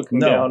now, looking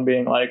No. down,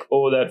 being like,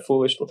 oh, that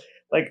foolish.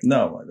 Like,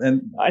 No.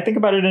 And I think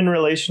about it in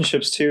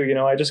relationships too. You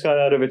know, I just got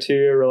out of a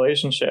 2-year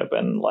relationship,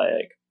 and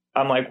like,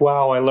 I'm like,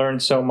 wow, I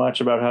learned so much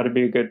about how to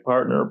be a good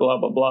partner. Blah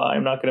blah blah.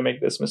 I'm not going to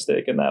make this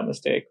mistake and that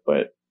mistake,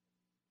 but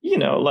you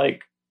know,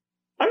 like,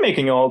 I'm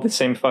making all the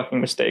same fucking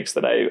mistakes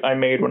that I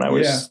made when I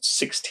was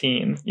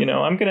 16. You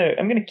know, I'm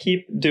gonna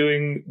keep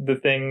doing the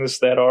things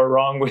that are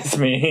wrong with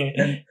me.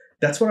 And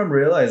that's what I'm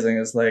realizing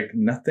is like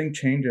nothing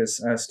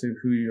changes as to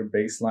who your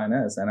baseline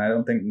is. And I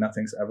don't think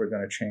nothing's ever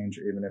going to change,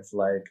 even if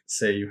like,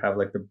 say you have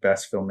like the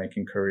best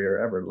filmmaking career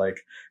ever.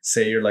 Like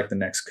say you're like the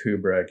next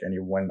Kubrick and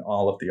you win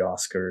all of the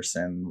Oscars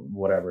and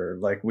whatever.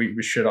 Like we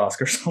shit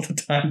Oscars all the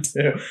time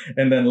too.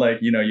 And then like,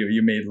 you know,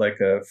 you made like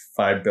a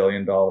 $5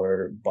 billion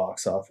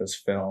box office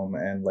film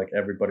and like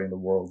everybody in the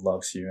world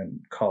loves you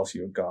and calls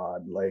you a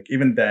god. Like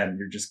even then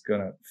you're just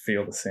going to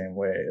feel the same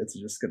way. It's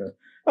just going to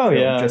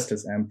feel just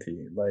as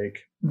empty. Like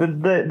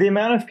the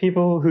amount of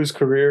people whose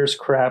careers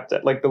crapped,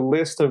 like the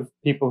list of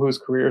people whose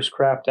careers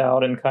crapped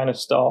out and kind of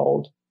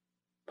stalled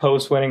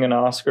post winning an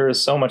Oscar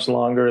is so much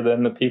longer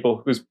than the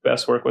people whose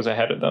best work was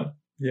ahead of them.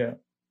 Yeah.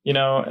 You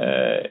know,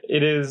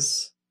 it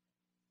is,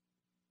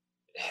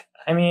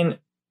 I mean,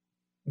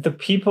 the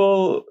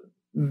people,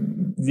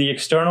 the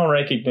external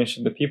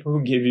recognition, the people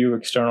who give you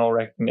external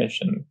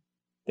recognition,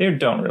 they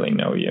don't really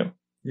know you.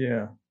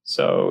 Yeah.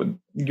 So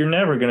you're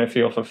never going to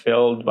feel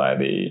fulfilled by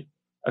the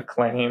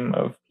acclaim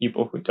of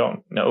people who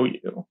don't know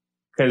you,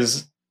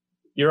 because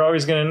you're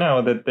always going to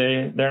know that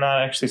they're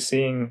not actually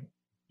seeing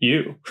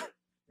you.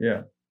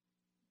 Yeah.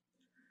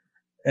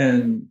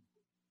 And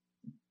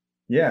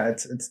yeah,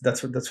 it's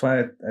that's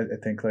why I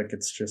think like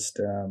it's just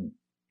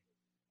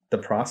the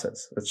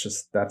process. It's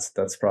just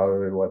that's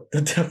probably what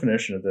the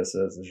definition of this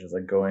is. It's just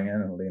like going in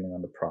and leaning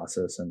on the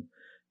process and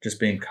just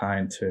being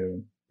kind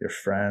to your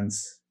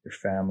friends, your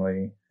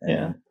family,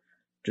 and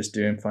just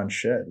doing fun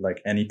shit.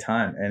 Like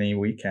anytime, any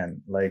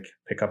weekend, like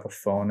pick up a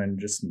phone and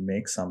just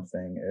make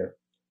something if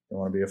you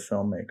want to be a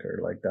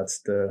filmmaker. Like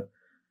that's the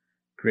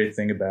great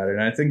thing about it.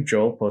 And I think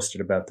Joel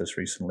posted about this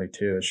recently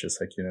too. It's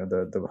just like, you know,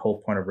 the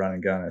whole point of Run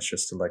and Gun is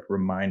just to like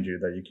remind you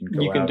that you can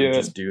go out and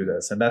just do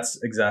this. And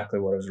that's exactly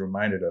what I was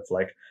reminded of.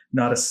 Like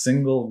not a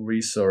single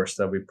resource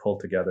that we pulled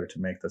together to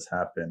make this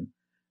happen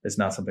is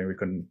not something we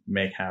couldn't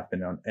make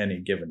happen on any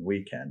given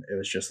weekend. It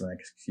was just an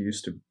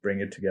excuse to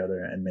bring it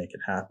together and make it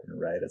happen.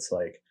 Right. It's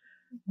like,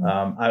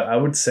 I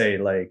would say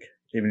like,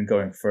 even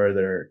going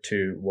further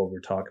to what we were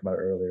talking about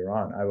earlier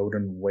on, I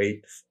wouldn't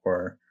wait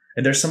for,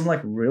 and there's some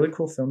like really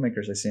cool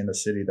filmmakers I see in the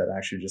city that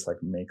actually just like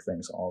make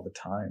things all the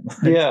time.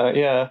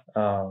 Like,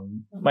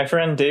 my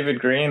friend David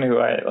Green, who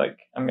I'm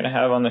going to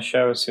have on the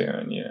show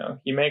soon, you know,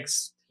 he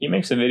makes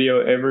a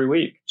video every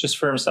week just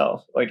for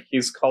himself. Like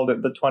he's called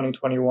it the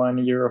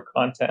 2021 year of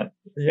content.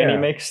 And he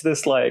makes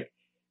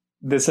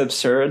this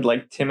absurd,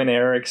 like Tim and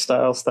Eric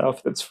style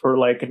stuff that's for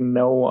like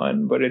no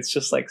one, but it's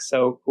just like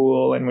so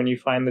cool. And when you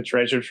find the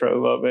treasure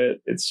trove of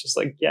it, it's just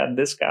like, yeah,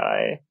 this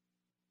guy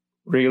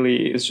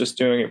really is just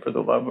doing it for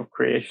the love of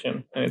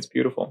creation, and it's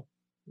beautiful.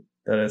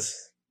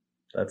 That's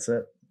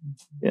it.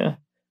 Yeah.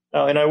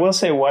 Oh, and I will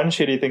say one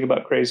shitty thing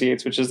about Crazy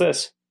Eights, which is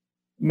this: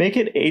 make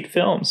it 8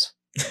 films.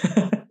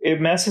 It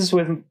messes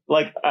with,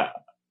 like,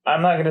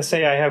 I'm not going to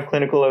say I have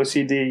clinical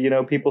OCD. You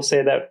know, people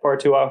say that far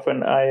too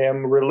often. I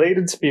am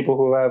related to people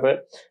who have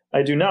it.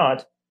 I do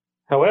not.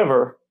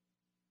 However,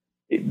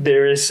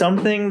 there is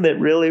something that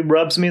really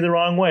rubs me the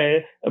wrong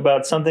way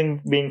about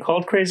something being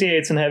called Crazy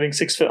Eights and having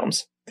 6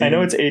 films. I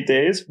know it's 8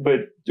 days,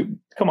 but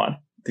come on.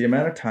 The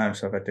amount of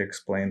times I've had to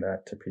explain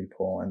that to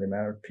people and the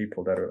amount of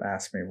people that have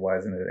asked me, why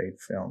isn't it 8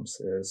 films,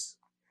 is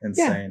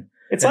insane. Yeah.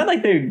 It's not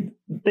like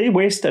they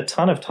waste a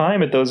ton of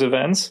time at those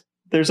events.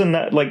 There's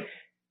like,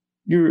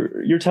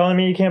 you're telling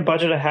me you can't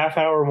budget a half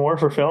hour more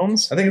for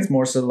films? I think it's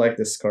more so like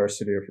the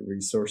scarcity of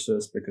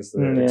resources because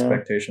the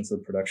expectations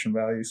of production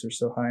values are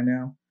so high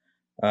now.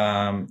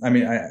 I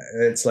mean,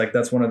 it's like,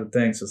 that's one of the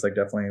things. It's like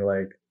definitely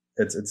like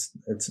it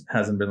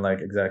hasn't been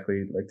like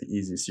exactly like the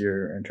easiest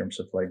year in terms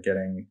of like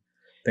getting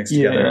things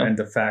together, and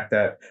the fact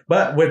that,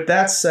 but with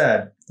that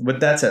said, I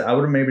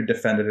would have maybe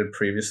defended it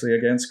previously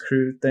against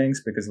crew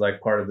things, because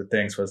like part of the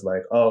things was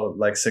like, oh,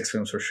 like 6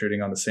 films were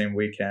shooting on the same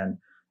weekend,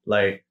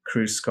 like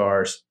crew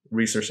scarce,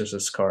 resources are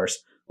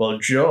scarce. Well,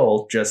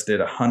 Joel just did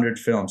 100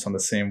 films on the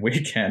same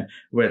weekend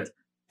with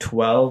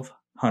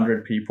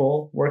 1,200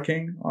 people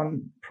working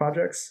on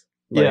projects,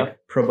 like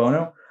pro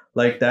bono.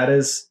 Like that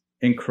is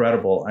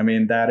incredible. I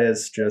mean, that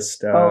is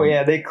just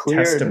they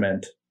cleared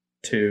testament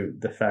to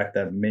the fact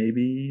that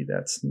maybe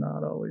that's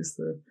not always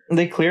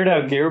they cleared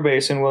out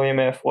Gearbase and William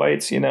F.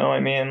 White's, you know, I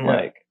mean,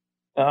 like,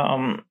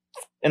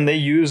 and they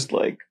used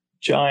like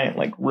giant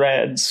like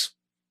Reds,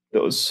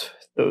 those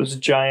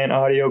giant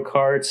audio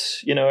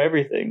carts,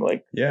 everything.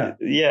 Like, Yeah.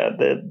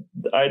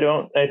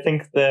 I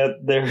think that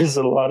there is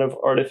a lot of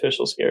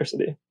artificial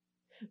scarcity.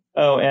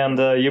 Oh, and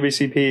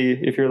UBCP,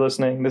 if you're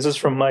listening, this is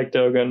from Mike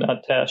Doga,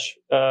 not Tesh.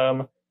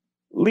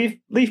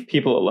 Leave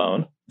people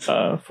alone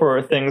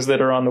for things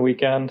that are on the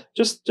weekend.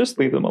 Just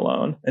leave them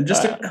alone. And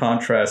just to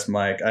contrast,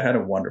 Mike, I had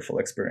a wonderful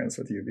experience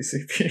with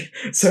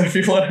UBCP. So if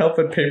you want help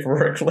with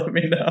paperwork, let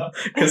me know,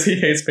 because he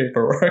hates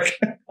paperwork.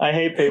 I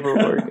hate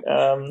paperwork.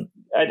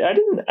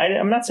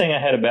 I'm not saying I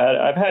had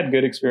I've had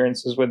good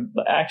experiences with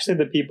actually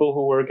the people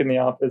who work in the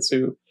office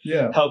who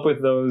help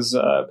with those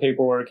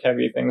paperwork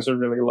heavy things are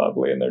really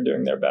lovely, and they're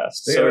doing their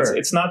best.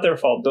 It's not their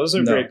fault. Those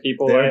are great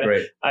people. They're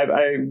great.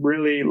 I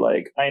really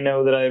I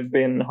know that I've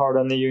been hard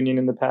on the union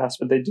in the past,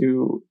 but they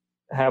do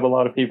have a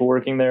lot of people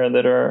working there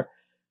that are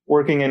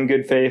working in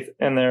good faith,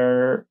 and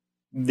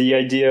the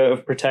idea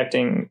of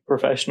protecting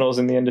professionals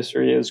in the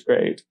industry is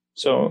great.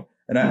 So,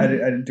 and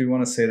I do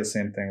want to say the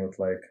same thing with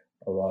like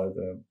a lot of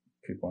the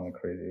people on the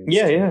Crazy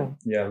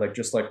Eights. Yeah, like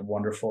just like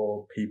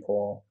wonderful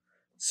people,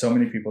 so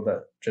many people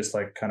that just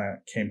like kind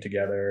of came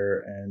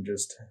together and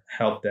just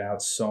helped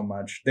out so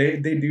much. They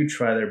do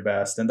try their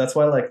best, and that's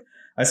why like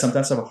I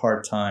sometimes have a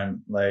hard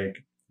time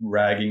like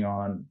ragging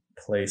on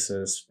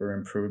places for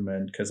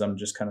improvement, because I'm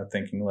just kind of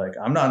thinking like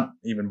I'm not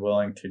even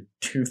willing to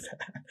do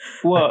that.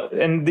 Well,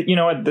 and you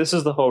know what, this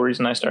is the whole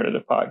reason I started a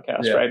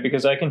podcast, right?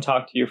 Because I can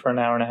talk to you for an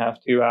hour and a half,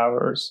 2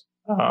 hours,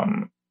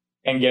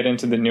 and get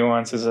into the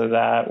nuances of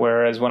that.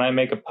 Whereas when I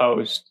make a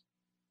post,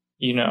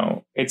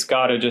 it's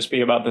got to just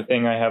be about the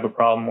thing I have a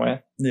problem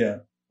with. Yeah.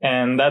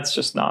 And that's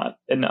just not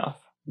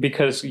enough,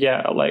 because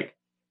like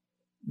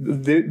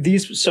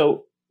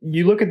so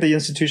you look at the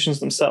institutions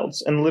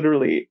themselves, and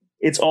literally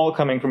it's all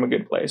coming from a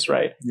good place,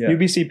 right? Yeah.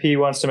 UBCP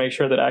wants to make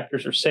sure that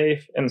actors are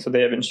safe, and so they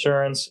have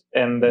insurance,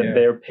 and that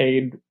they're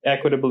paid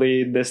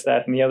equitably, this,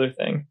 that, and the other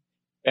thing.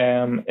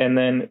 And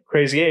then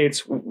Crazy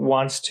Eights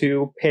wants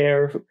to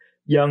pair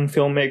young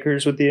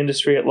filmmakers with the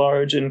industry at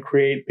large and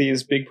create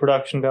these big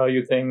production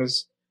value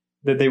things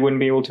that they wouldn't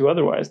be able to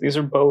otherwise. These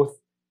are both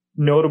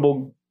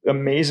notable,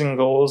 amazing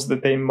goals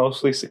that they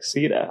mostly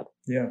succeed at.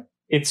 Yeah.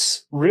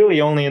 It's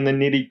really only in the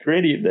nitty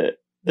gritty that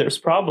there's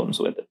problems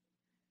with it.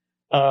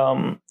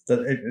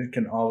 It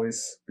can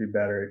always be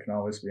better. It can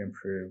always be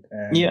improved.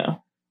 And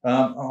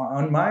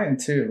on my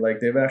end too, like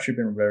they've actually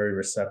been very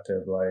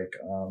receptive, like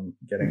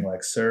getting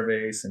like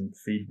surveys and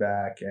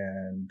feedback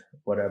and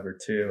whatever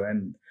too.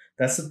 And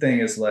that's the thing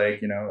is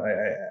like,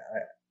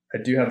 I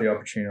do have the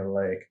opportunity to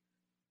like,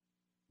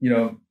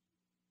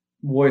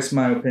 voice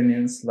my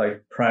opinions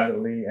like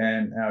privately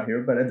and out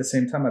here, but at the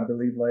same time I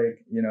believe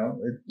like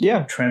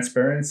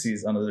transparency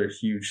is another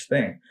huge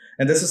thing.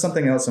 And this is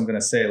something else I'm going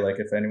to say, like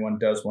if anyone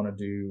does want to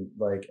do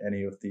like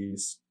any of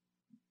these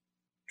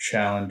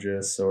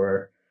challenges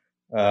or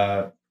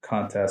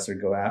contests or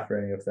go after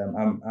any of them,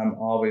 I'm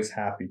always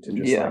happy to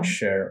just like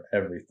share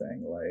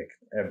everything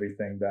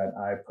that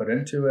I put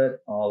into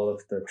it, all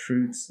of the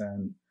truths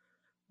and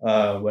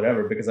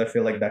whatever, because I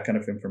feel like that kind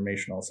of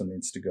information also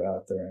needs to go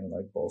out there and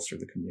like bolster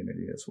the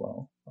community as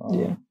well.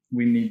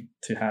 We need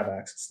to have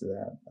access to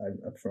that.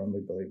 I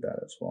firmly believe that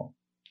as well.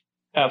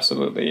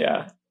 Absolutely.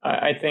 Yeah.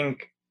 I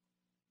think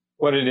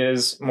what it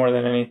is more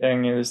than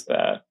anything is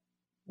that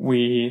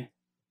we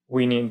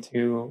need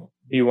to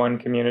be one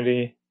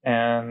community,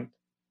 and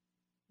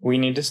we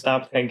need to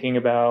stop thinking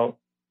about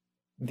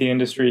the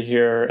industry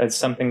here as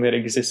something that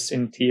exists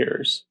in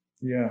tiers.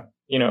 Yeah.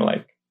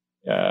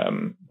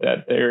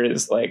 That there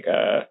is like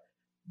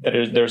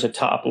there's a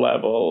top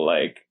level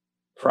like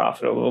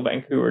profitable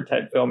Vancouver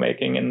type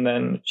filmmaking, and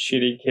then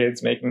shitty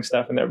kids making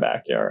stuff in their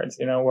backyards.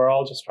 We're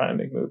all just trying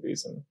to make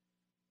movies, and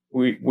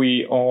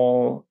we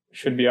all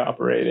should be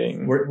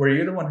operating. Were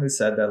you the one who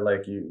said that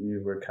like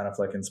you were kind of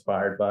like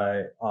inspired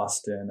by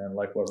Austin and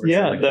like what?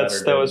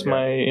 That was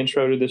my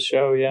intro to this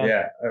show.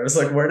 Yeah, I was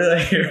like, where did I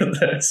hear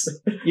this?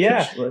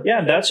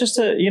 That's just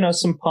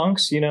some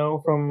punks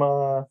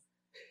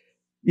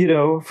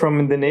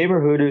from the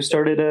neighborhood who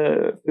started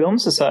a film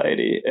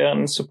society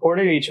and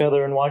supported each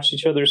other and watched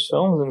each other's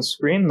films and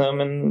screened them.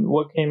 And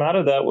what came out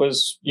of that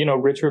was,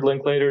 Richard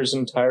Linklater's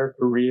entire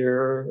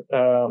career,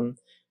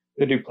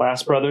 the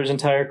Duplass brothers'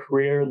 entire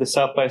career, the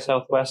South by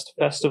Southwest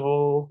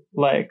festival.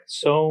 Like,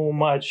 so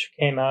much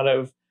came out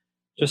of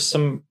just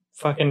some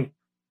fucking,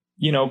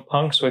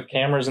 punks with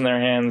cameras in their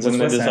hands. Was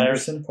and the Wes desire.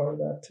 Anderson part of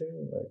that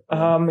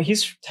too?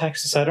 He's from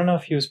Texas. I don't know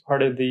if he was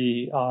part of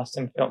the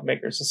Austin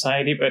Filmmaker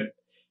Society, but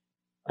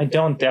I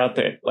don't doubt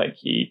that like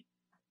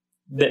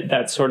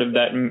that sort of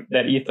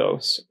that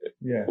ethos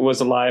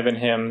was alive in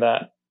him,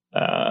 that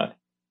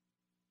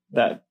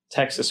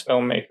Texas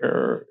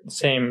filmmaker,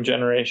 same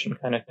generation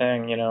kind of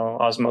thing,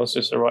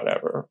 osmosis or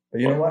whatever.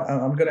 But you know what?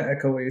 I'm going to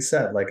echo what you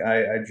said. Like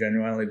I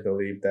genuinely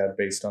believe that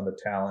based on the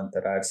talent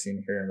that I've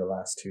seen here in the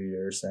last 2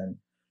 years and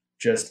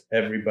just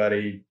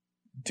everybody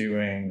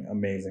doing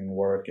amazing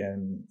work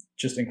and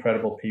just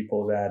incredible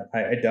people, that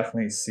I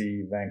definitely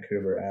see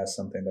Vancouver as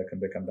something that can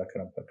become that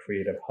kind of a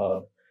creative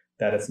hub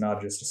that it's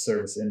not just a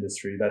service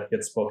industry that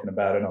gets spoken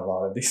about in a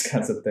lot of these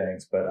kinds of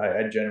things. But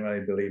I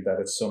genuinely believe that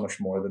it's so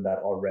much more than that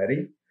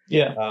already.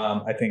 Yeah.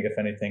 I think if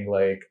anything,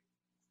 like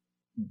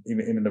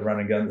even the run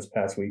and gun this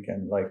past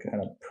weekend, like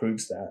kind of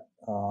proves that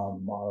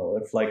model.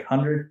 If like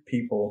 100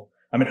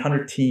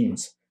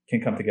 teams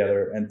can come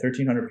together and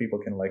 1,300 people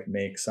can like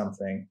make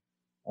something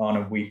on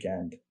a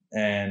weekend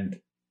and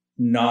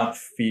not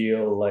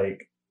feel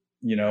like,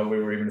 we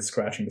were even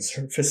scratching the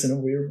surface in a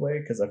weird way.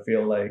 Because I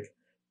feel like,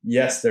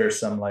 yes, there's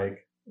some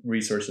like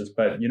resources,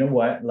 but you know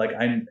what? Like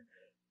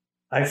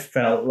I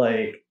felt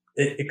like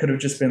it could have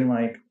just been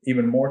like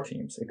even more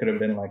teams. It could have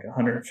been like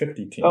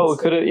 150 teams. Oh, it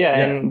could have, yeah.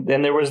 And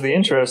there was the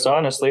interest,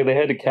 honestly. They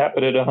had to cap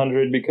it at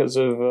 100 because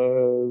of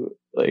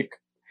like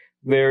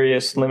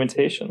various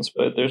limitations,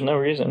 but there's no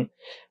reason.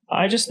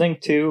 I just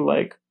think too,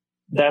 like,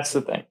 that's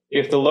the thing.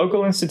 If the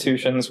local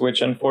institutions,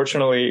 which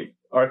unfortunately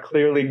are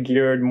clearly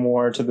geared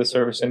more to the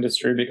service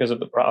industry because of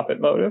the profit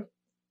motive,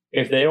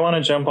 if they want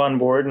to jump on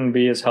board and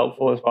be as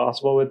helpful as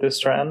possible with this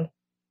trend,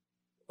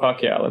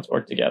 fuck yeah, let's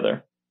work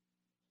together.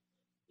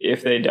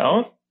 If they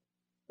don't,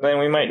 then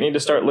we might need to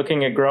start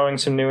looking at growing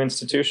some new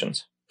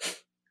institutions.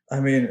 I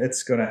mean,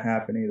 it's going to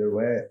happen either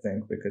way, I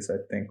think, because I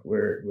think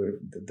we're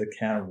the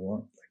can of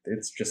worms. Like,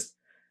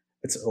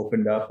 it's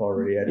opened up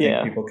already. I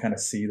think people kind of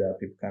see that.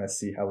 People kind of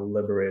see how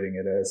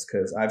liberating it is,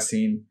 because I've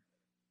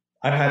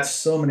had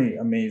so many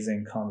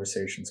amazing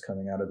conversations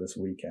coming out of this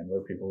weekend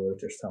where people were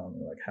just telling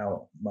me like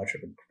how much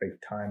of a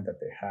great time that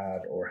they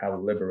had, or how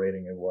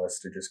liberating it was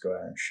to just go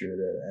out and shoot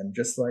it. And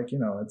just like,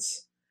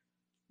 it's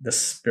the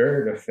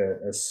spirit of it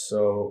is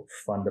so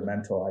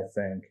fundamental, I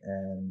think.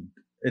 And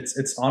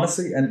it's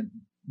honestly, and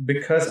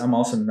because I'm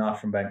also not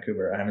from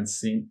Vancouver, I haven't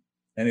seen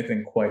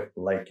anything quite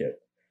like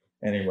it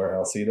anywhere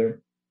else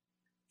either.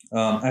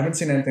 I haven't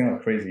seen anything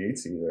like Crazy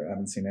Eights either. I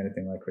haven't seen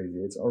anything like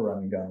Crazy Eights or Run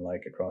and Gun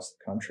like across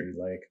the country.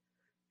 Like,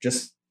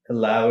 just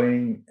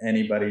allowing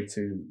anybody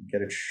to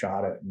get a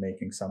shot at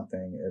making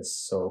something is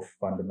so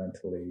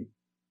fundamentally,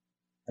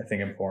 I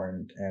think,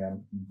 important, and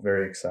I'm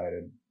very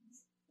excited.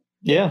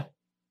 Yeah.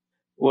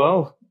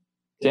 Well,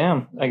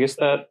 damn. I guess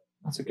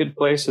that's a good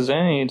place as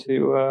any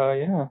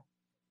to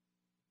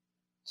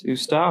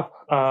stop.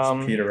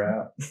 Just peter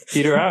out.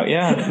 Peter out,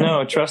 yeah.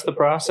 No, trust the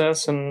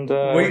process, and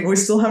we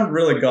still haven't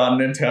really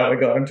gotten into how we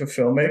got into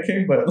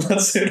filmmaking, but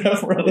let's save that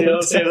for another time.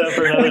 Let's save that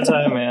for another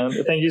time, man.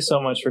 Thank you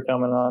so much for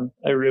coming on.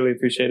 I really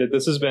appreciate it.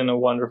 This has been a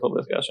wonderful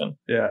discussion.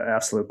 Yeah,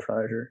 absolute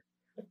pleasure.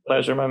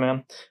 Pleasure, my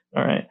man.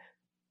 All right.